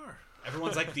really are.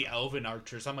 Everyone's like the elven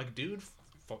archers. I'm like, dude,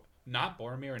 not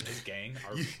Boromir and his gang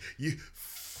are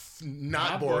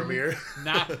Not Boromir.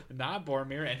 not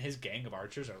Boromir and his gang of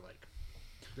archers are like.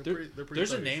 They're pretty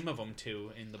There's a fighters. name of them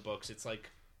too in the books. It's like,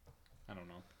 I don't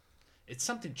know. It's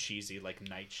something cheesy like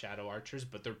Night Shadow Archers,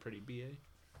 but they're pretty BA.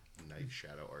 Night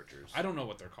Shadow Archers. I don't know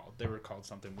what they're called. They were called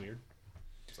something weird.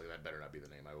 It's like that better not be the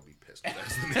name. I will be pissed. If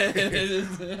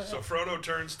that's the name. So Frodo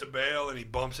turns to Bale and he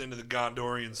bumps into the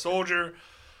Gondorian soldier.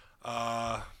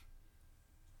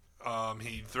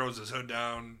 He throws his hood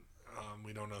down.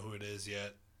 We don't know who it is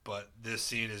yet, but this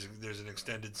scene there's an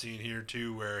extended scene here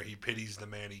too where he pities the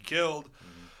man he killed,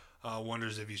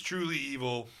 wonders if he's truly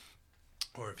evil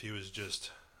or if he was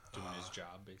just Doing his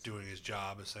job, basically. doing his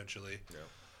job essentially.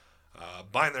 Yeah.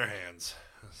 Bind their hands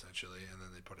essentially, and then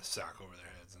they put a sack over their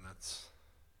heads,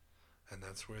 and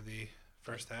that's where the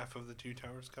first half of the Two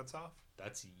Towers cuts off.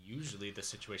 That's usually the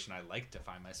situation I like to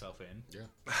find myself in.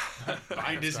 Yeah.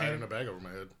 Bind his Tied in hand. a bag over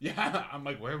my head. Yeah, I'm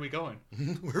like, where are we going?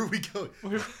 Where are we going?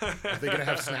 Are they gonna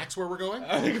have snacks where we're going?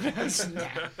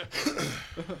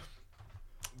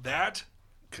 That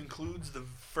concludes the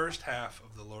first half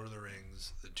of The Lord of the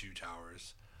Rings, The Two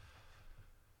Towers.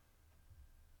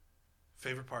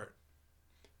 Favorite part?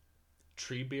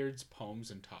 Treebeard's poems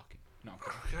and talking. No,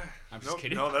 Okay. I'm just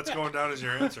kidding. No, that's going down as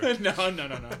your answer. no.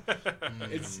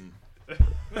 It's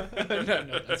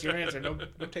no. That's your answer. No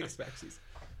takes backsies.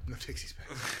 No takesies back.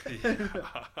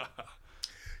 Yeah.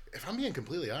 If I'm being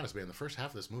completely honest, man, the first half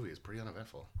of this movie is pretty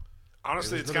uneventful.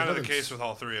 Honestly, There's it's kind of the nothing- case with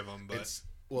all three of them, but It's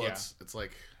Yeah. it's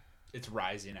like It's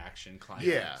rising action climax.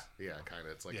 yeah, kind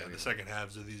of. It's like yeah, I mean, the second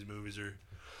halves of these movies are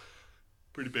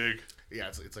pretty big. yeah,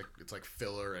 it's like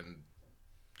filler and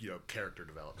character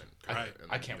development. Right.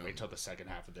 And, I can't wait till the second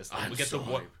half of this. I'm We get so the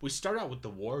war. hyped. We start out with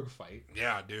the warg fight.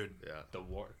 Yeah, dude. Yeah. The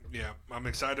war. Yeah, I'm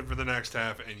excited for the next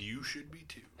half, and you should be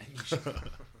too.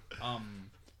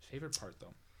 Favorite part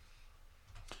though.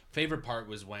 Favorite part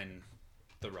was when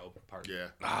the rope part. Yeah.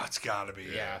 Ah, it's gotta be.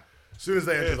 Yeah. As soon as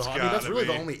they enter It's the hall, I mean, that's gotta really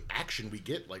the be. only action we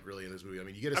get, like, really, in this movie. I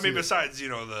mean, you get to I see mean, besides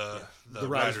the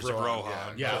Riders of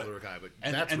Rohan. Yeah. Riders of Rohan, but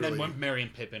And, that's and really, then when Merry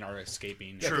and Pippin are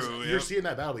escaping. yeah, 'cause True, you're yeah. seeing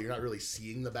that battle, but you're not really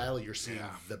seeing the battle. You're seeing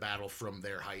Yeah. the battle from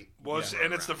their height. Well, it's,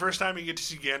 and it's the first time you get to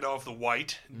see Gandalf the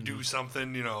White do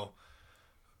something,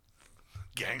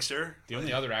 gangster. The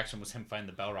only other action was him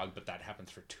finding the Balrog, but that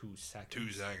happens for 2 seconds.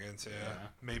 2 seconds, yeah. Yeah.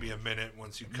 Maybe a minute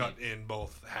once you cut in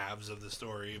both halves of the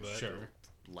story, but Sure.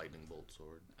 Lightning bolt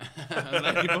sword.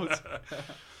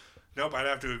 nope, I'd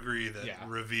have to agree that Yeah.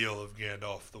 reveal of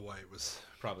Gandalf the White was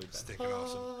Probably best. stinking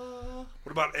awesome.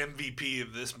 What about MVP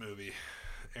of this movie?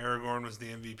 Aragorn was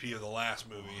the MVP of the last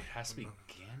movie. It has to be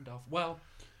Gandalf. Well,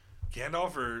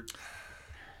 Gandalf or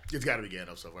It's got to be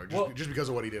Gandalf so far, just because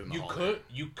of what he did in the hall.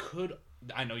 you could.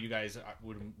 I know you guys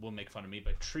will make fun of me,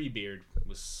 but Treebeard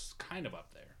was kind of up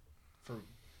there. For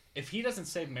if he doesn't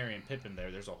save Merry and Pippin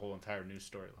there's a whole entire new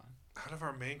storyline. out of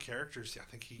our main characters, I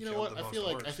think he You killed know what? the I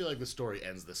most feel like the story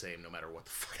ends the same no matter what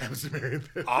the fuck happens to Merry and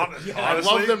Pippin. Honestly, I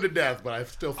love them to death, but I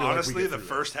still feel honestly, like we the get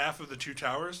through first half of the Two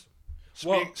Towers,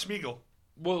 Well- Smeagol.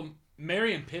 Well,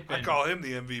 Merry and Pippin. I call him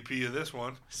the MVP of this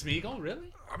one. Smeagol,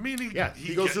 really? I mean,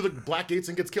 he goes through the black gates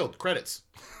and gets killed. Credits.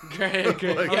 Great,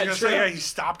 great. Like, I was yeah, gonna true. say, yeah, he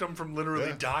stopped them from literally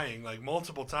Yeah. dying like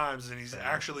multiple times, and he's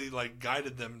actually like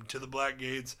guided them to the Black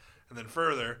Gates and then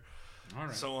further, All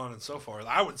right. so on and so forth.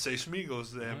 I would say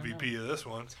Smeagol's the MVP of this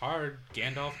one. It's hard.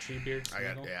 Gandalf, Treebeard, I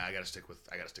Smeagol. gotta stick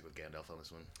with Gandalf on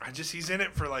this one. He's in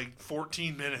it for like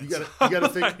 14 minutes. You gotta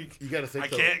think. Like, You gotta think. I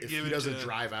Though, can't if give he it doesn't to-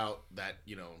 drive out that,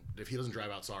 if he doesn't drive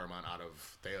out Saruman out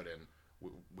of Theoden,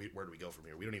 where do we go from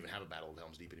here? We don't even have a battle of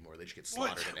Helm's Deep anymore. They just get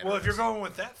What? slaughtered. in Well, if you're Erebus. going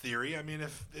with that theory, I mean,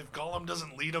 if Gollum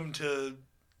doesn't lead them to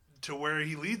where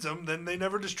he leads them, then they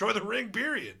never destroy the ring.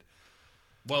 Period.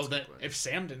 Well, then, if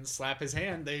Sam didn't slap his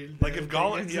hand, Like if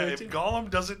Gollum, they- yeah, if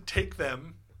Gollum doesn't take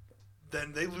them,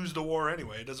 then they lose the war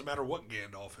anyway. It doesn't matter what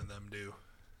Gandalf and them do.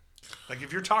 Like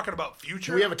if you're talking about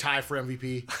future, Can we have a tie for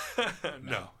MVP?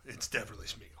 no, it's definitely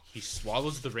Smeagol. He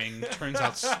swallows the ring. Turns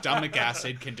out stomach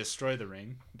acid can destroy the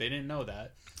ring. They didn't know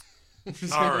that.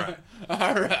 All right,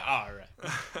 all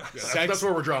right. That's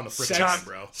where we're drawing the friction, sex-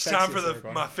 bro. it's time for Sexiest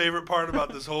Aragorn. my favorite part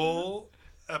about this whole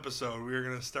episode. We're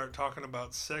gonna start talking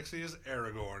about sexiest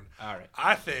Aragorn. All right.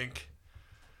 I think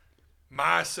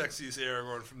my sexiest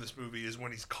Aragorn from this movie is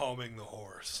when he's calming the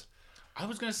horse. I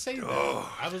was gonna say that.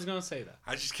 Oh. I was gonna say that.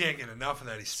 I just can't get enough of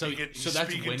that. He's So, speaking. so he's that's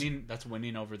speaking winning. That's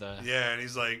winning over the. Yeah, and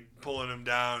he's like pulling him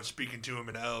down, speaking to him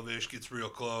in Elvish, gets real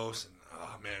close, and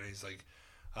oh man, he's like,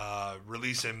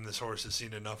 release him. This horse has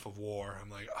seen enough of war. I'm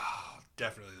like, oh,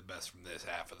 definitely the best from this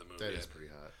half of the movie. That is pretty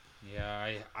hot.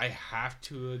 Yeah, I have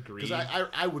to agree. Because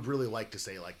I would really like to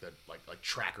say like the like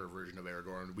tracker version of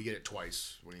Aragorn. We get it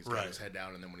twice when he's got Right. his head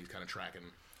down and then when he's kind of tracking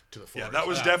to the Yeah, forest. that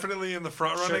was definitely in the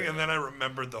front running, Sure. and then I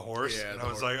remembered the horse, Yeah, and the I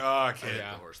was horse. like, oh, I can't.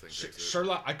 Yeah. the horse thing. Sh- takes it.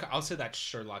 Sherlock. I'll say that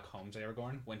Sherlock Holmes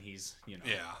Aragorn when he's Yeah.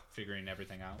 figuring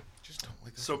everything out. Just don't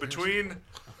like that So comparison.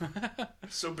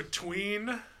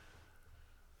 between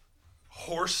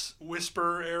horse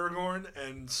whisperer Aragorn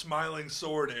and smiling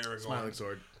sword Aragorn. Smiling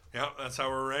sword. Yeah, that's how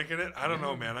we're ranking it. I don't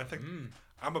know, man. I think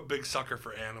I'm a big sucker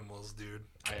for animals, dude.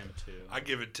 I am too. I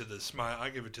give it to the smile. I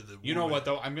give it to the. You know woman. what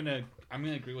though? I'm gonna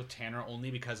agree with Tanner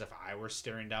only because if I were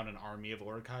staring down an army of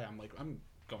Uruk-hai, I'm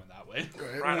going that way.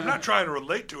 Right, I'm not trying to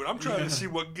relate to it. I'm trying to see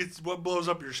what blows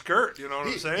up your skirt. You know what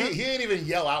I'm saying? He ain't even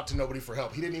yell out to nobody for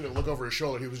help. He didn't even look over his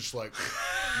shoulder. He was just like,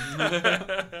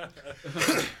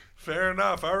 Fair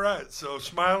enough. All right. So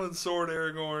smiling sword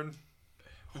Aragorn,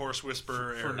 horse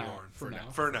whisperer For Aragorn. now.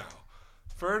 For now.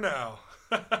 For now.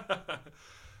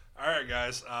 All right,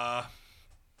 guys.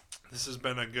 This has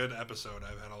been a good episode.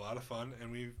 I've had a lot of fun,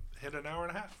 and we've hit an hour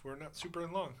and a half. We're not super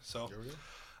long, so. there we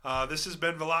go. This has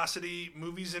been Velocity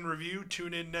Movies in Review.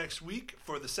 Tune in next week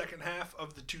for the second half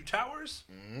of The Two Towers.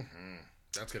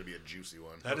 That's gonna be a juicy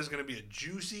one. That is going to be a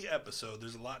juicy episode.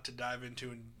 There's a lot to dive into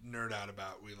and nerd out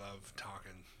about. We love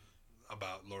talking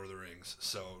about Lord of the Rings,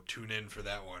 so tune in for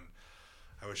that one.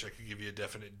 I wish I could give you a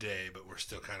definite day, but we're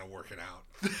still kind of working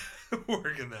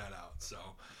that out. So,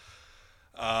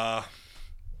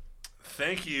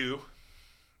 thank you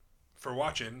for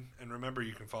watching, and remember,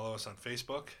 you can follow us on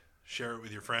Facebook. Share it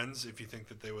with your friends if you think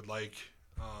that they would like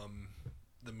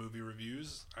the movie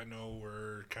reviews. I know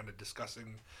we're kind of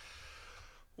discussing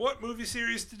what movie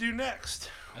series to do next.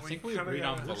 I think we kinda agreed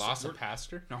on gotta-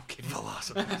 Velocipaster. No, I'm kidding.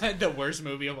 Velocipaster. The worst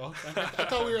movie of all time. I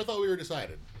thought we were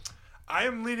decided. I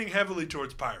am leaning heavily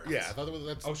towards Pirates. Yeah, I thought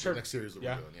that's Oh, sure. the next series that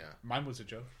Yeah. we're doing. Yeah. Mine was a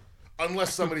joke.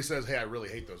 Unless somebody says, "Hey, I really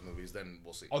hate those movies," then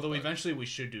we'll see. Although But eventually we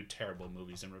should do terrible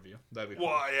movies in review. That'd be cool.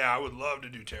 Well, yeah, I would love to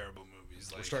do terrible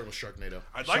movies. we're Like, starting with Sharknado.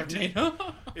 I'd like to.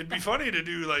 Sharknado? It'd be funny to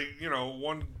do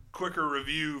one quicker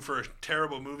review for a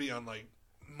terrible movie on like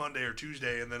Monday or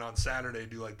Tuesday, and then on Saturday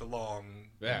do like the long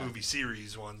movie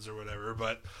series ones or whatever.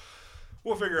 But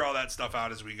we'll figure all that stuff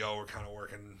out as we go. We're kind of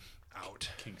working out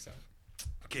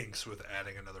kinks with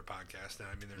adding another podcast. And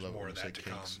I mean, there's more of that to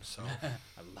come. So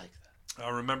I like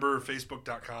that. remember,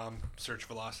 Facebook.com, search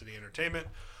Velocity Entertainment.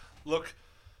 Look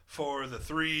for the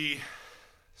 3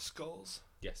 skulls.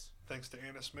 Yes. Thanks to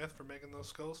Anna Smith for making those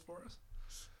skulls for us.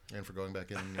 And for going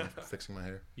back in and fixing my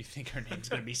hair. You think her name's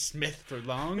going to be Smith for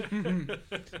long?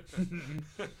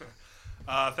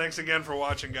 Thanks again for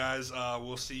watching, guys.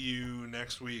 We'll see you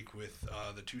next week with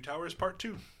The Two Towers Part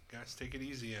 2. Guys, take it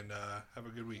easy and have a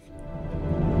good week.